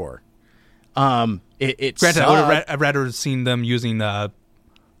future war. Granted, I'd rather have seen them using the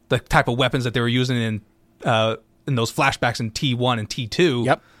type of weapons that they were using in those flashbacks in T1 and T2.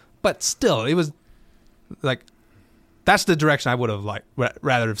 Yep. But still, it was like, that's the direction I would have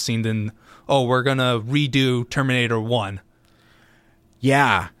rather have seen than, we're gonna redo Terminator 1.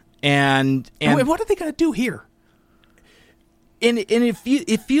 Yeah, and what are they gonna do here? And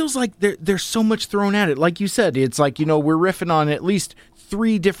it feels like there's so much thrown at it. Like you said, it's like, you know, we're riffing on at least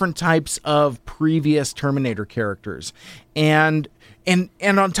 3 different types of previous Terminator characters. And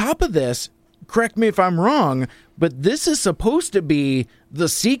on top of this, correct me if I'm wrong, but this is supposed to be the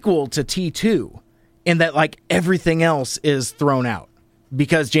sequel to T2, and that like everything else is thrown out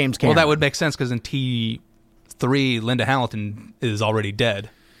because James Cameron. Well, that would make sense, because in T3, Linda Hamilton is already dead.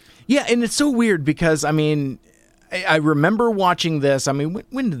 Yeah, and it's so weird because, I mean, I remember watching this. I mean,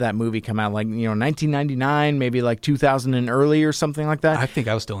 when did that movie come out? Like, you know, 1999, maybe like 2000 and early or something like that? I think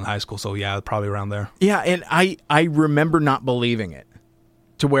I was still in high school, so yeah, probably around there. Yeah, and I remember not believing it,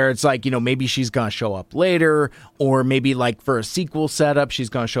 to where it's like, you know, maybe she's going to show up later, or maybe like for a sequel setup, she's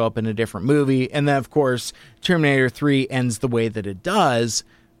going to show up in a different movie. And then, of course, Terminator 3 ends the way that it does,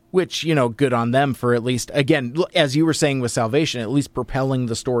 which, you know, good on them for at least, again, as you were saying with Salvation, at least propelling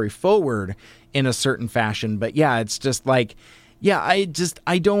the story forward in a certain fashion. But yeah, it's just like, yeah, you just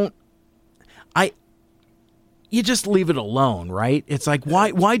leave it alone, right? It's like,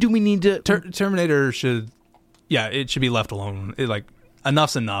 why do we need to? Terminator should be left alone.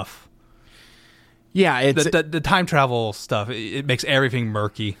 Enough's enough. Yeah, it's the time travel stuff. It makes everything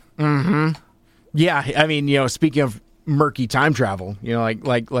murky. Mm-hmm. Yeah, I mean, you know, speaking of murky time travel, you know,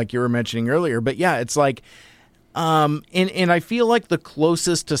 like you were mentioning earlier, but yeah, it's like, and I feel like the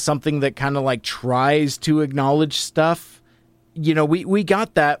closest to something that kind of like tries to acknowledge stuff, you know, we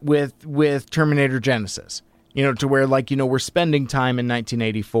got that with Terminator Genesis, you know, to where like, you know, we're spending time in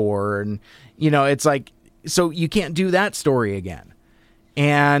 1984, and you know, it's like, so you can't do that story again.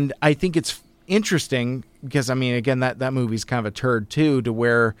 And I think it's interesting because, I mean, again, that movie's kind of a turd too, to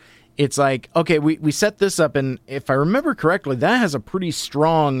where it's like, okay, we set this up, and if I remember correctly, that has a pretty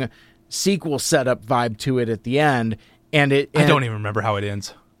strong sequel setup vibe to it at the end. And I don't even remember how it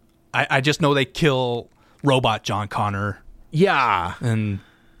ends. I just know they kill robot John Connor. Yeah. And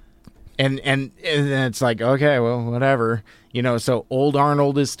then it's like, okay, well, whatever. You know, so old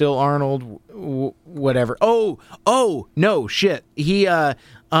Arnold is still Arnold. whatever. Oh, no, shit. He,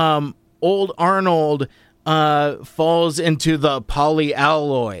 old Arnold, falls into the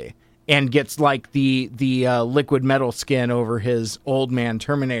polyalloy and gets like the liquid metal skin over his old man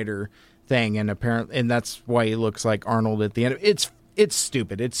Terminator thing, and that's why he looks like Arnold at the end. It's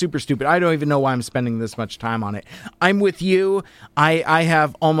stupid. It's super stupid. I don't even know why I'm spending this much time on it. I'm with you. I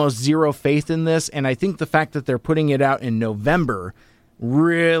have almost zero faith in this, and I think the fact that they're putting it out in November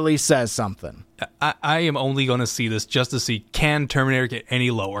really says something. I am only going to see this just to see, can Terminator get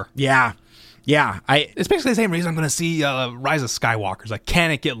any lower? Yeah. It's basically the same reason I'm going to see Rise of Skywalker. Like,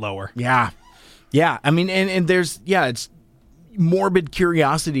 can it get lower? Yeah. I mean, and there's it's morbid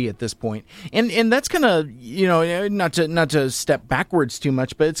curiosity at this point, and that's kind of not to step backwards too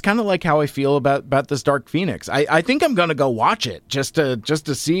much, but it's kind of like how I feel about this Dark Phoenix. I think I'm gonna go watch it just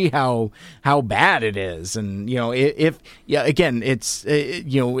to see how bad it is, and if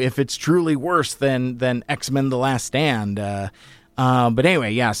it's truly worse than X-Men: The Last Stand. But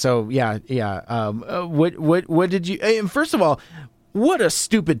anyway, what did you? First of all, what a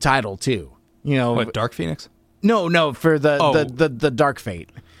stupid title too. What, Dark Phoenix? No, for the Dark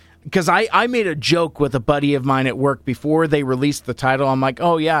Fate. Because I made a joke with a buddy of mine at work before they released the title. I'm like,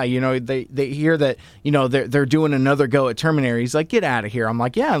 oh yeah, they hear that they're doing another go at Terminator. He's like, get out of here. I'm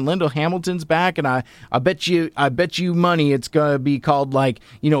like, yeah, and Lyndall Hamilton's back, and I bet you money it's gonna be called like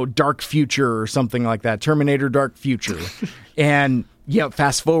Dark Future or something like that, Terminator Dark Future, and.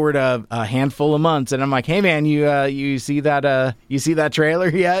 Fast forward a handful of months, and I'm like, hey man, you see that trailer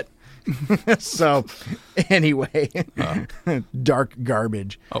yet? So, anyway, dark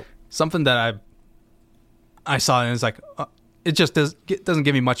garbage. Oh, something that I saw and it's like it just doesn't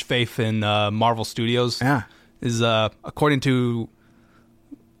give me much faith in Marvel Studios. Yeah, is according to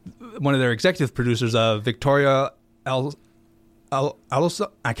one of their executive producers, Victoria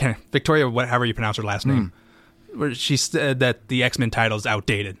Victoria, whatever you pronounce her last name, where she said that the X-Men title is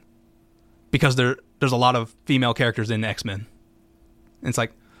outdated because there's a lot of female characters in X-Men. And it's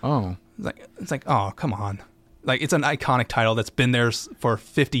like. Oh, it's like, oh, come on! Like, it's an iconic title that's been there for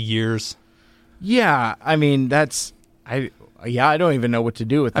 50 years. Yeah, I mean I don't even know what to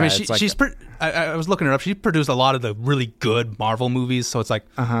do with that. I mean, I was looking her up. She produced a lot of the really good Marvel movies, so it's like,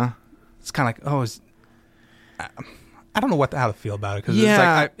 it's kind of like, I don't know how to feel about it because it's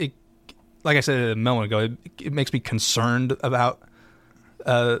like, like I said a moment ago, it makes me concerned about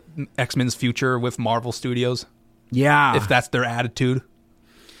X-Men's future with Marvel Studios. Yeah, if that's their attitude.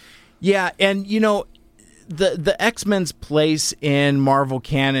 Yeah, and the X-Men's place in Marvel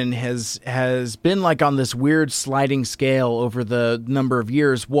canon has been like on this weird sliding scale over the number of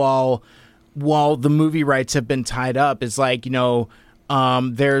years while the movie rights have been tied up. It's like,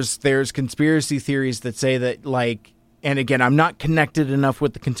 there's conspiracy theories that say that, like, and again, I'm not connected enough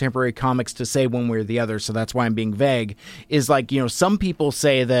with the contemporary comics to say one way or the other, so that's why I'm being vague, is like, some people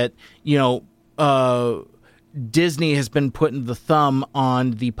say that, Disney has been putting the thumb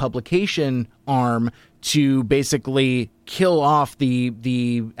on the publication arm to basically kill off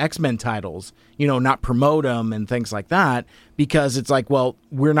the X-Men titles, not promote them and things like that, because it's like, well,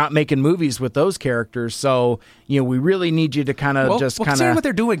 we're not making movies with those characters, so we really need you to kind of considering what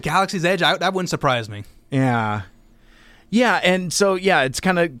they're doing with Galaxy's Edge, that wouldn't surprise me. Yeah, and so it's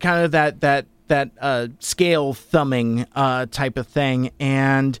kind of that scale thumbing type of thing,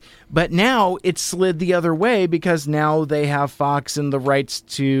 but now it's slid the other way because now they have Fox and the rights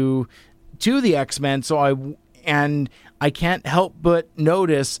to the X-Men. So I can't help but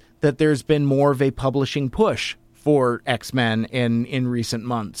notice that there's been more of a publishing push for X-Men in recent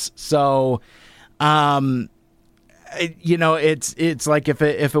months. So, it's like if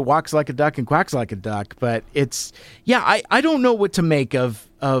it walks like a duck and quacks like a duck, but I don't know what to make of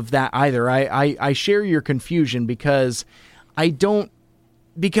that either. I share your confusion because I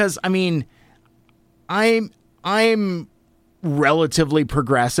mean, I'm relatively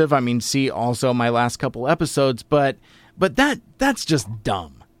progressive. I mean, see also my last couple episodes, but that's just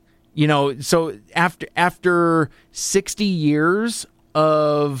dumb. So after 60 years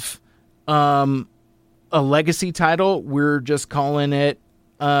of a legacy title, we're just calling it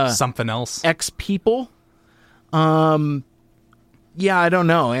something else. X People. Yeah, I don't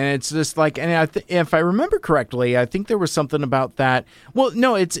know, and it's just like, and if I remember correctly, I think there was something about that. Well,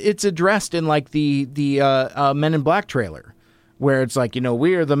 no, it's addressed in like the Men in Black trailer, where it's like,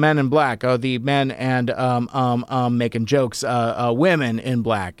 we are the Men in Black, the men and making jokes, women in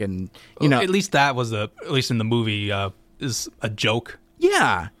black, and at least that was at least in the movie is a joke.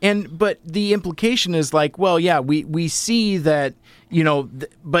 Yeah, but the implication is like, well, yeah, we see that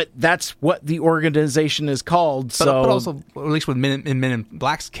but that's what the organization is called. But So also, at least with Men in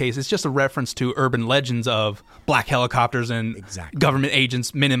Black's case, it's just a reference to urban legends of black helicopters and government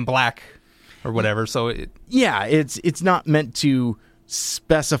agents, Men in Black, or whatever. So it's not meant to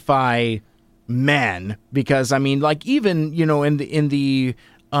specify men, because I mean, like, even in the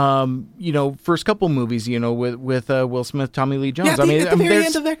first couple movies, with Will Smith, Tommy Lee Jones. Yeah, at the very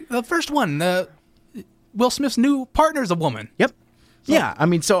end of the first one, Will Smith's new partner is a woman. Yep. So, yeah, I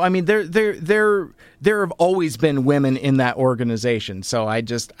mean, there have always been women in that organization. So I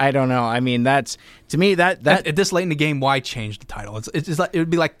don't know. I mean, that's, to me, that at this late in the game, why change the title? It's like, it would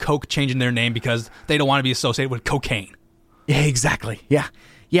be like Coke changing their name because they don't want to be associated with cocaine. Yeah, exactly. Yeah.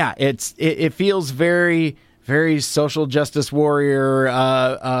 It feels very, very social justice warrior.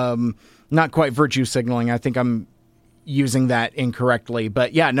 Not quite virtue signaling. I think I'm using that incorrectly,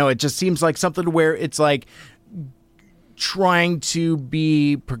 but yeah, no, it just seems like something where it's like trying to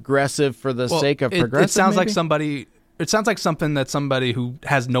be progressive for the sake of progressive. It sounds maybe? like somebody. It sounds like something that somebody who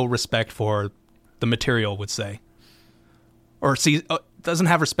has no respect for the material would say, or sees doesn't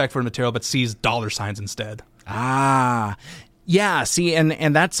have respect for the material but sees dollar signs instead. Yeah. See,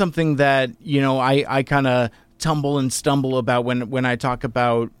 and that's something that I kind of tumble and stumble about when I talk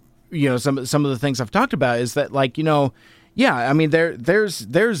about some of the things I've talked about, is that, like, yeah, I mean, there's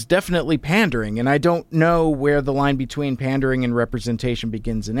definitely pandering, and I don't know where the line between pandering and representation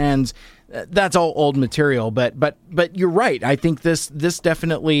begins and ends. That's all old material, but you're right. I think this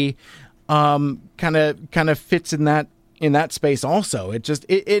definitely kind of fits in that space also.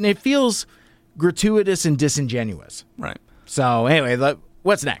 It feels gratuitous and disingenuous. Right. So anyway,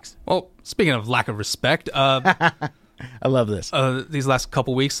 what's next? Well, speaking of lack of respect, I love this. These last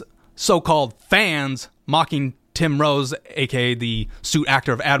couple weeks, so-called fans mocking Tim Rose, a.k.a. the suit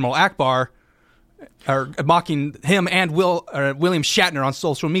actor of Admiral Akbar, are mocking him and William Shatner on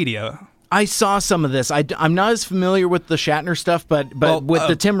social media. I saw some of this. I'm not as familiar with the Shatner stuff, but with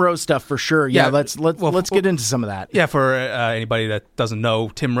the Tim Rose stuff for sure. Yeah, let's get into some of that. Yeah, for anybody that doesn't know,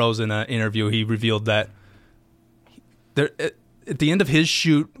 Tim Rose, in an interview, he revealed that at the end of his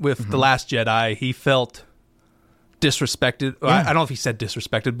shoot with The Last Jedi, he felt disrespected. Yeah. I don't know if he said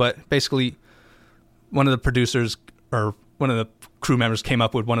disrespected, but basically one of the producers or one of the crew members came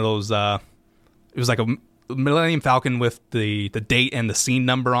up with one of those, it was like a Millennium Falcon with the date and the scene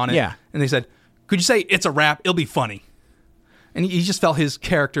number on it. Yeah. And they said, could you say it's a wrap? It'll be funny. And he just felt his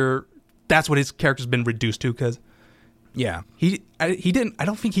character, that's what his character's been reduced to, because he didn't, I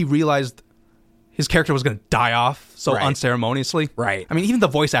don't think he realized his character was going to die off so unceremoniously. Right. I mean, even the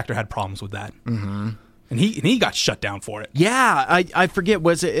voice actor had problems with that. Mm-hmm. And he got shut down for it. Yeah, I forget.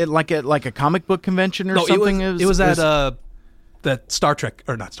 Was it like a comic book convention or something? It was at the Star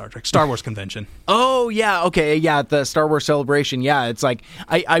Wars convention. Oh yeah, okay, yeah, at the Star Wars Celebration. Yeah, it's like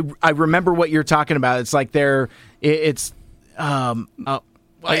I remember what you're talking about. It's like I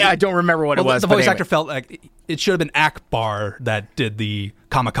don't remember what it was. The voice actor felt like it should have been Akbar that did the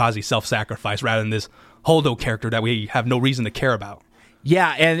kamikaze self-sacrifice rather than this Holdo character that we have no reason to care about. Yeah,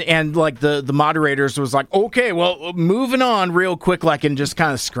 and like the moderators was like, okay, well, moving on real quick, like, and just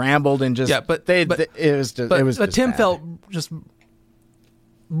kind of scrambled and just but it was just Tim bad. felt just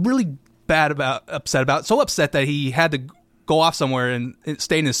really upset about that he had to go off somewhere and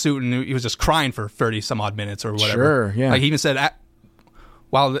stay in his suit, and he was just crying for 30 some odd minutes or whatever. Sure, yeah. Like, he even said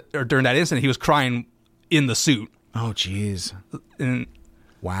during that incident he was crying in the suit. Oh, jeez. And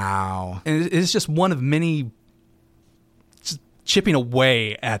wow. And it's just one of many chipping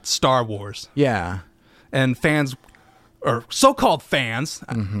away at Star Wars. Yeah. And fans, or so-called fans,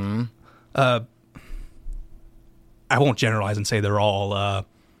 I won't generalize and say they're all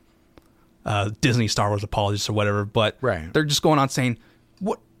Disney Star Wars apologists or whatever, but they're just going on saying,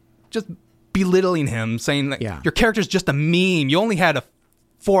 just belittling him, saying that your character's just a meme. You only had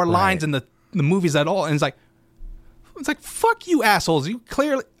 4 lines in the movies at all. And it's like, fuck you assholes. You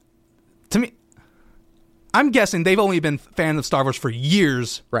clearly, to me, I'm guessing they've only been fans of Star Wars for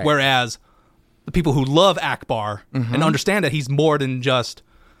years, whereas the people who love Akbar and understand that he's more than just,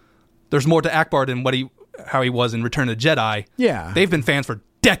 there's more to Akbar than how he was in Return of the Jedi. Yeah. They've been fans for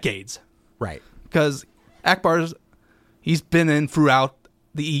decades. Right. Because he's been in throughout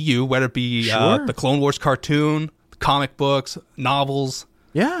the EU, whether it be the Clone Wars cartoon, comic books, novels.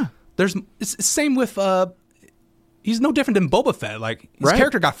 Yeah. It's the same with, he's no different than Boba Fett. Like, his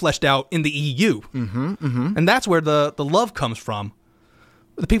character got fleshed out in the EU. And that's where the love comes from.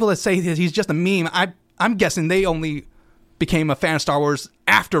 The people that say he's just a meme, I'm guessing they only became a fan of Star Wars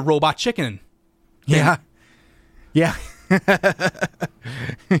after Robot Chicken. Yeah. Yeah.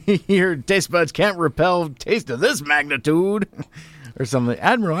 Your taste buds can't repel taste of this magnitude. or something.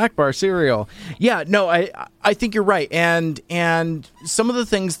 Admiral Akbar cereal. Yeah, no, I think you're right. And some of the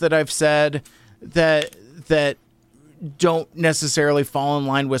things that I've said that don't necessarily fall in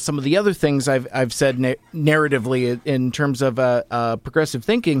line with some of the other things I've said narratively in terms of progressive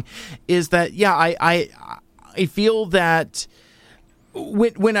thinking is that, yeah, I feel that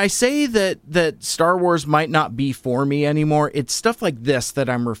when I say that Star Wars might not be for me anymore, it's stuff like this that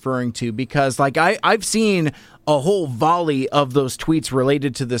I'm referring to, because like I've seen a whole volley of those tweets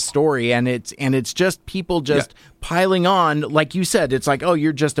related to this story, and it's just people just piling on, like you said. It's like, oh,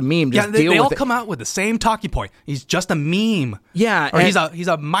 you're just a meme. Just they all come out with the same talking point. He's just a meme. Yeah, or he's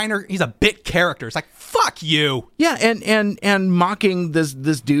a bit character. It's like, fuck you. Yeah, and mocking this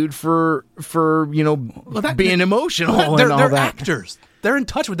dude for being emotional. They're that. actors. They're in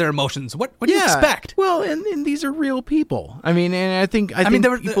touch with their emotions. What do you expect? Well, and these are real people. I mean, and I think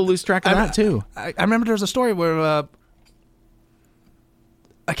people lose track of that too. I remember there was a story where I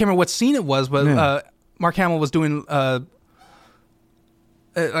can't remember what scene it was, but Mark Hamill was doing like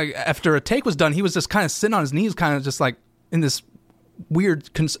after a take was done, he was just kind of sitting on his knees, kind of just like in this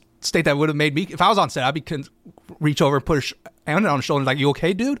weird state that would have made me, if I was on set, I'd be reach over and put a hand on his shoulder, and like, you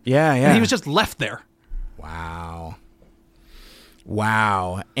okay, dude? Yeah. And he was just left there.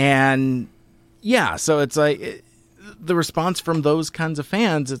 Wow. And yeah, so it's like the response from those kinds of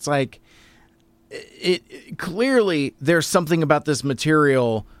fans, it's like it clearly there's something about this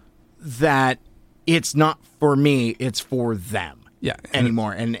material that it's not for me, it's for them. Yeah.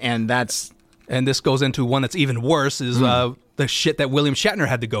 Anymore. And that's, and this goes into one that's even worse is the shit that William Shatner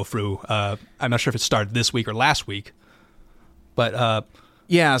had to go through. I'm not sure if it started this week or last week, but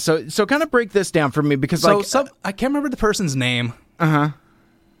yeah, so kind of break this down for me, because I can't remember the person's name.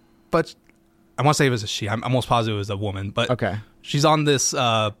 But I want to say it was a she. I'm almost positive it was a woman. But okay, she's on this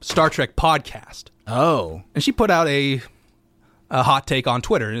Star Trek podcast. Oh, and she put out a hot take on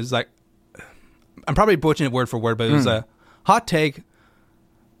Twitter. It's like, I'm probably butchering it word for word, but it was a hot take.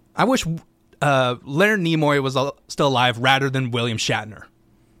 I wish Leonard Nimoy was still alive rather than William Shatner.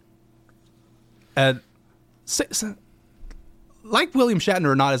 Like William Shatner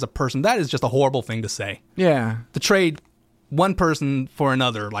or not as a person, that is just a horrible thing to say. Yeah. To trade one person for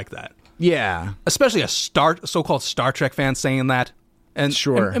another like that. Yeah. Especially a so-called Star Trek fan saying that. And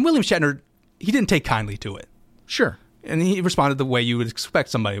sure. And William Shatner, he didn't take kindly to it. Sure. And he responded the way you would expect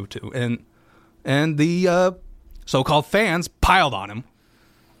somebody to. And the so-called fans piled on him.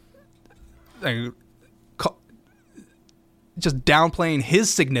 Just downplaying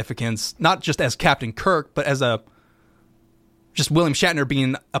his significance, not just as Captain Kirk, but as just William Shatner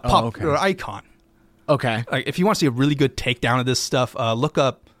being a popular icon. Okay. Like, if you want to see a really good takedown of this stuff, look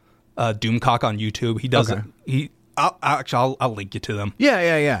up Doomcock on YouTube. He does it. I'll link you to them.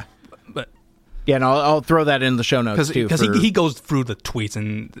 Yeah. But yeah, and I'll throw that in the show notes too. Because he goes through the tweets,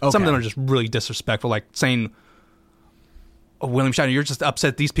 and some of them are just really disrespectful, like saying, "Oh, William Shatner, you're just upset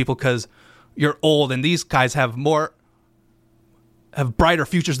at these people because you're old, and these guys have brighter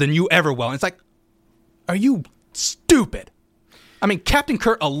futures than you ever will." And it's like, are you stupid? I mean, Captain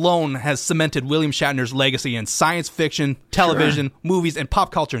Kirk alone has cemented William Shatner's legacy in science fiction, television, movies, and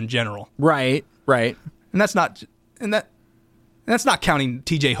pop culture in general. Right. And that's not counting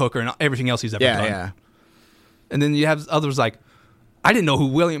T.J. Hooker and everything else he's ever done. Yeah. And then you have others like, I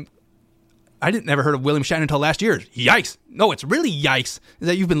never heard of William Shatner until last year. Yikes! No, it's really yikes. Is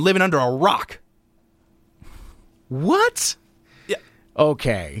that you've been living under a rock. What? Yeah.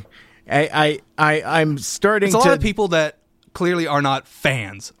 Okay. I'm starting to... It's a lot of people that clearly are not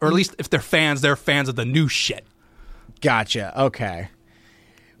fans, or at least if they're fans of the new shit. Gotcha. Okay.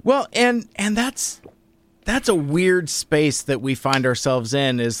 Well, and that's a weird space that we find ourselves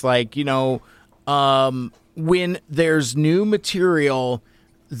in, is like, when there's new material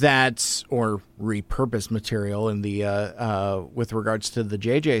or repurposed material in the with regards to the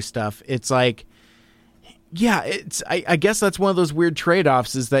JJ stuff, it's like, yeah, I guess that's one of those weird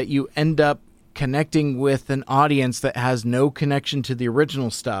trade-offs, is that you end up connecting with an audience that has no connection to the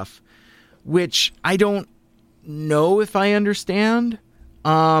original stuff, which I don't know if I understand.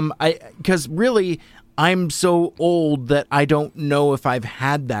 Because really, I'm so old that I don't know if I've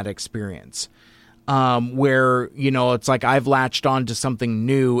had that experience. Where, it's like I've latched on to something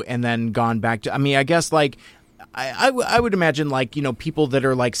new and then gone back to, I guess like, I would imagine like, people that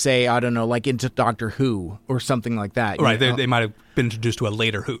are like, say, I don't know, like into Doctor Who or something like that. Right. They might have been introduced to a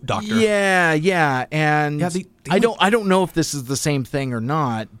later Doctor. Yeah. And I don't know if this is the same thing or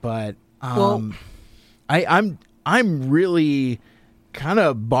not, but I'm really kind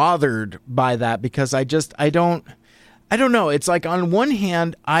of bothered by that, because I don't know. It's like, on one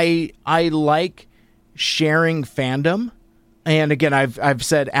hand, I like sharing fandom And again, I've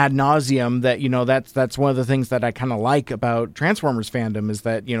said ad nauseum that, that's one of the things that I kind of like about Transformers fandom is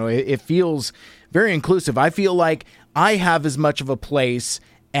that, it feels very inclusive. I feel like I have as much of a place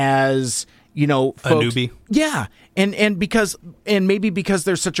as, folks. A newbie. Yeah. And maybe because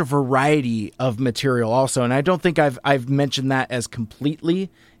there's such a variety of material also. And I don't think I've mentioned that as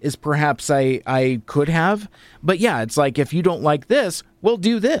completely as perhaps I could have. But yeah, it's like, if you don't like this, we'll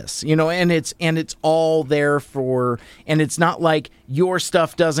do this, and it's all there for, and it's not like your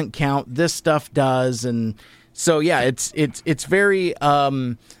stuff doesn't count, this stuff does. And so, yeah, it's very,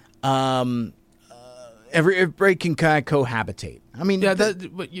 everybody can kind of cohabitate. I mean, yeah,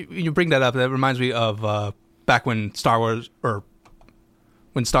 you bring that up. That reminds me of back when Star Wars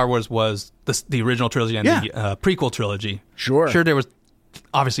was the original trilogy and the prequel trilogy. Sure, there was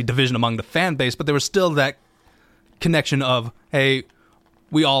obviously division among the fan base, but there was still that connection of, hey,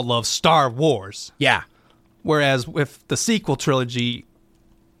 we all love Star Wars. Yeah. Whereas with the sequel trilogy,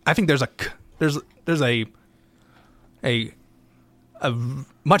 I think there's a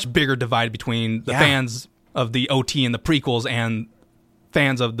much bigger divide between the fans of the OT and the prequels and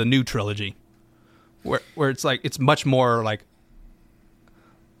fans of the new trilogy, where it's like, it's much more like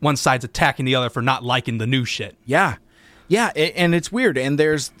one side's attacking the other for not liking the new shit. Yeah. Yeah, and it's weird. And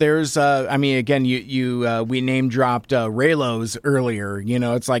there's I mean, again, we name dropped Raylos earlier.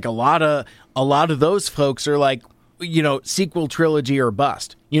 It's like a lot of those folks are like, sequel trilogy or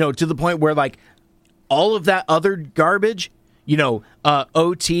bust. To the point where like all of that other garbage,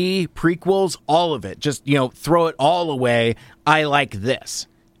 OT, prequels, all of it, just throw it all away. I like this.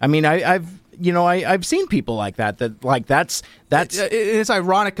 I mean, I've seen people like that that's it's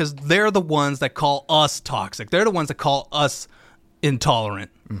ironic because they're the ones that call us toxic. They're the ones that call us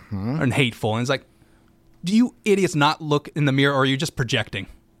intolerant and hateful. And it's like, do you idiots not look in the mirror, or are you just projecting?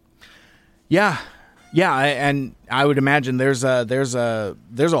 Yeah. And I would imagine there's a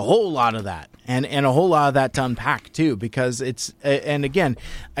whole lot of that, and a whole lot of that to unpack too, because it's, and again,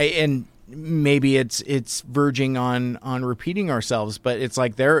 maybe it's verging on repeating ourselves, but it's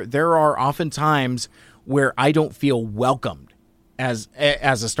like there are often times where I don't feel welcomed as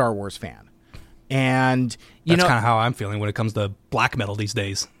a Star Wars fan. And that's kind of how I'm feeling when it comes to black metal these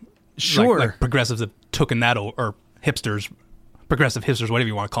days. Sure. Like progressives have taken that or progressive hipsters, whatever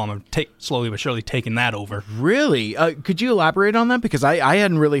you want to call them, slowly but surely taking that over. Really? Could you elaborate on that? Because I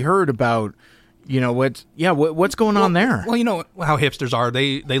hadn't really heard about, what's going on there. Well, you know how hipsters are.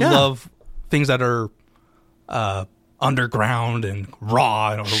 They love things that are underground and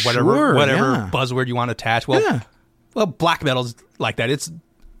raw, or whatever buzzword you want to attach. Well, black metal's like that. It's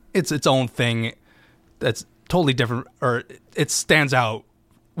its own thing that's totally different, or it stands out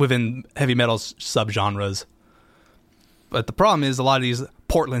within heavy metal subgenres. But the problem is, a lot of these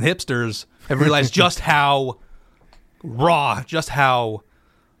Portland hipsters have realized just how raw, just how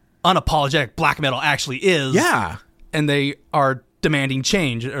unapologetic black metal actually is. Yeah. And they are demanding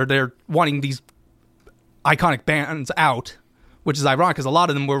change, or they're wanting these iconic bands out, which is ironic because a lot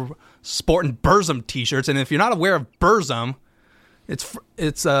of them were sporting Burzum t-shirts. And if you're not aware of Burzum, it's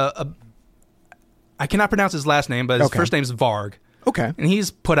I cannot pronounce his last name, but his first name is Varg. Okay. And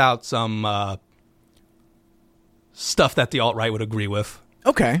he's put out some stuff that the alt-right would agree with.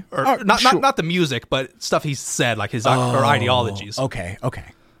 Okay. Or not the music, but stuff he said, like his or ideologies. Okay.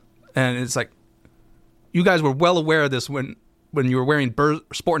 And it's like, you guys were well aware of this when you were wearing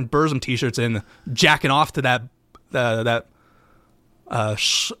sporting Burzum t-shirts and jacking off to that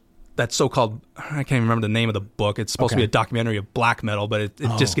so-called, I can't even remember the name of the book. It's supposed to be a documentary of black metal, but it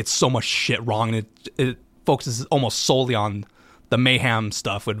just gets so much shit wrong, and it focuses almost solely on the mayhem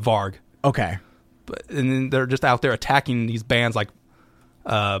stuff with Varg. Okay. And then they're just out there attacking these bands like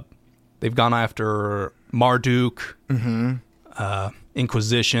they've gone after Marduk,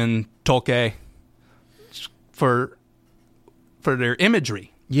 Inquisition, Tolkien for their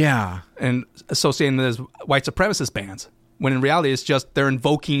imagery. Yeah. And associating them as white supremacist bands, when in reality it's just they're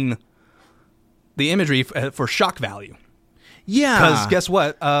invoking the imagery for shock value. Yeah. Because guess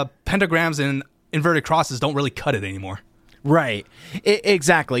what? Pentagrams and inverted crosses don't really cut it anymore. Right.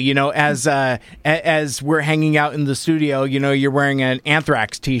 Exactly. As we're hanging out in the studio, you're wearing an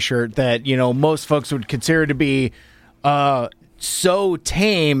Anthrax t-shirt that, most folks would consider to be so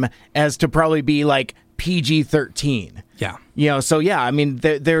tame as to probably be like PG-13. Yeah. So yeah, I mean,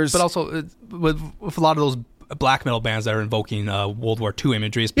 there's... But also, with a lot of those black metal bands that are invoking World War II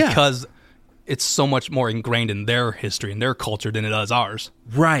imagery, it's because it's so much more ingrained in their history and their culture than it does ours.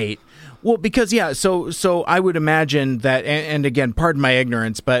 Right. Well, because, so I would imagine that, and again, pardon my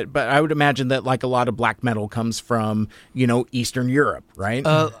ignorance, but I would imagine that, like, a lot of black metal comes from, Eastern Europe, right?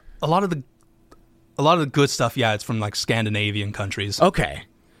 A lot of a lot of the good stuff, yeah, it's from like Scandinavian countries. Okay.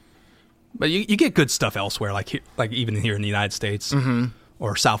 But you get good stuff elsewhere, like even here in the United States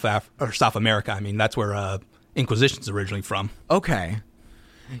or South America. I mean, that's where Inquisition's originally from. Okay.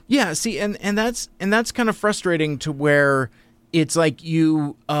 Yeah, see, and that's kind of frustrating to where it's like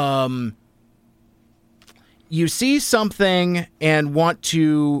you see something and want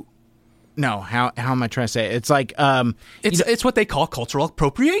to. No, how am I trying to say it? It's like it's what they call cultural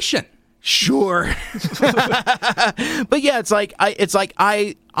appropriation. Sure. But yeah, it's like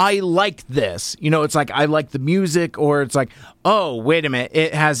I like this. You know, it's like I like the music, or it's like, oh, wait a minute,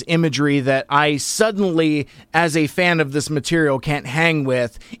 it has imagery that I suddenly, as a fan of this material, can't hang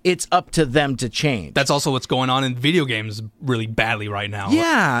with. It's up to them to change. That's also what's going on in video games really badly right now.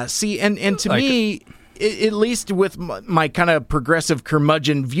 Yeah, see, and to me, at least with my kind of progressive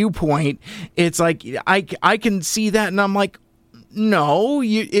curmudgeon viewpoint, it's like I can see that, and I'm like, no,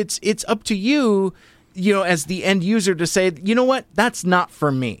 it's up to you, you know, as the end user to say, you know what, that's not for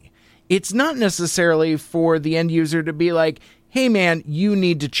me. It's not necessarily for the end user to be like, hey man, you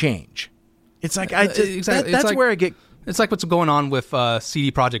need to change. It's like exactly. That's like, where I get. It's like what's going on with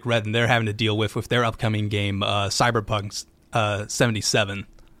CD Projekt Red, and they're having to deal with their upcoming game, Cyberpunk 77.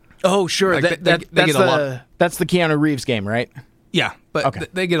 Oh, sure. Like that's the Keanu Reeves game, right? Yeah, but okay.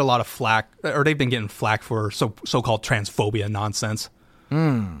 They get a lot of flack, or they've been getting flack for so-called transphobia nonsense.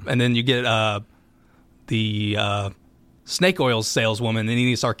 And then you get the snake oil saleswoman,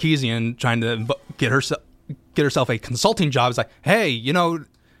 Nini Sarkeesian, trying to get herself a consulting job. It's like, hey, you know,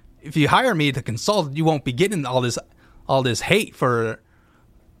 if you hire me to consult, you won't be getting all this hate for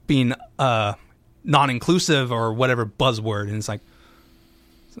being non-inclusive or whatever buzzword. And it's like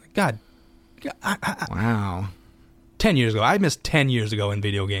God, wow. 10 years ago. I missed 10 years ago in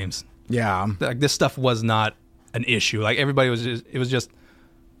video games. Yeah. Like, this stuff was not an issue. Like, everybody was just, it was just,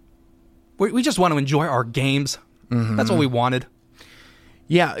 we just want to enjoy our games. Mm-hmm. That's what we wanted.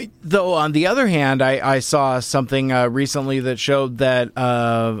 Yeah. Though, on the other hand, I saw something recently that showed that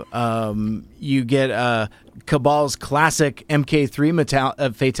you get Cabal's classic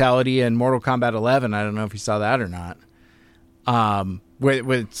MK3 fatality in Mortal Kombat 11. I don't know if you saw that or not.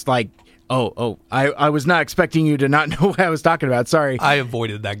 Where it's like, I was not expecting you to not know what I was talking about. Sorry, I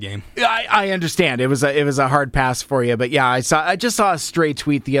avoided that game. I understand it was a hard pass for you, but yeah, I just saw a stray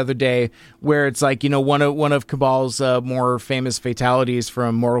tweet the other day where it's like, you know, one of Cabal's more famous fatalities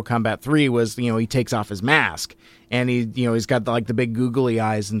from Mortal Kombat 3 was, you know, he takes off his mask and he's got the big googly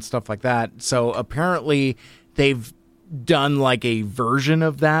eyes and stuff like that. So apparently they've done like a version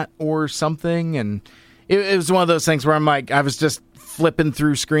of that or something, and it was one of those things where I'm like, I was just flipping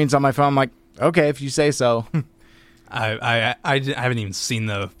through screens on my phone. I'm like, okay, if you say so. I haven't even seen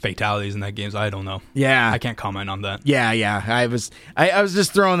the fatalities in that game, so I don't know. Yeah, I can't comment on that. Yeah. I was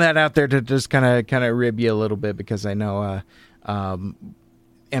just throwing that out there to just kind of rib you a little bit, because I know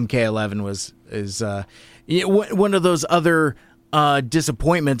MK11 is one of those other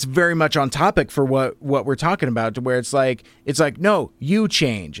disappointments, very much on topic for what we're talking about, to where it's like no, you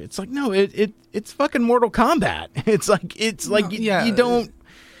change. It's like, no, it's fucking Mortal Kombat. It's like you don't.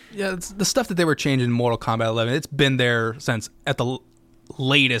 Yeah, it's the stuff that they were changing in Mortal Kombat 11. It's been there since at the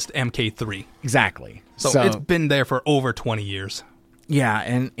latest MK3. Exactly. So it's been there for over 20 years.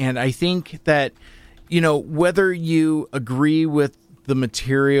 Yeah, and I think that, you know, whether you agree with the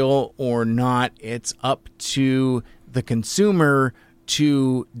material or not, it's up to the consumer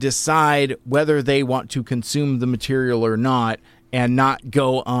to decide whether they want to consume the material or not, and not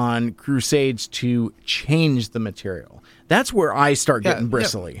go on crusades to change the material. That's where I start getting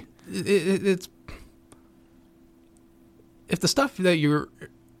bristly. Yeah. It's if the stuff that you're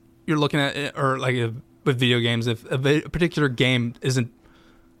looking at, or like with video games, if a particular game doesn't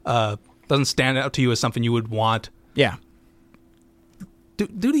stand out to you as something you would want, yeah,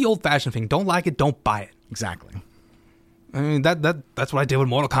 do the old fashioned thing. Don't like it, don't buy it. Exactly. I mean, that's what I did with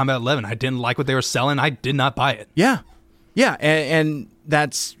Mortal Kombat 11. I didn't like what they were selling. I did not buy it. Yeah. Yeah, and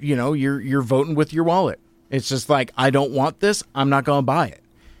that's, you know, you're voting with your wallet. It's just like, I don't want this, I'm not going to buy it.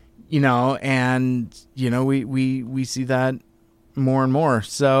 You know, and, you know, we see that more and more.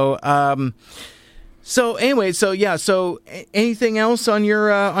 So anyway, so anything else on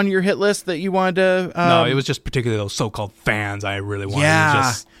your hit list that you wanted to No, it was just particularly those so-called fans I really wanted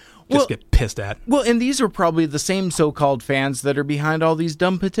to just get pissed at. Well, and these are probably the same so-called fans that are behind all these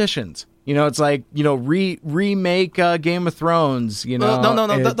dumb petitions. You know, it's like, you know, remake Game of Thrones. You know,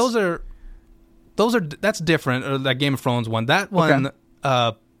 no. That's different. That Game of Thrones one. That one,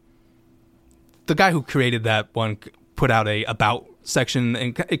 okay. The guy who created that one put out a about section,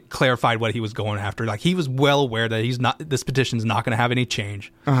 and it clarified what he was going after. Like, he was well aware that this petition's not going to have any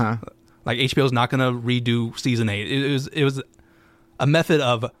change. Like HBO's not going to redo season 8. It was a method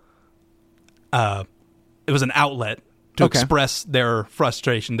of it was an outlet to express their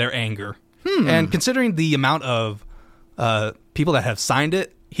frustration, their anger. And considering the amount of people that have signed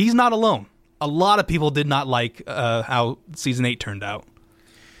it, he's not alone. A lot of people did not like how season 8 turned out.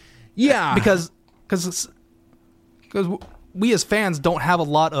 Yeah, because we as fans don't have a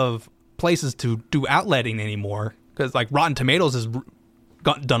lot of places to do outletting anymore. Because like Rotten Tomatoes has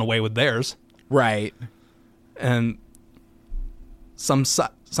done away with theirs, right? And some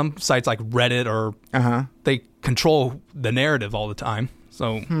sites like Reddit or they control the narrative all the time.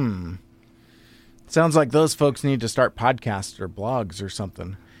 So sounds like those folks need to start podcasts or blogs or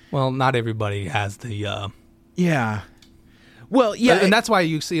something. Well, not everybody has the yeah. Well, yeah, and that's why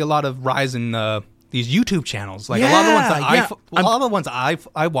you see a lot of rise in these YouTube channels. Like a lot of the ones that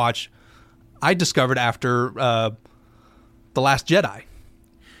I watch, I discovered after The Last Jedi.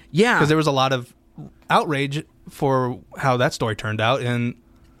 Yeah, because there was a lot of outrage for how that story turned out, and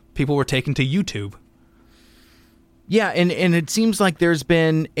people were taken to YouTube. Yeah, and it seems like there's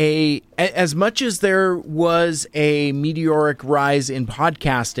been as much as there was a meteoric rise in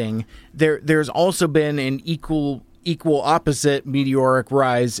podcasting, there's also been an equal opposite meteoric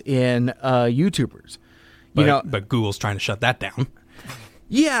rise in YouTubers. But Google's trying to shut that down.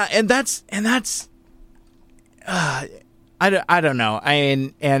 Yeah, and that's I don't know.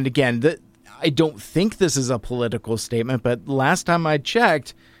 And again, I don't think this is a political statement, but last time I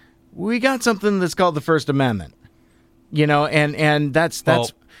checked, we got something that's called the First Amendment. And that's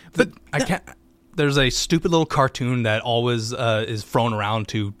but I can't. There's a stupid little cartoon that always is thrown around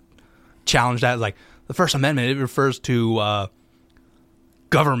to challenge that. Like the First Amendment, it refers to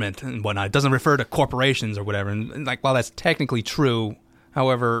government and whatnot. It doesn't refer to corporations or whatever. And like, while that's technically true,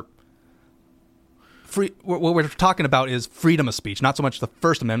 however, what we're talking about is freedom of speech, not so much the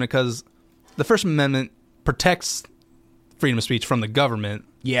First Amendment, because the First Amendment protects freedom of speech from the government.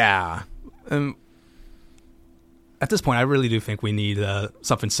 Yeah. At this point, I really do think we need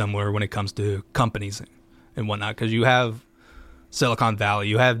something similar when it comes to companies and whatnot, because you have Silicon Valley,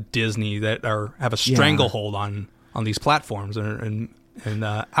 you have Disney that have a stranglehold on these platforms and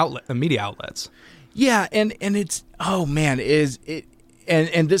media outlets. Yeah, and it's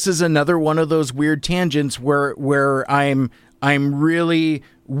and this is another one of those weird tangents where I'm really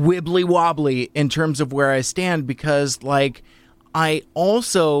wibbly wobbly in terms of where I stand, because like I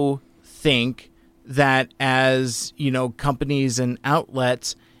also think that as companies and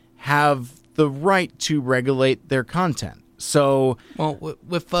outlets have the right to regulate their content. So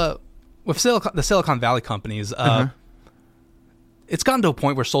with the Silicon Valley companies, it's gotten to a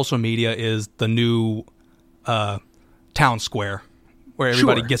point where social media is the new town square, where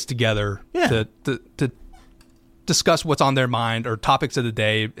everybody gets together to discuss what's on their mind or topics of the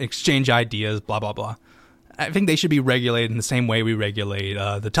day, exchange ideas, blah blah blah. I think they should be regulated in the same way we regulate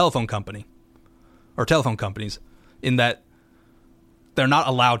the telephone company or telephone companies, in that they're not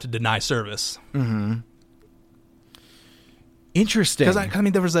allowed to deny service. Interesting. Because I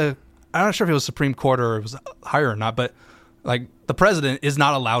mean, there was I'm not sure if it was Supreme Court or it was higher or not, but like the president is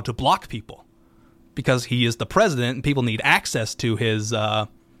not allowed to block people because he is the president, and people need access to his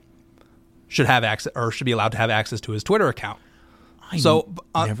should be allowed to have access to his Twitter account. So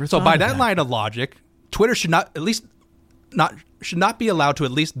by that line of logic, Twitter should not be allowed to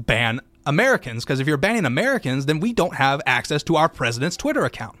at least ban Americans, because if you're banning Americans, then we don't have access to our president's Twitter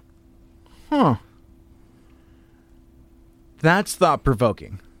account. That's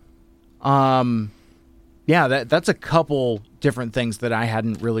thought-provoking. That's a couple different things that I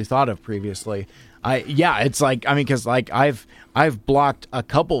hadn't really thought of previously. It's like, I mean, because like I've blocked a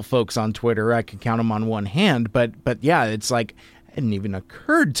couple folks on Twitter. I could count them on one hand, but yeah, it's like it hadn't even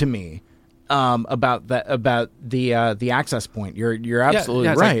occurred to me about the access point. You're absolutely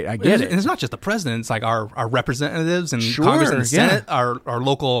right. Like, I get it. And it's not just the president. It's like our representatives and Congress and the Senate, our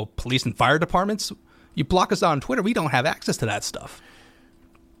local police and fire departments. You block us on Twitter, we don't have access to that stuff.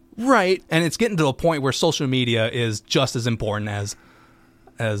 Right. And it's getting to a point where social media is just as important as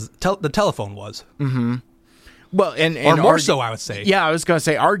the telephone was. Mm-hmm. Well, and more so, I would say. Yeah, I was going to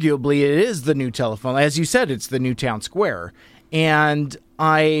say, arguably, it is the new telephone. As you said, it's the new town square. And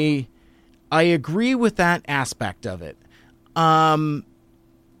I agree with that aspect of it. I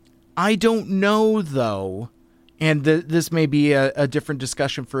don't know, though, and this may be a different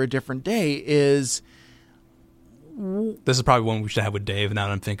discussion for a different day, is... This is probably one we should have with Dave, now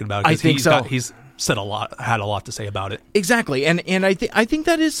that I'm thinking about it. I think so. He's had a lot to say about it. Exactly, and I think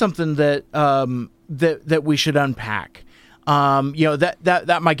that is something that that we should unpack.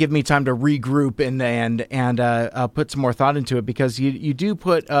 That might give me time to regroup and put some more thought into it, because you do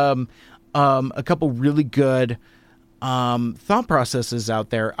put a really good thought processes out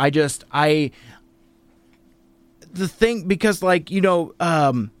there. The thing, because like,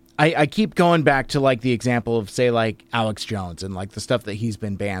 I keep going back to like the example of, say, like Alex Jones and like the stuff that he's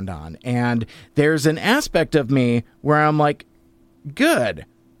been banned on. And there's an aspect of me where I'm like, good,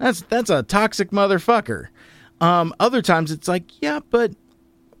 that's a toxic motherfucker. Other times it's like, yeah, but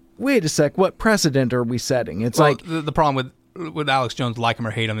wait a sec, what precedent are we setting? It's like the problem with Alex Jones, like him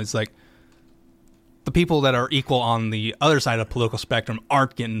or hate him, is like the people that are equal on the other side of the political spectrum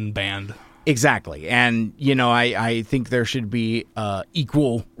aren't getting banned. Exactly. And, I think there should be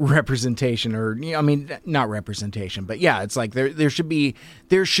equal representation, or, not representation, but yeah, it's like there should be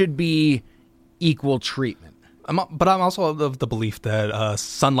equal treatment. But I'm also of the belief that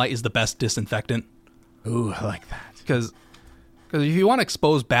sunlight is the best disinfectant. Ooh, I like that. Because if you want to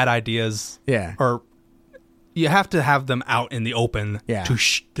expose bad ideas, or you have to have them out in the open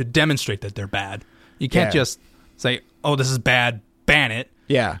to demonstrate that they're bad. You can't just say, oh, this is bad, ban it.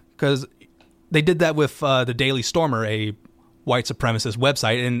 Yeah. Because they did that with the Daily Stormer, a white supremacist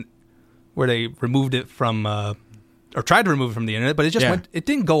website, and where they removed it from, or tried to remove it from the internet, but it just it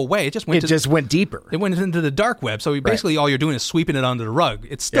didn't go away. It just went deeper. It went into the dark web. So basically all you're doing is sweeping it under the rug.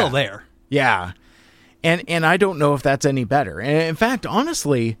 It's still there. Yeah. And I don't know if that's any better. And in fact,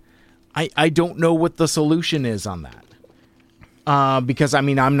 honestly, I don't know what the solution is on that. Because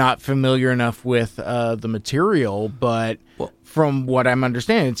I'm not familiar enough with the material, but from what I'm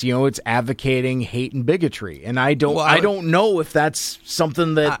understanding, it's advocating hate and bigotry, and I don't know if that's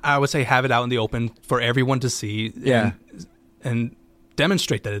something that I would say have it out in the open for everyone to see, and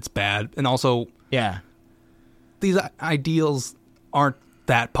demonstrate that it's bad, and also these ideals aren't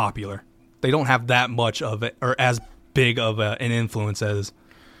that popular. They don't have that much of it, or as big of an influence as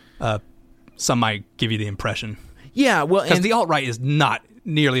some might give you the impression. Yeah, well, because the alt-right is not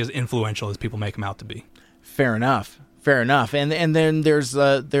nearly as influential as people make them out to be. Fair enough. And then there's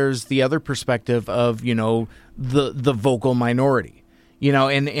the other perspective of the vocal minority,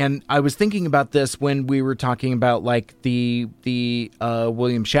 and I was thinking about this when we were talking about like the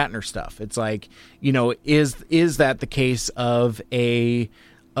William Shatner stuff. It's like, is that the case of a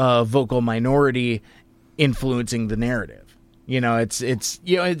vocal minority influencing the narrative? It's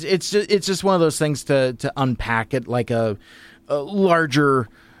just one of those things to unpack it like a larger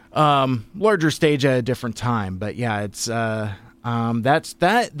stage at a different time. But yeah, it's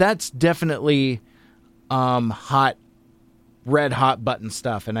that's definitely red hot button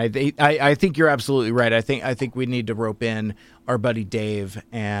stuff. And I think you're absolutely right. I think we need to rope in our buddy Dave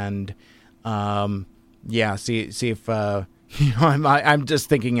and see if I'm just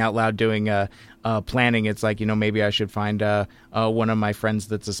thinking out loud doing planning. It's like, maybe I should find one of my friends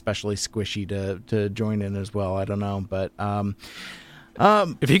that's especially squishy to join in as well. I don't know, but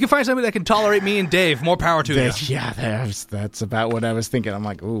if you can find somebody that can tolerate me and Dave, more power to you. Yeah, that's about what I was thinking. I'm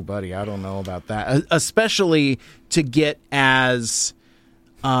like, ooh, buddy, I don't know about that. Especially to get as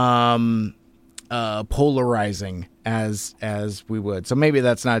polarizing as we would. So maybe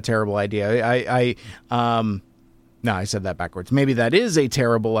that's not a terrible idea. No, I said that backwards. Maybe that is a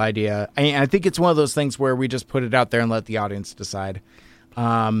terrible idea. I think it's one of those things where we just put it out there and let the audience decide.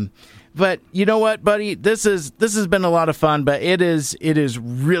 But you know what, buddy? This has been a lot of fun, but it is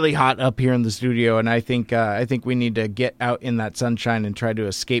really hot up here in the studio, and I think we need to get out in that sunshine and try to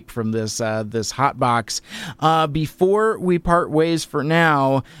escape from this hot box. Before we part ways for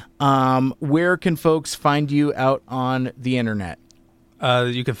now, where can folks find you out on the internet?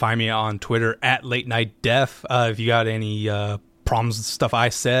 You can find me on Twitter at Late Night Def. If you got any problems with stuff I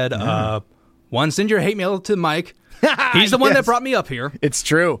said, send your hate mail to Mike. He's the one that brought me up here. It's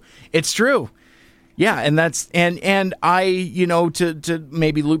true. Yeah, and that's and I, to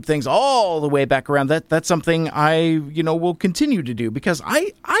maybe loop things all the way back around, that's something I, will continue to do because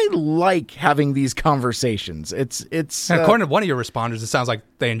I like having these conversations. It's and according to one of your responders, it sounds like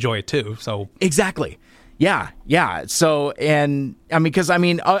they enjoy it too. So exactly. Yeah. So, and because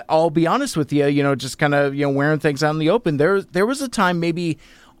I'll be honest with you, just kind of, wearing things out in the open. There was a time maybe,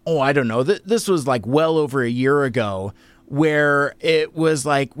 I don't know, this was like well over a year ago where it was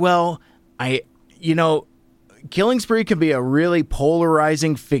like, well, Killing Spree can be a really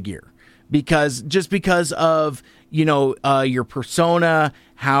polarizing figure because of, your persona,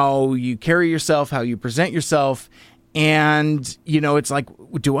 how you carry yourself, how you present yourself. And, it's like,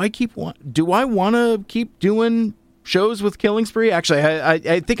 do I want to keep doing shows with Killing Spree? Actually,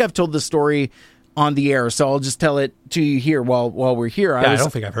 I think I've told this story on the air, so I'll just tell it to you here while we're here. I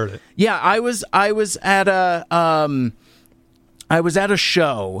don't think I've heard it. Yeah, I was at a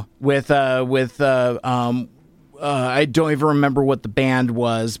show with I don't even remember what the band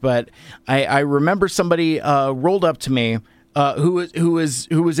was, but I remember somebody rolled up to me who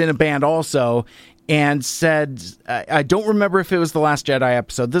was in a band also, and said, I don't remember if it was the Last Jedi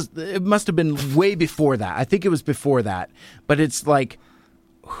episode. It must have been way before that. I think it was before that. But it's like,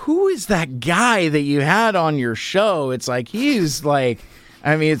 who is that guy that you had on your show? It's like, he's like,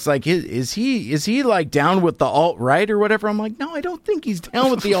 I mean, it's like, is he like down with the alt-right or whatever? I'm like, no, I don't think he's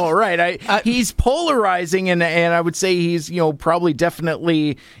down with the alt-right. He's polarizing, and I would say he's, probably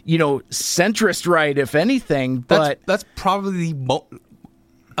definitely, centrist right, if anything. But that's probably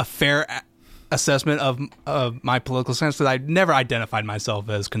a fair assessment of my political stance, because I never identified myself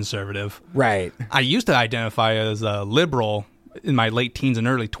as conservative. Right. I used to identify as a liberal in my late teens and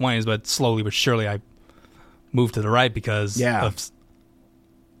early 20s, but slowly but surely I moved to the right because of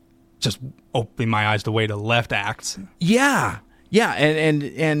just opening my eyes to the way the left acts. Yeah,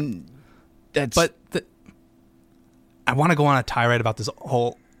 and that's. But I want to go on a tirade about this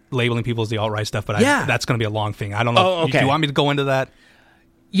whole labeling people as the alt-right stuff, but that's going to be a long thing. I don't know. Oh, okay. Do you want me to go into that?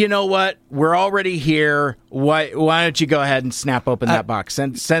 You know what? We're already here. Why don't you go ahead and snap open that box?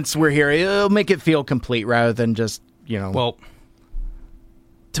 Since we're here, it'll make it feel complete rather than just, Well,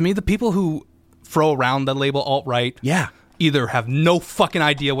 to me, the people who throw around the label alt-right either have no fucking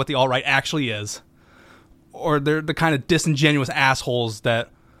idea what the alt-right actually is, or they're the kind of disingenuous assholes that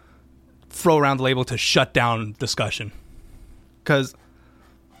throw around the label to shut down discussion. Because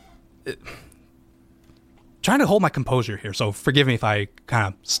trying to hold my composure here, so forgive me if I kind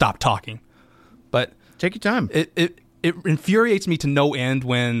of stop talking. But take your time. It infuriates me to no end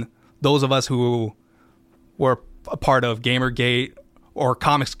when those of us who were a part of Gamergate or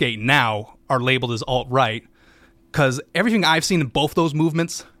Comicsgate now are labeled as alt-right, because everything I've seen in both those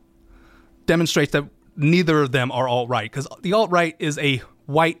movements demonstrates that neither of them are alt-right, because the alt-right is a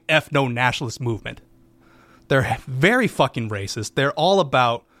white ethno-nationalist movement. They're very fucking racist. They're all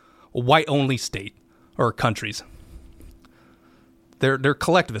about a white-only state or countries. They're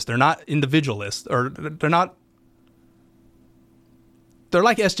collectivists. They're not individualists, or they're not. They're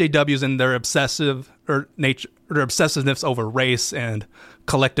like SJWs in their obsessive or nature, their obsessiveness over race and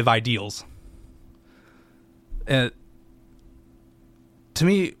collective ideals. And to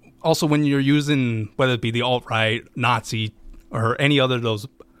me, also, when you're using whether it be the alt-right, Nazi, or any other of those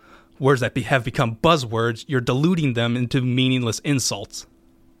words that have become buzzwords, you're diluting them into meaningless insults.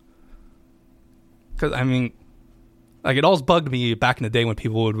 Because, I mean, like, it always bugged me back in the day when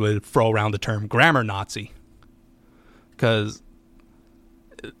people would throw around the term grammar Nazi. Because,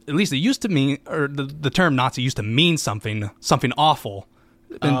 at least it used to mean, or the term Nazi used to mean something awful.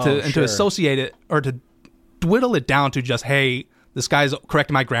 And to associate it, or to dwindle it down to just, hey, this guy's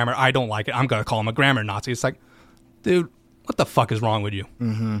correcting my grammar, I don't like it, I'm going to call him a grammar Nazi. It's like, dude, what the fuck is wrong with you?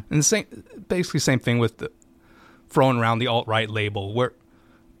 Mm-hmm. And basically same thing with throwing around the alt-right label, where,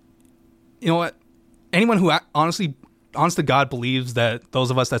 you know what, anyone who honest to God believes that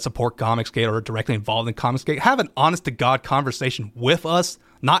those of us that support Comicsgate or are directly involved in Comicsgate have an honest to God conversation with us,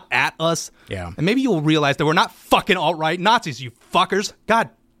 not at us. Yeah. And maybe you'll realize that we're not fucking alt-right Nazis, you fuckers.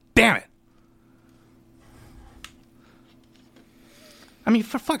 God damn it. I mean,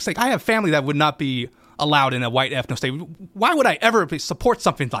 for fuck's sake, I have family that would not be allowed in a white ethno state. Why would I ever support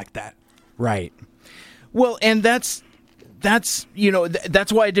something like that? Right. Well, and that's that's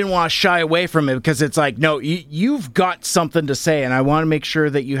why I didn't want to shy away from it, because it's like, no, you've got something to say, and I want to make sure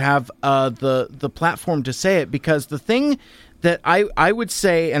that you have the platform to say it, because the thing that I would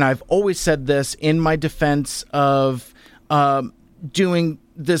say, and I've always said this in my defense of doing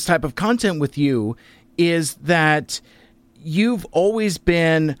this type of content with you, is that you've always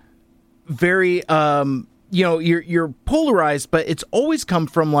been very you're polarized, but it's always come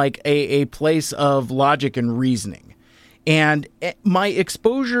from like a place of logic and reasoning. And my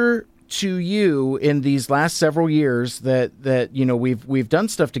exposure to you in these last several years that we've done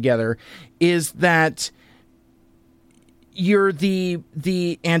stuff together is that you're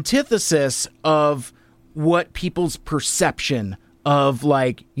the antithesis of what people's perception of,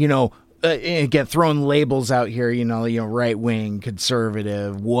 like, get thrown labels out here, right wing,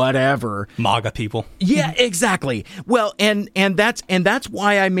 conservative, whatever. MAGA people. Yeah, exactly. Well, and that's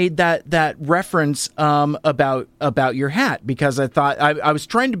why I made that reference about your hat, because I thought I was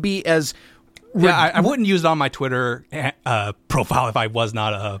trying to be as I wouldn't use it on my Twitter profile if I was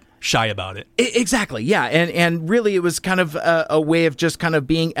not shy about it. Exactly, yeah. And really it was kind of a way of just kind of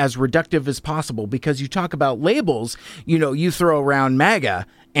being as reductive as possible, because you talk about labels, you throw around MAGA,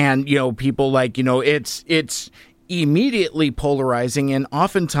 and, people like, it's immediately polarizing, and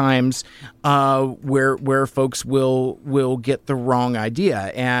oftentimes where folks will get the wrong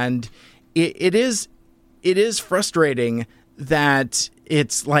idea. And it is is frustrating that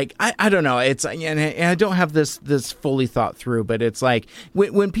it's like I don't know, it's and I don't have this fully thought through, but it's like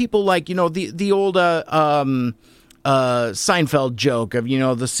when people like, you know, the old Seinfeld joke of, you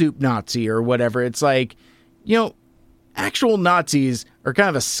know, the soup Nazi or whatever. It's like, you know, actual Nazis are kind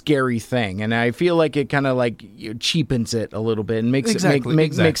of a scary thing, and I feel like it kind of like cheapens it a little bit and makes it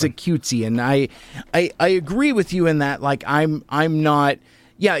makes it cutesy. And I agree with you in that. Like I'm not.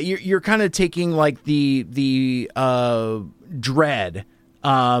 Yeah, you're kind of taking like the dread,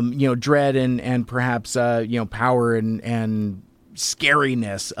 dread and perhaps power and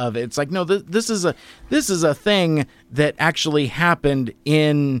scariness of it. It's like, no, this is a thing that actually happened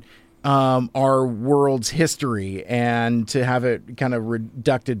in our world's history, and to have it kind of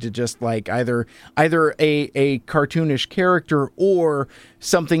reducted to just like either a cartoonish character or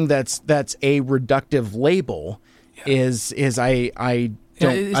something that's a reductive label is I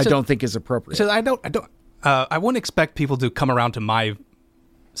don't think is appropriate. So I wouldn't expect people to come around to my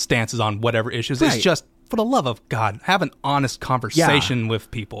stances on whatever issues. Right. It's just, for the love of God, have an honest conversation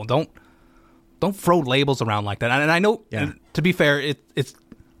with people. Don't throw labels around like that. And I know, to be fair, it's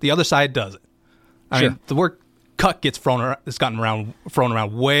the other side does it. I mean, the word "cuck" gets thrown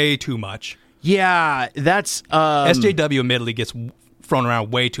around way too much. Yeah, that's SJW admittedly gets thrown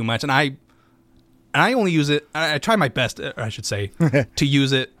around way too much, and I only use it. I try my best, I should say, to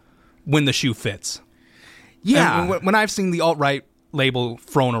use it when the shoe fits. Yeah, and when I've seen the alt-right label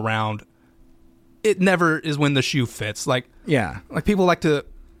thrown around, it never is when the shoe fits. Like people like to.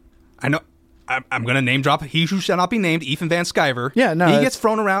 I know. I'm going to name drop he who shall not be named, Ethan Van Sciver. Yeah, no, he gets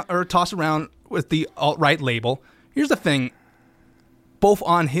thrown around or tossed around with the alt-right label. Here's the thing: both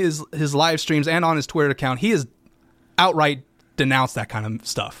on his live streams and on his Twitter account, he has outright denounced that kind of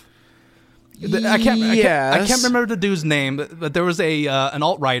stuff. I can't remember the dude's name, but there was an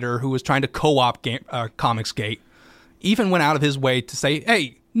alt-righter who was trying to co-op Comicsgate. Ethan went out of his way to say,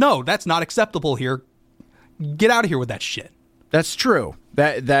 "Hey, no, that's not acceptable here. Get out of here with that shit." That's true.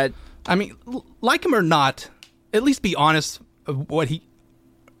 That. I mean, like him or not, at least be honest of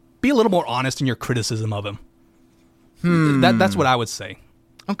be a little more honest in your criticism of him. That's what I would say.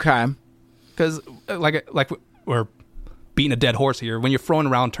 Okay. Because like we're beating a dead horse here. When you're throwing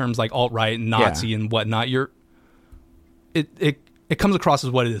around terms like alt-right and Nazi and whatnot, it comes across as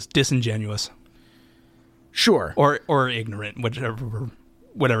what it is: disingenuous. Sure. Or ignorant,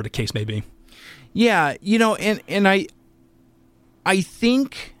 whatever the case may be. Yeah, and I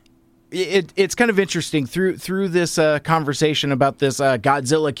think it's kind of interesting through this conversation about this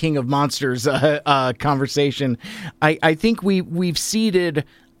Godzilla King of Monsters conversation. I think we've seeded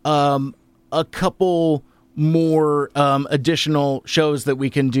a couple more additional shows that we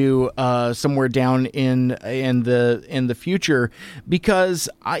can do somewhere down in the future, because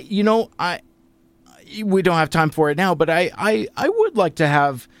we don't have time for it now, but I would like to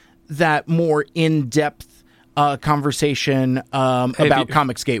have that more in-depth conversation about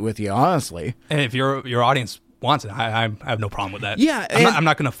Comicsgate with you, honestly. And if your audience wants it, I have no problem with that. Yeah, I'm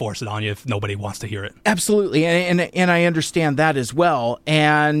not going to force it on you if nobody wants to hear it. Absolutely, and I understand that as well.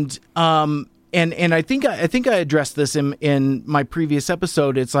 And I think I addressed this in my previous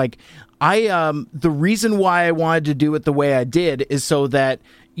episode. It's like the reason why I wanted to do it the way I did is so that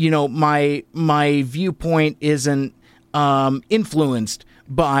my viewpoint isn't influenced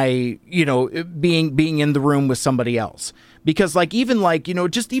by being in the room with somebody else, because like even like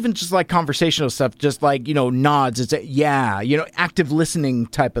just like conversational stuff, just like nods, it's active listening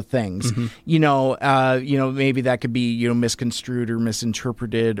type of things. Maybe that could be misconstrued or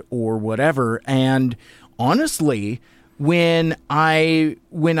misinterpreted or whatever. And honestly, when I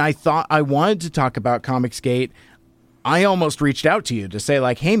thought I wanted to talk about Comicsgate, I almost reached out to you to say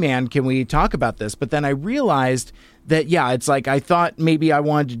like, hey man, can we talk about this? But then I realized that, it's like I thought maybe I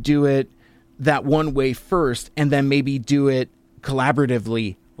wanted to do it that one way first and then maybe do it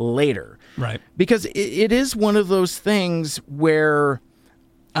collaboratively later. Right. Because it is one of those things where,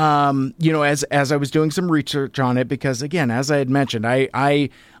 as I was doing some research on it, because again, as I had mentioned, I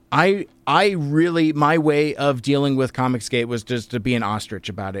really, my way of dealing with Comicsgate was just to be an ostrich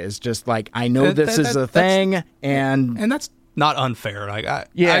about it. It's just like, I know this is a thing, and that's not unfair. Like, I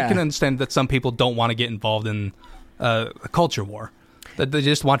can understand that some people don't want to get involved in a culture war. That they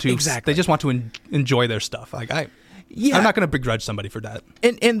just want to They just want to enjoy their stuff. Like I'm not going to begrudge somebody for that.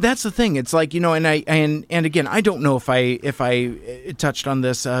 And that's the thing. It's like, and again, I don't know if I touched on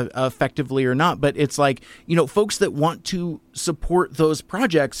this effectively or not, but it's like, folks that want to support those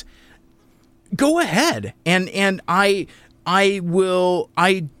projects, go ahead. And I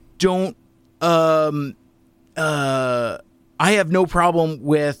have no problem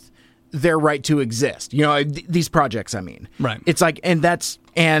with their right to exist. You know, these projects, I mean. Right. It's like, and that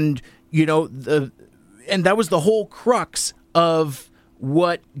was the whole crux of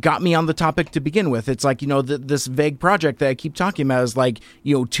what got me on the topic to begin with. It's like, you know, this vague project that I keep talking about is like,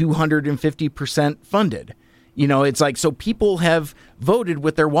 you know, 250% funded. You know, it's like, so people have voted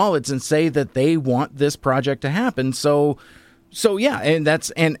with their wallets and say that they want this project to happen. So yeah, and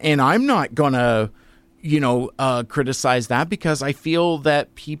and I'm not gonna, you know, criticize that, because I feel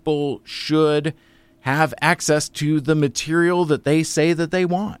that people should have access to the material that they say that they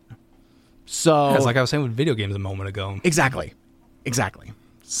want. So it's like I was saying with video games a moment ago. Exactly.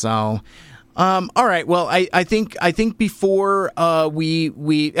 So, all right. Well, I think before we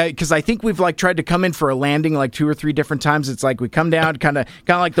because I think we've like tried to come in for a landing like 2 or 3 different times. It's like we come down, kind of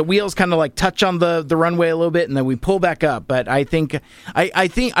like the wheels kind of like touch on the runway a little bit, and then we pull back up. But I think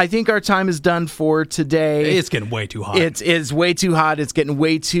our time is done for today. It's getting way too hot. It's way too hot. It's getting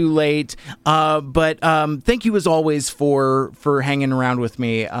way too late. But thank you as always for hanging around with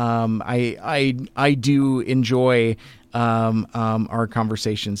me. I do enjoy our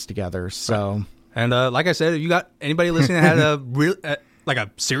conversations together. So, and like I said, if you got anybody listening that had a real like a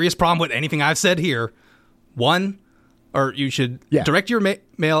serious problem with anything I've said here, you should direct your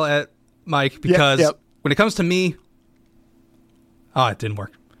mail at Mike, because when it comes to me, it didn't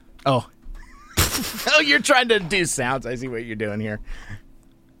work. Oh, you're trying to do sounds. I see what you're doing here.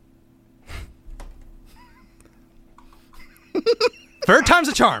 Third time's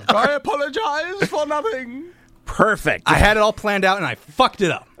a charm. I apologize for nothing. Perfect. I had it all planned out and I fucked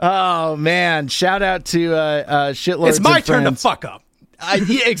it up. Oh man! Shout out to Shitloads. It's my and turn to friends. fuck up.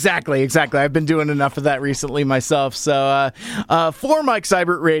 Yeah, exactly. I've been doing enough of that recently myself. So for Mike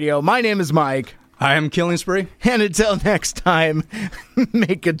Seibert Radio, my name is Mike. I am Killing Spree. And until next time,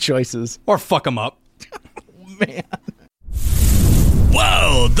 make good choices. Or fuck them up. Man.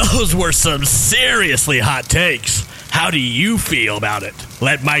 Whoa, those were some seriously hot takes. How do you feel about it?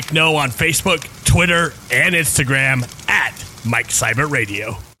 Let Mike know on Facebook, Twitter, and Instagram at Mike Seibert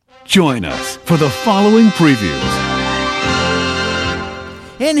Radio. Join us for the following previews.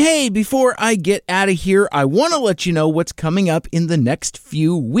 And hey, before I get out of here, I want to let you know what's coming up in the next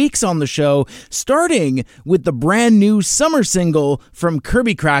few weeks on the show, starting with the brand new summer single from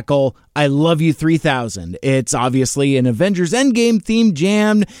Kirby Crackle, I Love You 3000. It's obviously an Avengers Endgame themed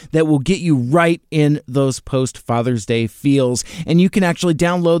jam that will get you right in those post-Father's Day feels. And you can actually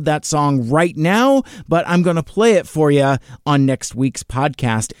download that song right now, but I'm going to play it for you on next week's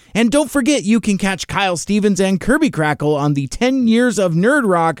podcast. And don't forget, you can catch Kyle Stevens and Kirby Crackle on the 10 Years of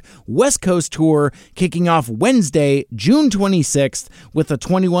Nerd Rock West Coast Tour, kicking off Wednesday, June 26th, with a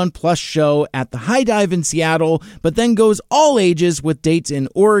 21-plus show at the High Dive in Seattle, but then goes all ages with dates in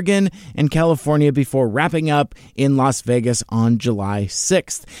Oregon and California before wrapping up in Las Vegas on July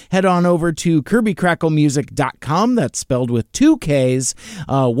 6th. Head on over to KirbyCrackleMusic.com. That's spelled with 2 Ks,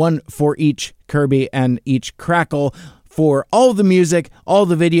 one for each Kirby and each Crackle, for all the music, all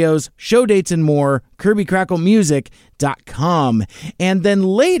the videos, show dates, and more. KirbyCrackleMusic.com. And then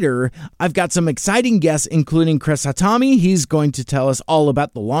later, I've got some exciting guests, including Chris Hatami. He's going to tell us all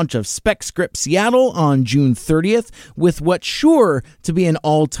about the launch of Spec Script Seattle on June 30th, with what's sure to be an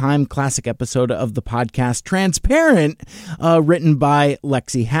all-time classic episode of the podcast Transparent, written by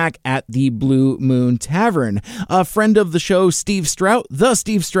Lexi Hack at the Blue Moon Tavern. A friend of the show, Steve Strout,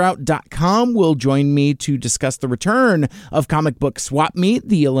 thestevestrout.com, will join me to discuss the return of Comic Book Swap Meet.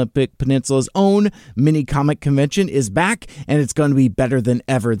 The Olympic Peninsula's own mini comic convention is back, and it's going to be better than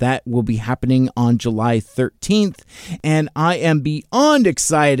ever. That will be happening on July 13th, and I am beyond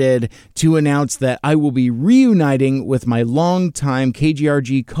excited to announce that I will be reuniting with my longtime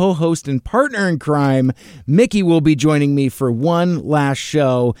KGRG co-host and partner in crime. Mickey will be joining me for one last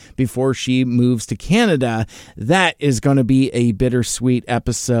show before she moves to Canada. That is going to be a bittersweet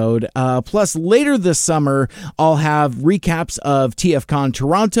episode. Plus, later this summer, I'll have recaps of TFCon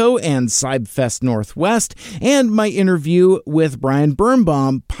Toronto and Cybfest Northwest, and my interview with Brian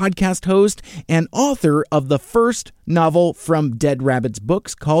Birnbaum, podcast host and author of the first novel from Dead Rabbit's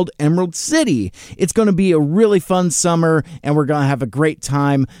books called Emerald City. It's going to be a really fun summer, and we're going to have a great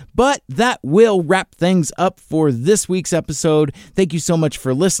time. But that will wrap things up for this week's episode. Thank you so much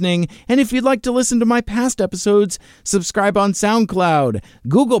for listening. And if you'd like to listen to my past episodes, subscribe on SoundCloud,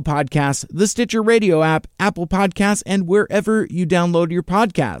 Google Podcasts, the Stitcher Radio app, Apple Podcasts, and wherever you download your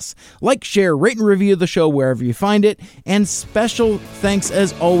podcasts. Like, share, rate, and review the show wherever you find it. And special thanks,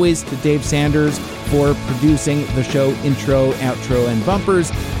 as always, to Dave Sanders for producing the show intro, outro, and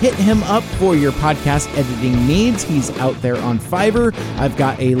bumpers. Hit him up for your podcast editing needs. He's out there on Fiverr. I've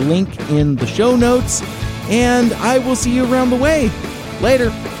got a link in the show notes, and I will see you around the way.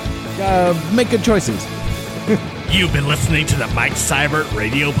 Later. make good choices. You've been listening to the Mike Seibert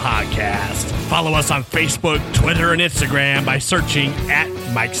Radio Podcast. Follow us on Facebook, Twitter, and Instagram by searching at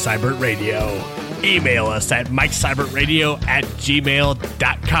Mike Seibert Radio. Email us at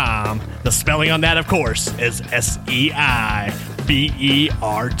mikeseibertradio@gmail.com. The spelling on that, of course, is SEIBERT.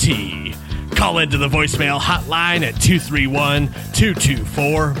 Call into the voicemail hotline at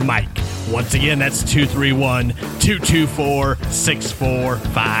 231-224-MIKE. Once again, that's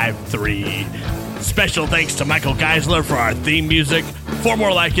 231-224-6453. Special thanks to Michael Geisler for our theme music. For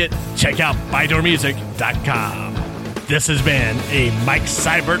more like it, check out ByDoorMusic.com. This has been a Mike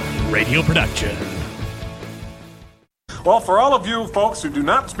Seibert radio production. Well, for all of you folks who do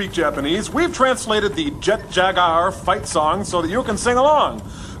not speak Japanese, we've translated the Jet Jaguar fight song so that you can sing along.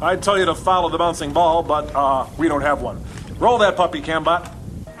 I'd tell you to follow the bouncing ball, but we don't have one. Roll that puppy, Cambot.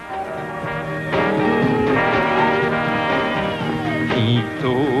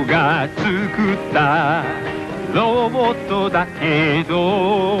 人が作ったロボットだけ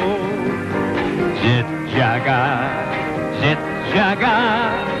どジェッジャガージェッジャ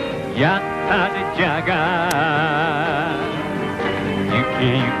ガーやったねジャガー行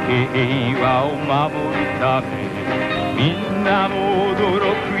け行け平和を守るためみんなも驚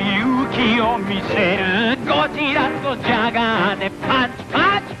く勇気を見せるゴジラとジャガーでパンチ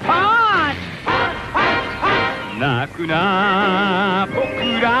パンチパンチ泣くな僕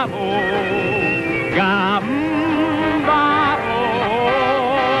らも頑張ろう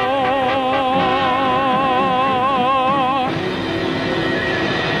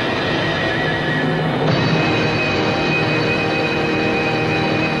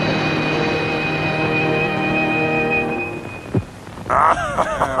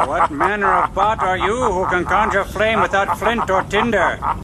What manner of bot are you who can conjure flame without flint or tinder?